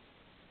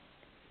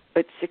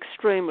 It's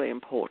extremely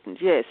important,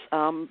 yes.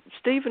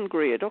 Stephen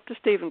Greer, Dr.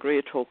 Stephen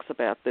Greer talks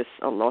about this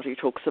a lot. He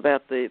talks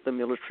about the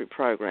military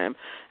program,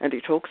 and he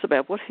talks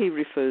about what he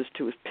refers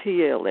to as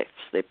PLFs.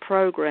 They're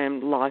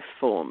programmed life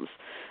forms,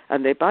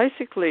 and they're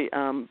basically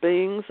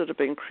beings that have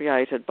been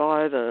created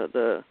by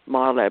the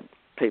MyLab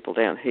people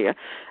down here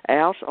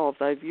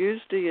they've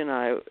used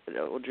DNA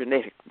or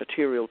genetic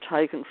material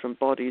taken from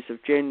bodies of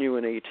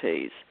genuine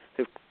ETs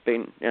who've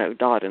been,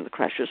 died in the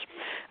crashes,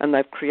 and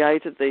they've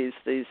created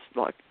these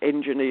like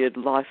engineered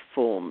life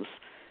forms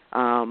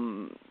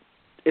in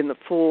the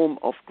form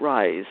of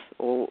greys,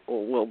 or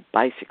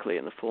basically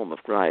in the form of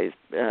greys.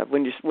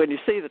 When you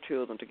see the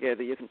two of them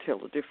together, you can tell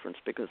the difference,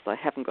 because they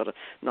haven't got a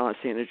nice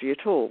energy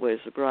at all, whereas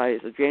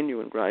the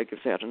genuine grey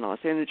gives out a nice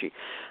energy.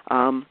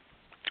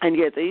 And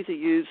yet these are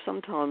used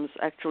sometimes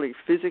actually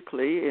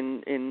physically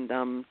in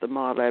the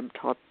MyLab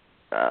type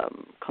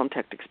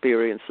contact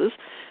experiences,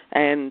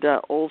 and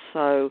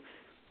also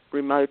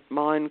remote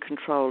mind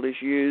control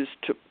is used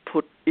to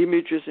put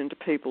images into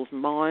people's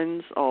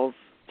minds of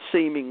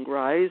seeming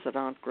greys that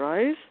aren't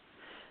greys.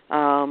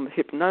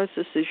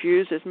 Hypnosis is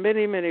used. There's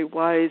many, many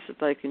ways that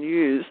they can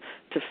use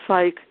to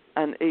fake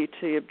an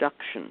ET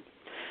abduction.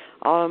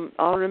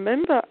 I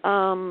remember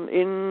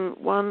in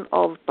one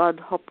of Bud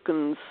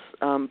Hopkins'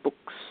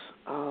 books,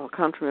 I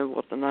can't remember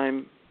what the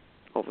name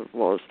of it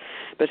was,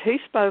 but he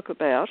spoke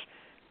about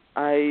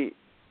a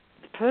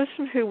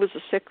person who was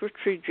the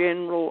Secretary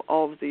General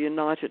of the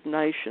United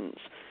Nations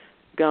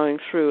going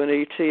through an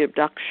ET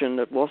abduction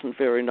that wasn't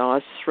very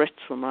nice, threats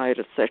were made,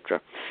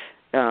 etc.,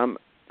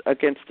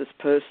 against this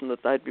person that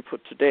they'd be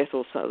put to death,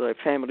 or so their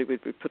family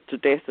would be put to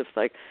death if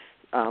they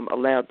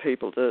allowed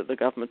people, the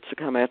government, to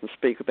come out and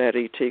speak about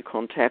ET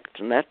contact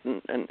and that.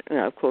 And you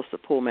know, of course, the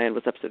poor man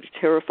was absolutely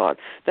terrified.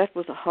 That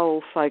was a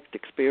whole faked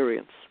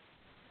experience.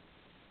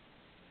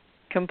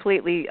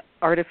 Completely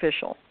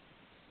artificial.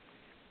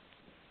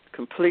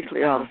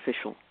 Completely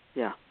artificial,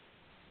 yeah.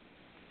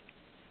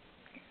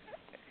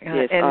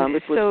 Yes, and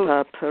it so,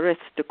 was Perez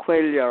de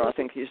Cuellar, I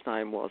think his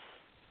name was.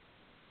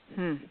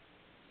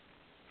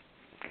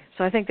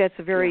 So I think that's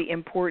a very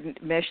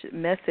important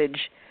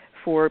message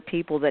for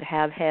people that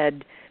have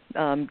had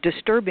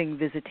disturbing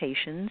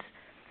visitations,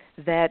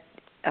 that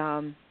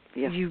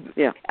you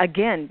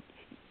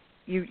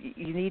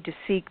need to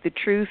seek the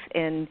truth,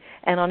 and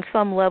on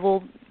some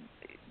level,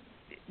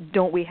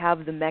 don't we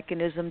have the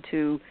mechanism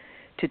to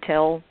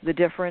tell the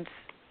difference?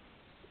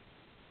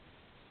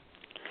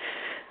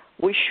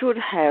 We should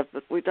have,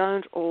 but we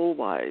don't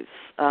always.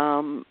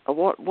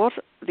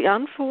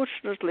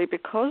 Unfortunately,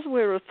 because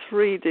we're a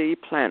 3D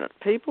planet,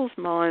 people's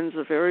minds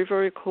are very,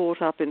 very caught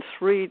up in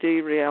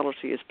 3D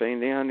reality as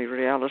being the only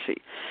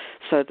reality.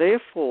 So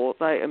therefore,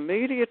 they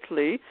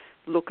immediately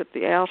look at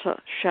the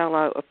outer,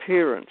 shallow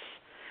appearance.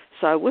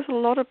 So with a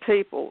lot of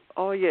people,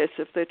 oh yes,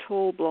 if they're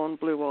tall, blonde,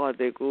 blue-eyed,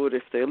 they're good.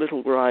 If they're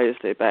little greys,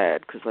 they're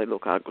bad because they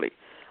look ugly.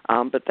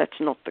 But that's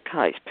not the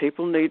case.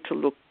 People need to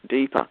look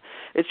deeper.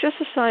 It's just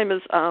the same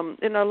as,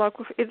 like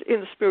in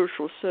the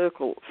spiritual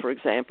circle, for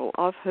example,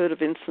 I've heard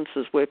of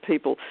instances where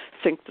people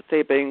think that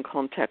they're being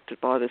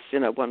contacted by this,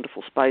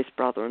 wonderful space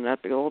brother and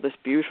that, this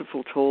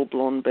beautiful, tall,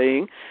 blonde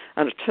being,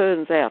 and it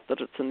turns out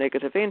that it's a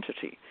negative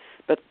entity.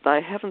 But they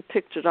haven't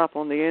picked it up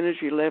on the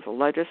energy level.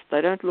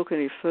 They don't look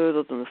any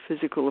further than the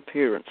physical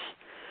appearance.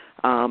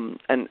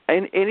 And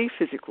any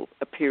physical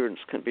appearance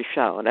can be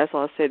shown. As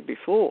I said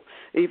before,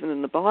 even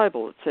in the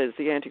Bible it says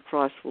the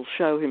Antichrist will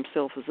show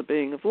himself as a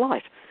being of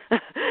light.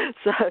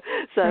 So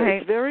right.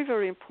 It's very,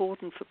 very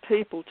important for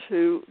people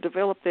to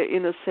develop their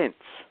inner sense.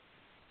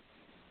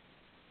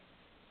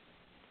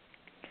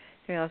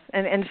 Yes,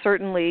 and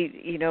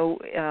certainly,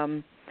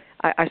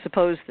 I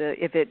suppose that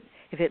if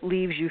it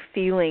leaves you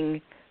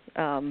feeling,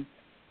 kind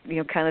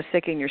of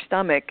sick in your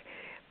stomach,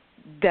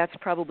 that's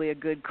probably a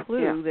good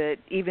clue that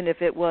even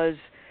if it was,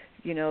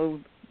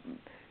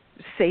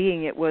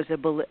 saying it was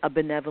a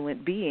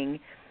benevolent being,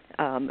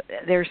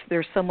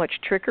 there's so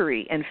much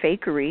trickery and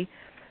fakery,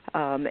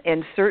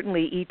 and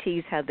certainly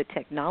ETs have the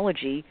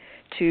technology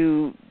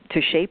to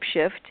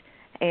shapeshift,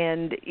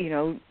 and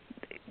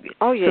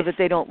so that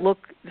they don't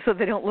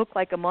look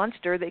like a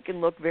monster. They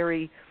can look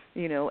very,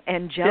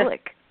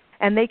 angelic,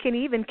 and they can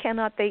even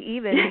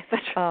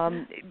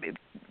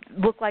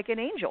look like an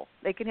angel.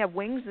 They can have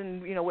wings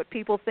and, what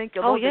people think,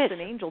 it's an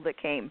angel that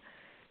came.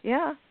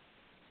 Yeah.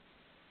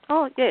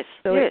 Oh, yes,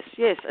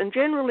 yes. And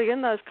generally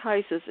in those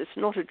cases, it's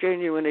not a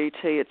genuine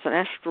ET. It's an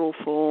astral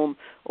form,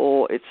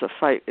 or it's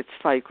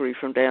fakery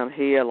from down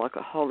here, like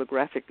a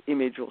holographic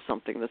image or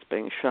something that's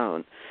being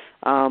shown.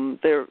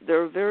 There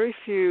are very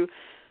few,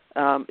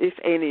 if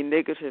any,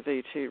 negative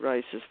ET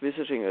races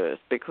visiting Earth,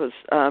 because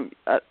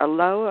a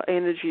lower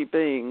energy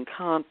being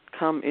can't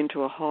come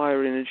into a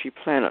higher energy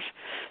planet.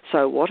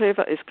 So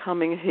whatever is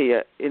coming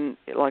here in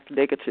like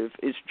negative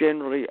is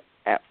generally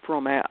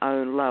from our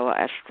own lower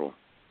astral.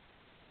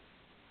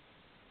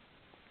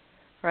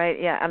 Right,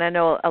 yeah, and I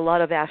know a lot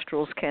of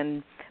astrals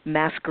can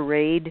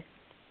masquerade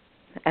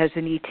as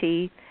an ET,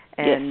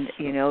 and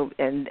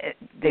and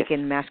they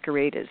can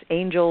masquerade as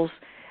angels,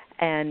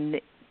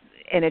 and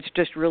it's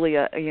just really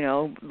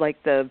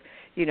like the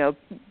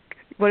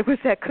what was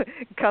that?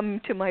 Come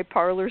to my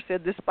parlor,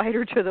 said the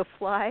spider to the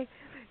fly.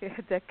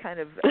 That kind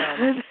of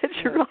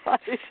that's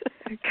right.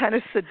 Kind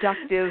of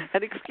seductive.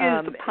 And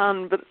excuse the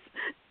pun, but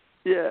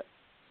yeah.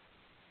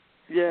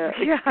 Yeah,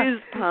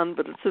 excuse the pun,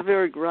 but it's a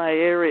very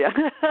grey area.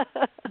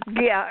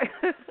 Yeah.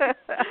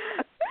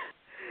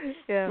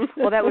 Yeah.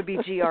 Well, that would be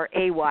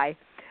GRAY.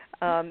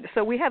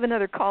 So we have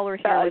another caller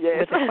here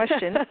with a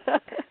question.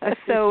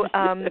 So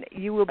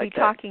you will be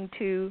talking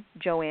to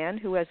Joanne,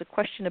 who has a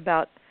question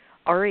about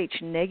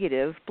Rh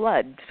negative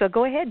blood. So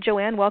go ahead,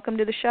 Joanne. Welcome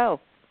to the show.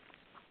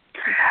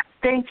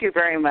 Thank you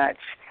very much,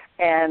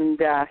 and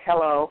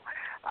hello.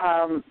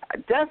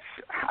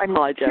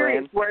 Hi,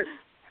 Joanne.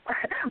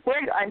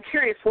 I'm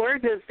curious, where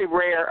does the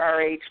rare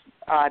Rh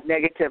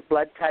negative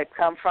blood type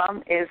come from?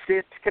 Is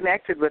it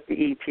connected with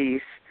the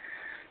ETs?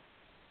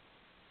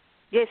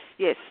 Yes,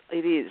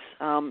 it is.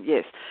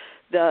 Yes,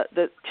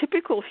 the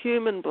typical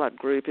human blood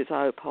group is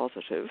O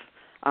positive.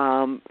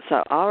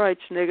 So Rh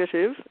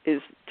negative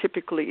is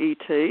typically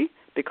ET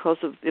because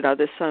of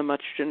there's so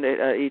much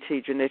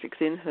ET genetics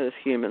in Earth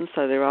humans.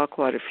 So there are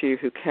quite a few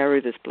who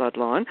carry this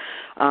bloodline.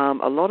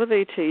 A lot of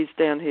ETs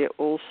down here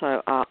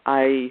also are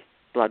A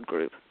blood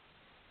group.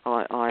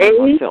 I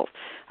myself.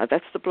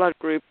 That's the blood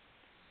group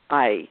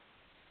A.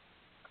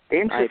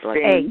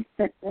 Interesting.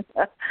 A.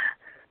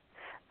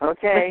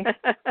 Okay.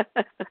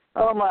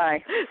 Oh, Oh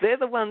my! They're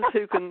the ones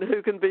who can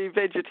be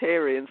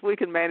vegetarians. We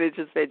can manage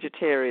as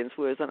vegetarians,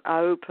 whereas an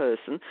O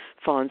person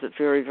finds it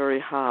very, very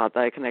hard.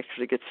 They can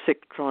actually get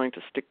sick trying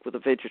to stick with a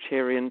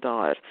vegetarian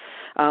diet.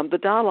 The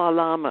Dalai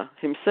Lama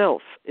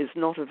himself is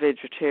not a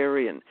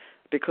vegetarian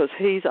because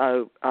he's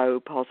O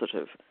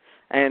positive.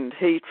 And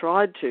he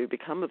tried to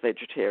become a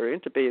vegetarian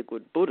to be a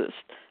good Buddhist,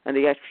 and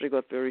he actually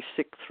got very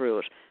sick through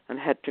it and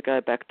had to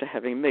go back to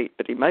having meat.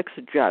 But he makes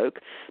a joke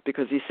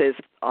because he says,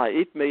 I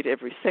eat meat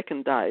every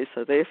second day,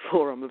 so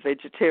therefore I'm a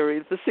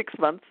vegetarian for 6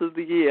 months of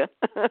the year.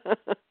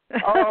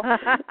 Oh,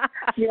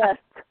 yes.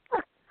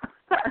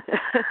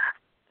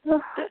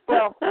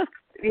 Well,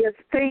 yes,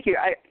 thank you.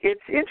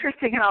 It's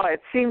interesting how it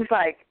seems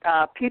like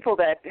people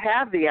that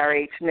have the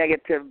Rh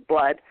negative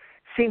blood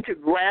seem to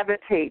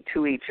gravitate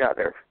to each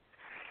other.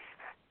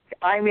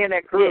 I'm in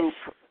a group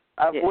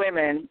of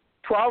women,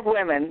 12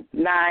 women,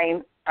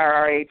 9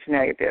 are Rh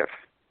negative.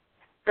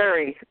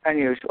 Very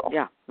unusual.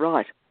 Yeah,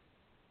 right.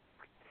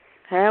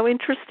 How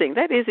interesting.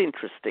 That is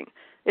interesting.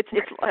 It's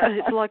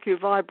like you're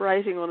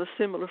vibrating on a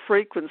similar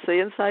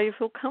frequency, and so you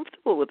feel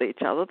comfortable with each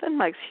other. That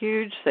makes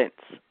huge sense.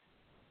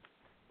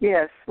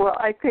 Yes. Well,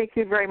 I thank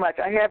you very much.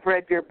 I have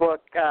read your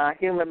book,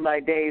 Human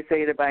by Day,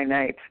 Zeta by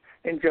Night.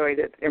 Enjoyed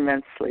it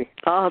immensely.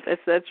 Oh,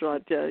 that's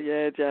right,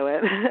 yeah,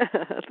 Joanne.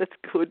 That's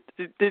good.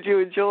 Did you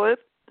enjoy it?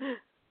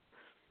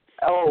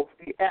 Oh,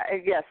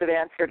 yes, it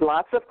answered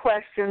lots of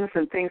questions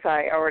and things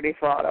I already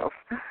thought of.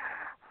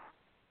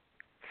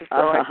 So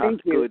I thank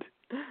you. Good.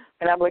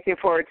 And I'm looking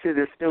forward to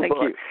this new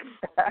book.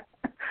 Thank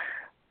you.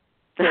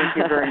 Thank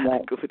you very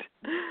much. Good.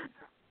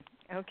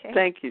 Okay.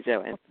 Thank you,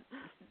 Joanne.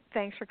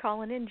 Thanks for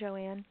calling in,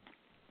 Joanne.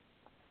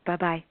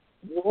 Bye-bye.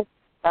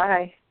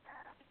 Bye.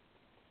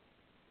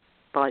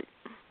 Bye.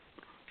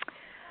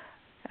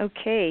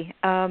 Okay.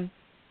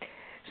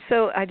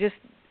 So I just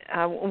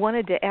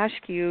wanted to ask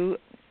you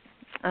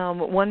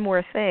one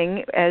more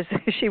thing. As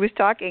she was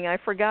talking, I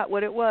forgot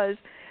what it was.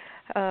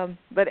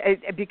 But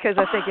because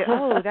I think,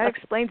 that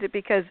explains it,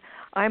 because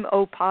I'm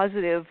O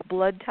positive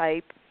blood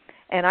type,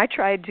 and I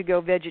tried to go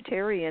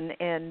vegetarian,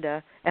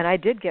 and I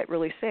did get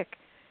really sick.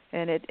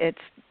 And it's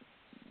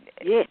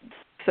yes.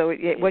 So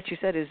what you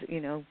said is,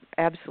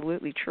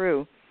 absolutely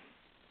true.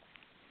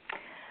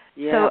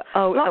 Yeah.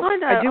 So,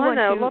 I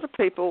know a lot of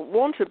people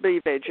want to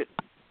be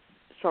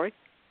Sorry?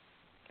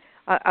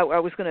 I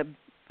was going to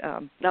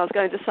no, I was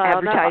going to say,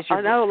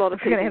 I know a lot of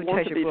people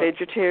want to be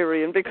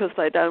vegetarian because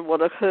they don't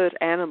want to hurt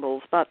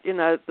animals. But,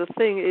 the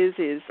thing is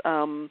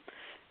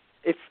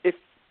if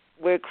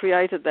we're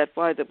created that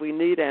way that we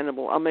need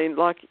animal, I mean,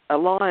 like a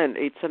lion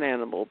eats an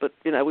animal, but,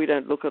 we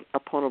don't look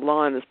upon a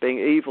lion as being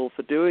evil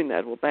for doing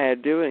that or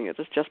bad doing it.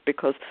 It's just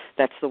because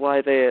that's the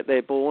way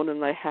they're born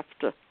and they have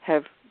to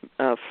have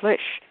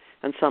flesh.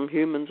 And some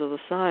humans are the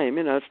same.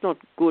 It's not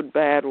good,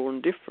 bad, or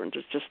indifferent.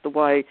 It's just the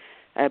way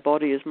our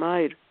body is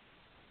made.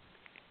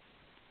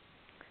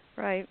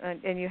 Right,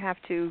 and you have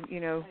to,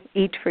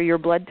 eat for your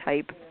blood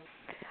type.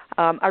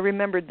 I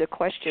remembered the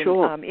question.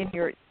 Sure.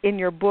 In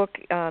your book,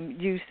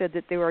 you said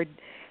that there are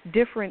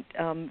different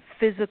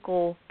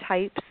physical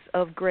types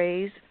of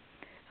grays.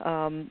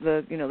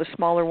 The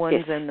smaller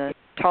ones and the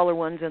taller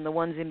ones and the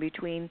ones in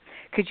between.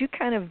 Could you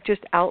kind of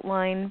just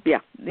outline,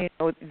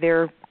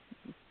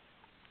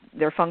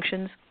 their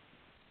functions?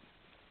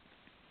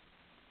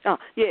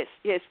 Yes.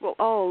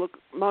 Well, look,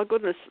 my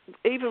goodness,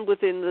 even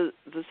within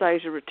the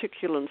Zeta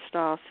Reticulum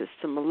star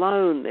system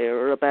alone, there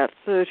are about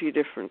 30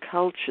 different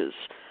cultures.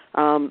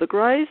 The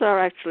Greys are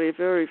actually a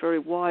very, very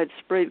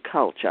widespread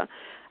culture,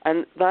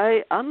 and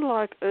they,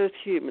 unlike Earth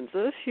humans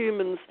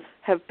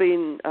have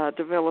been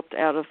developed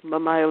out of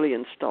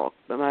mammalian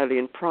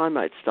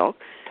primate stock.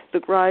 The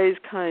Greys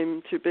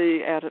came to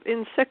be out of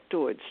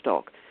insectoid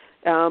stock.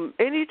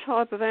 Any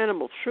type of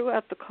animal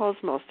throughout the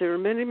cosmos, there are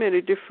many,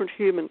 many different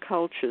human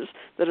cultures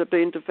that have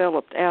been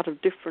developed out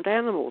of different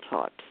animal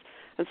types.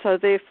 And so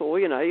therefore,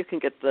 you can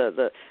get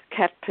the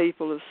cat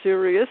people of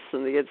Sirius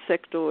and the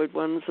insectoid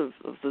ones of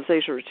the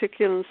Zeta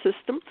Reticulum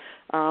system,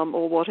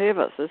 or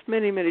whatever. So there's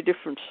many, many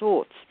different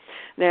sorts.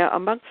 Now,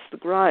 amongst the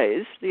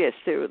Greys, yes,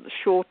 there are the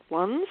short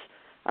ones,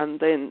 and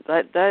then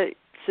they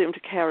seem to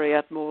carry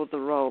out more of the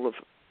role of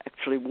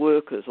actually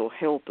workers or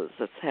helpers.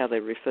 That's how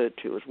they're referred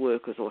to, as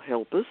workers or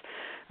helpers.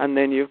 And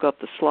then you've got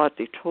the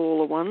slightly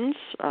taller ones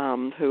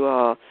who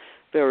are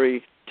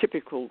very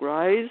typical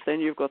Greys. Then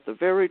you've got the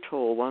very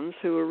tall ones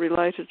who are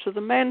related to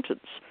the mantids.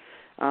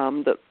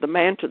 The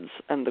mantids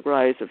and the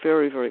Greys are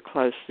very, very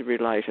closely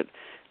related.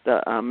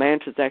 The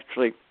mantids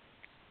actually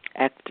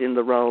act in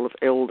the role of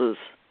elders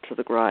to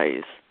the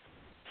Greys.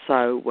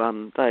 So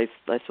they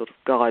sort of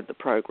guide the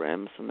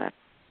programs and that.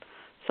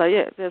 So,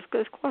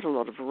 there's quite a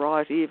lot of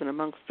variety even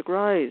amongst the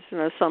Greys.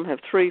 Some have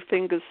 3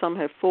 fingers, some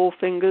have 4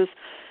 fingers.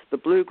 The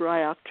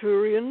blue-grey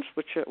Arcturians,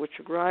 which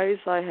are Greys,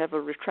 they have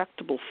a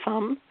retractable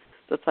thumb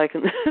that they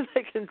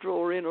can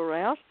draw in or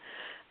out.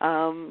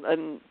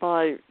 And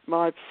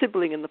my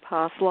sibling in the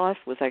past life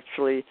was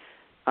actually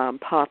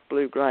part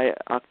blue-grey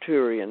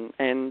Arcturian,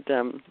 and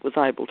was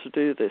able to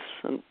do this.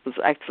 And it was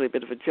actually a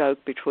bit of a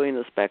joke between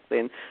us back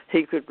then.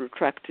 He could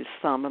retract his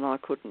thumb and I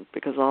couldn't,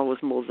 because I was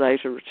more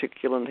Zeta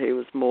Reticuli and he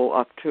was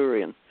more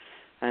Arcturian.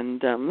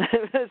 And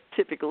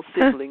typical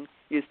sibling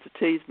used to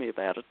tease me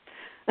about it.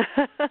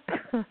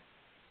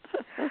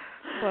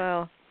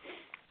 Well,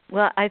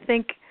 I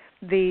think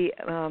the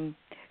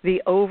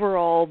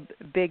overall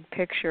big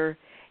picture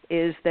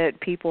is that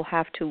people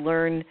have to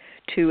learn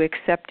to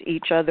accept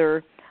each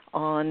other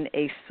on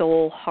a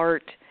soul,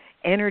 heart,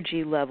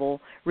 energy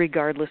level,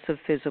 regardless of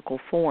physical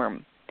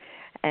form.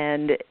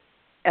 And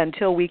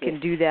until we can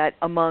do that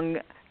among,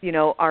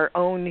 our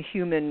own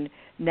human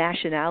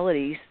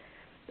nationalities,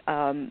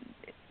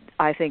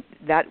 I think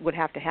that would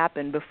have to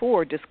happen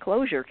before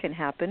disclosure can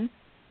happen.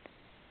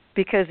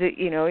 Because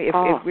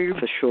if we're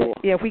for sure,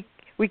 if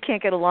we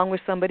can't get along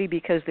with somebody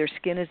because their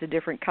skin is a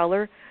different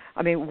color,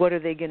 I mean, what are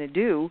they going to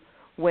do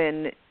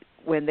when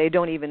they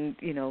don't even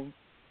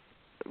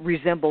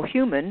resemble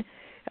human?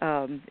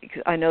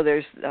 I know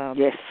there's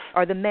yes.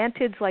 Are the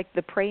mantids like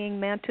the praying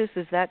mantis?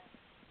 Is that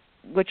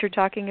what you're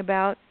talking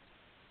about?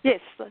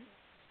 Yes.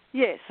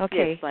 Yes.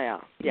 Okay. Yes, they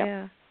are.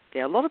 Yeah.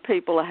 Yeah. A lot of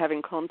people are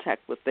having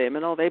contact with them,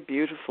 and they're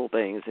beautiful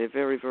beings. They're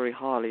very, very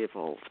highly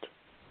evolved.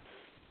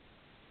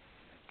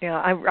 Yeah,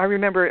 I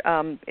remember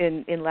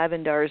in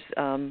Lavendar's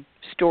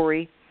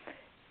story,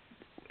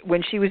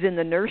 when she was in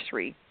the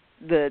nursery,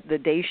 the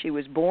day she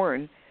was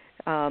born,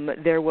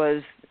 there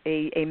was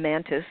a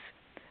mantis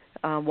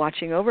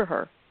watching over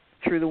her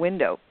through the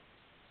window.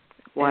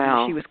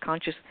 Wow. And she was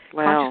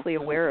consciously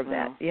aware of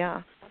that.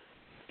 Yeah.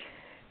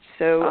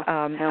 So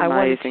I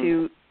wanted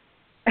to.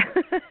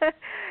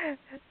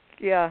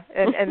 Yeah,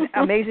 and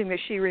amazing that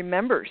she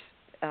remembers,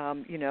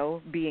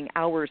 being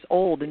hours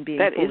old and being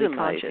fully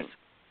conscious.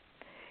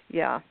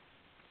 Yeah.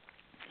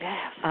 Yes.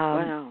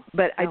 Wow.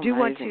 But I do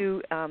want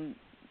amazing.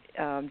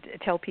 to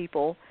tell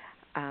people,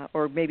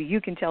 or maybe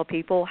you can tell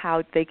people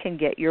how they can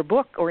get your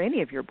book or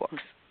any of your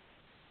books.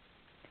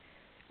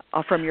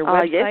 From your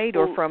website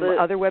or from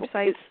other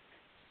websites?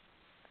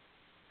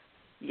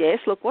 Yes,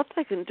 look, what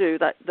they can do,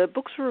 the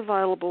books are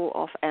available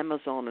off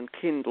Amazon and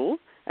Kindle,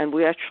 and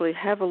we actually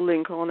have a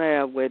link on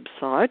our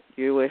website,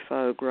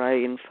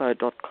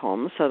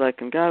 ufograyinfo.com, so they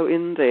can go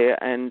in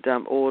there and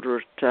order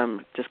it,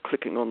 just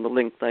clicking on the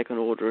link, they can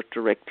order it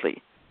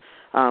directly.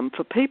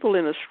 For people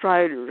in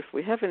Australia, if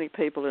we have any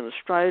people in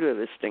Australia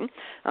listening,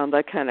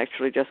 they can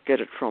actually just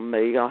get it from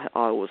me. I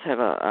always have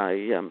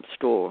a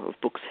store of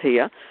books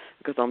here,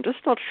 because I'm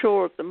just not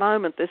sure at the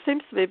moment. There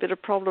seems to be a bit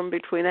of problem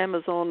between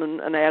Amazon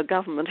and our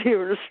government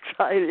here in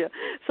Australia,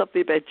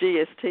 something about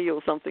GST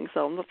or something,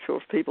 so I'm not sure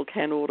if people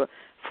can order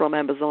from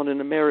Amazon in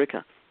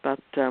America, but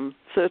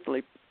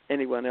certainly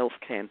anyone else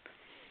can.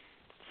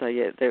 So,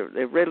 yeah,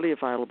 they're readily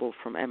available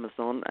from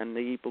Amazon and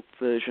the ebook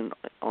version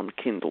on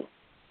Kindle.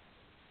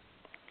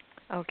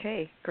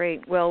 Okay,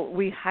 great. Well,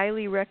 we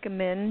highly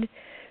recommend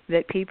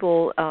that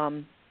people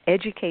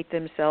educate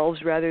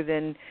themselves rather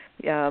than,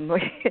 go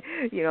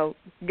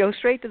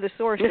straight to the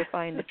source to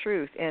find the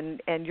truth.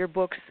 And your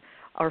books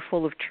are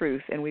full of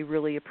truth, and we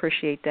really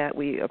appreciate that.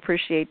 We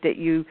appreciate that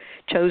you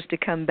chose to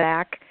come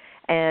back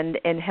and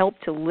help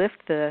to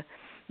lift the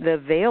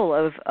veil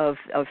of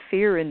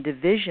fear and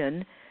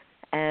division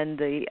and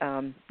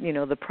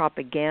the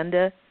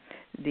propaganda,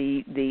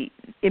 the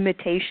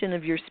imitation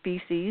of your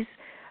species,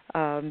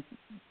 and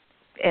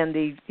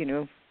the,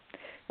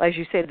 as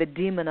you say, the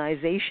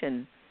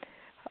demonization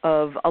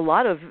of a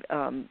lot of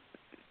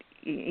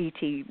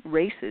ET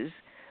races,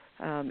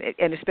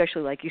 and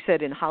especially, like you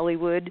said, in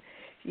Hollywood,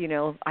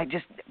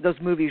 those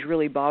movies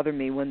really bother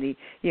me when the,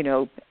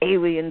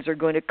 aliens are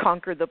going to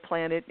conquer the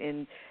planet,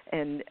 and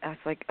I was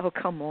like, oh,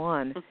 come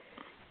on.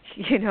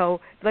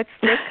 Let's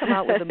come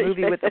out with a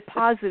movie with the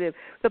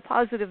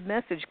positive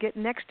message. Get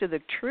next to the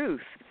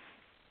truth.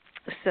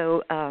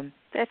 So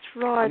that's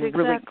right,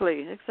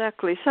 exactly.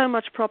 So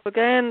much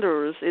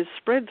propaganda is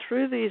spread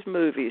through these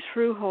movies,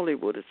 through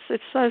Hollywood.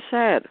 It's so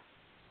sad.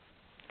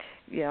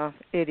 Yeah,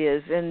 it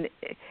is, and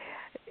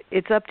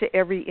it's up to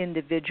every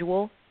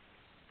individual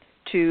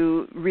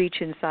to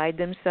reach inside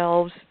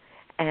themselves.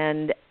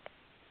 And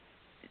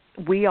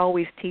we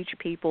always teach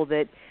people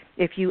that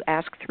if you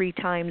ask 3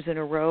 times in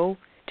a row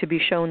to be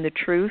shown the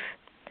truth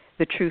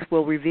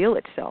will reveal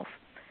itself.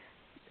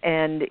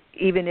 And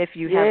even if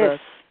you have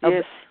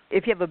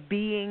if you have a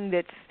being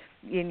that's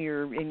in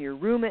your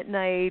room at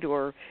night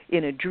or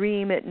in a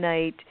dream at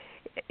night,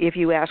 if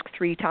you ask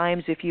 3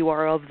 times if you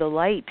are of the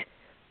light,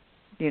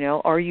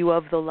 are you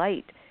of the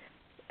light?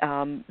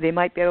 They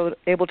might be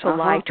able to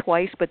lie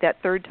twice, but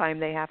that 3rd time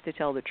they have to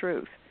tell the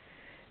truth.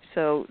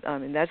 So,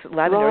 that's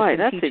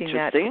Lavendar's been teaching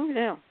that. Right, that's interesting.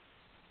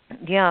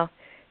 Yeah.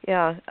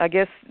 I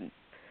guess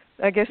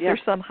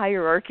there's some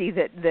hierarchy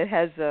that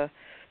has a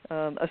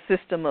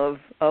system of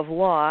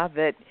law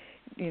that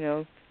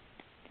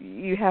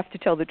you have to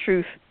tell the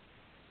truth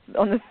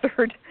on the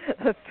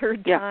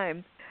third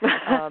time.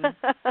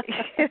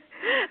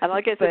 And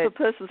I guess if a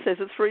person says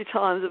it 3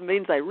 times, it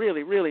means they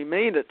really, really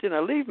mean it.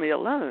 Leave me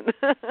alone.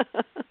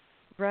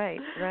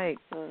 Right.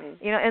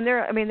 And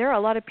there are a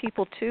lot of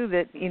people too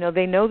that,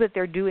 they know that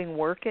they're doing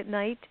work at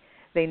night.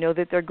 They know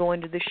that they're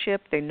going to the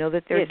ship. They know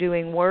that they're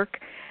doing work.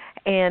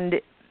 And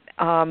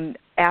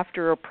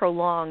after a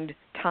prolonged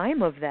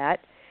time of that,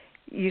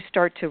 you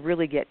start to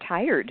really get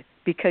tired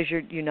because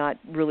you're not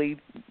really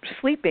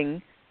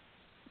sleeping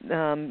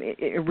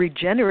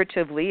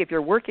regeneratively if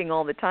you're working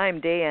all the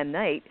time, day and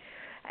night.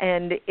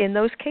 And in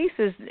those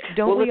cases,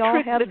 don't we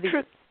all have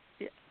the...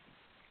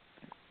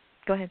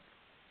 Go ahead.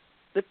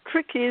 The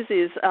trick is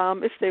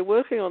if they're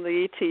working on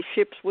the ET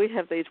ships, we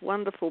have these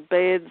wonderful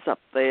beds up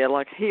there,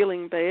 like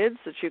healing beds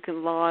that you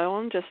can lie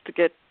on just to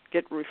get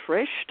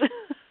refreshed.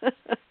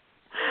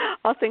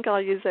 I think I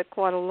use that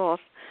quite a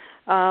lot.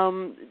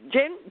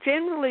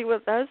 Generally,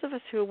 with those of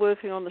us who are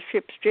working on the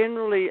ships,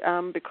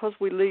 because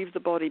we leave the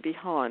body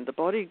behind, the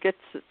body gets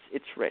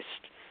its rest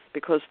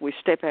because we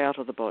step out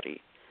of the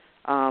body.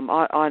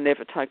 I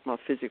never take my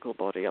physical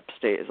body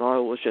upstairs. I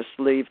always just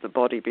leave the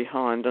body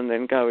behind and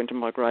then go into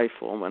my grey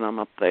form when I'm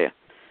up there.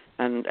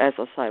 And as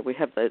I say, we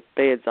have the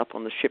beds up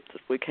on the ship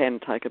that we can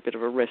take a bit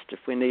of a rest if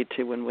we need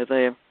to when we're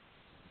there.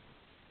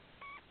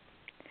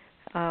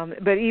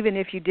 But even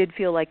if you did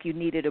feel like you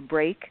needed a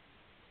break,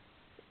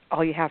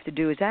 all you have to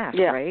do is ask,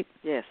 right?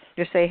 Yes.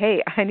 Just say,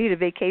 "Hey, I need a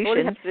vacation." All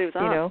you have to do is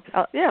ask.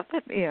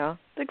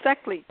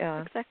 Exactly.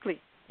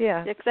 Exactly.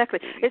 Yeah, exactly.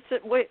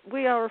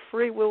 We are a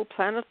free will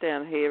planet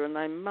down here, and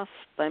they must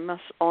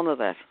honour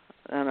that.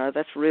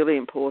 That's really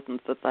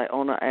important that they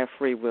honour our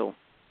free will.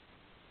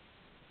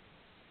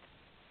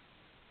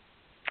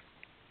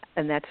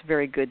 And that's a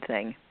very good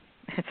thing.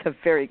 It's a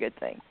very good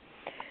thing.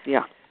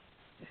 Yeah.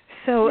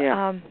 So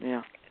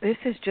this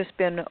has just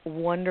been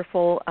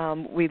wonderful.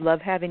 We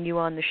love having you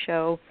on the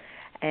show,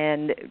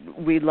 and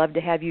we'd love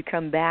to have you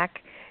come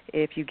back.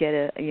 If you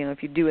get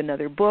if you do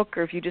another book,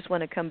 or if you just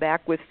want to come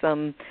back with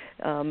some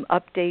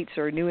updates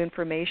or new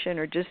information,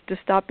 or just to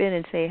stop in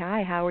and say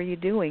hi, how are you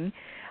doing?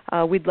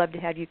 We'd love to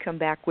have you come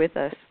back with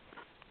us.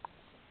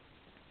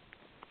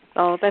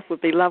 Oh, that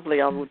would be lovely.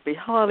 I would be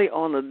highly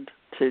honoured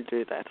to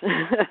do that.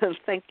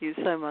 Thank you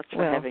so much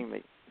for having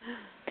me.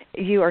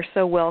 You are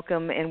so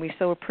welcome, and we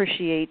so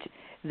appreciate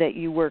that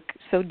you work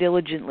so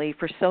diligently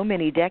for so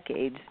many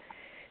decades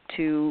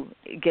to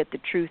get the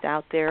truth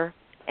out there,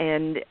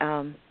 and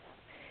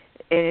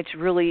it's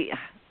really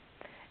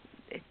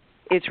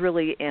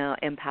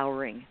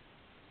empowering,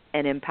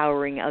 and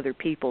empowering other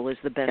people is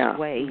the best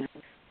way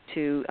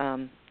to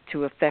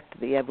affect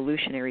the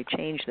evolutionary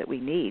change that we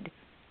need.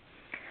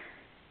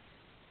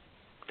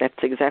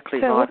 That's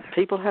exactly right.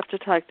 People have to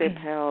take their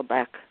power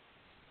back.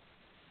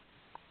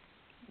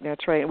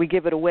 That's right. We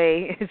give it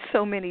away in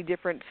so many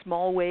different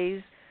small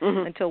ways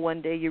until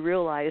one day you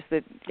realize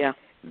that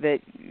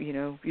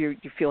you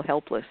feel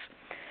helpless.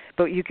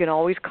 But you can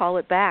always call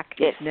it back.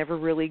 Yes. It's never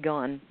really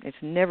gone.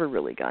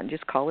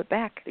 Just call it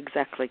back.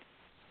 Exactly.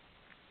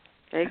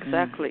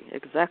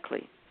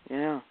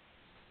 Yeah.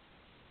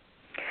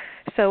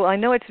 So I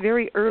know it's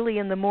very early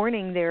in the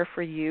morning there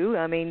for you.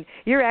 I mean,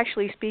 you're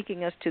actually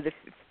speaking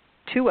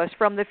to us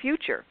from the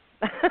future.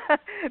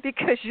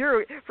 Because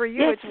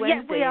it's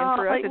Wednesday, and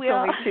for us it's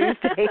only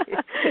Tuesday.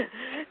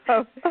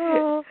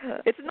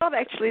 It's not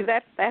actually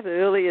that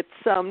early. It's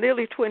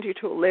nearly 20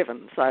 to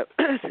 11, so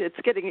it's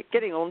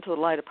getting on to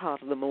the later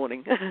part of the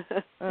morning.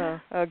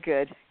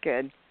 Good.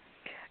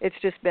 It's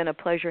just been a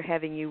pleasure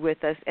having you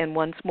with us. And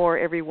once more,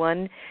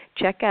 everyone,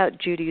 check out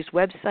Judy's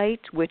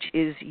website, which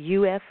is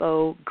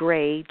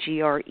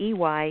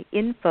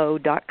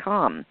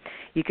ufogrey.info.com.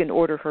 You can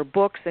order her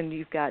books, and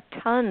you've got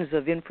tons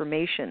of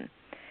information.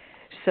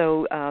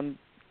 So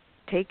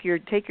take your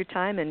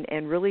time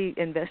and really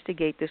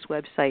investigate this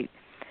website.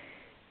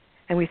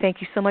 And we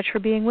thank you so much for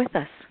being with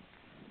us.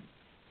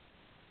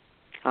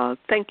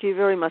 Thank you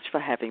very much for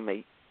having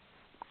me.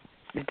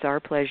 It's our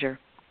pleasure.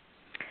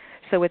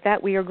 So with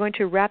that, we are going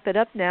to wrap it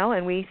up now,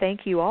 and we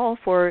thank you all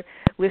for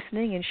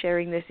listening and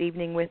sharing this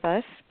evening with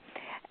us,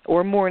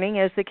 or morning,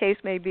 as the case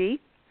may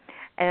be.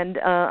 And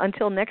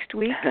until next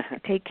week,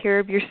 take care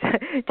of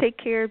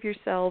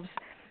yourselves,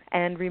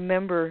 and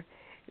remember,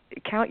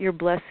 count your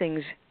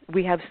blessings.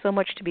 We have so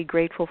much to be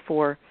grateful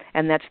for,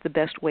 and that's the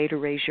best way to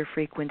raise your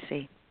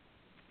frequency.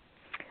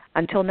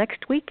 Until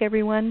next week,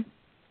 everyone,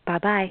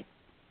 bye-bye.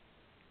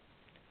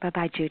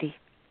 Bye-bye, Judy.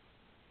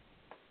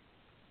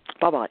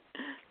 Bye-bye.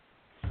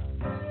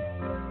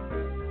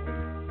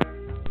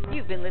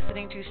 You've been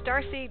listening to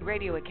Starseed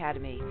Radio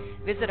Academy.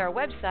 Visit our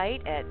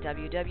website at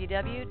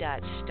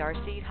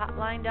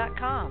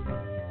www.starseedhotline.com.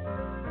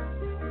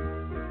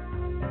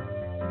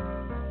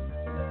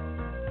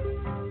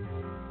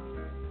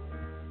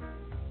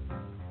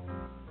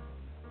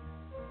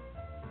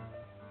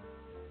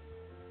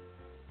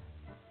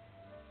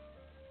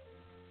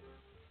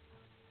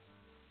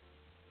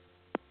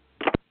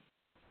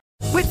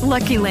 With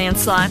Lucky Land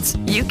Slots,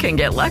 you can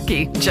get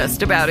lucky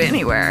just about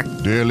anywhere.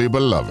 Dearly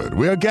beloved,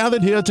 we are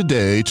gathered here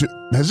today to...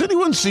 Has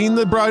anyone seen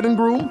the bride and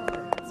groom?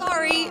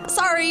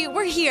 Sorry,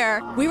 we're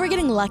here. We were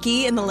getting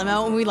lucky in the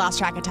limo and we lost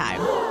track of time.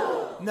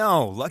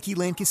 No, Lucky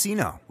Land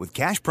Casino, with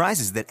cash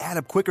prizes that add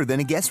up quicker than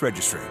a guest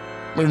registry.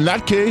 In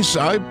that case,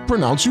 I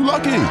pronounce you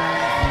lucky.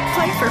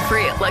 Play for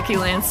free at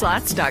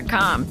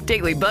LuckyLandSlots.com.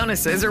 Daily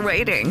bonuses are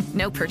waiting.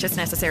 No purchase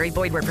necessary.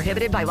 Void where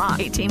prohibited by law.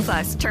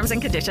 18+. Terms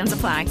and conditions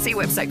apply. See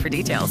website for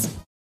details.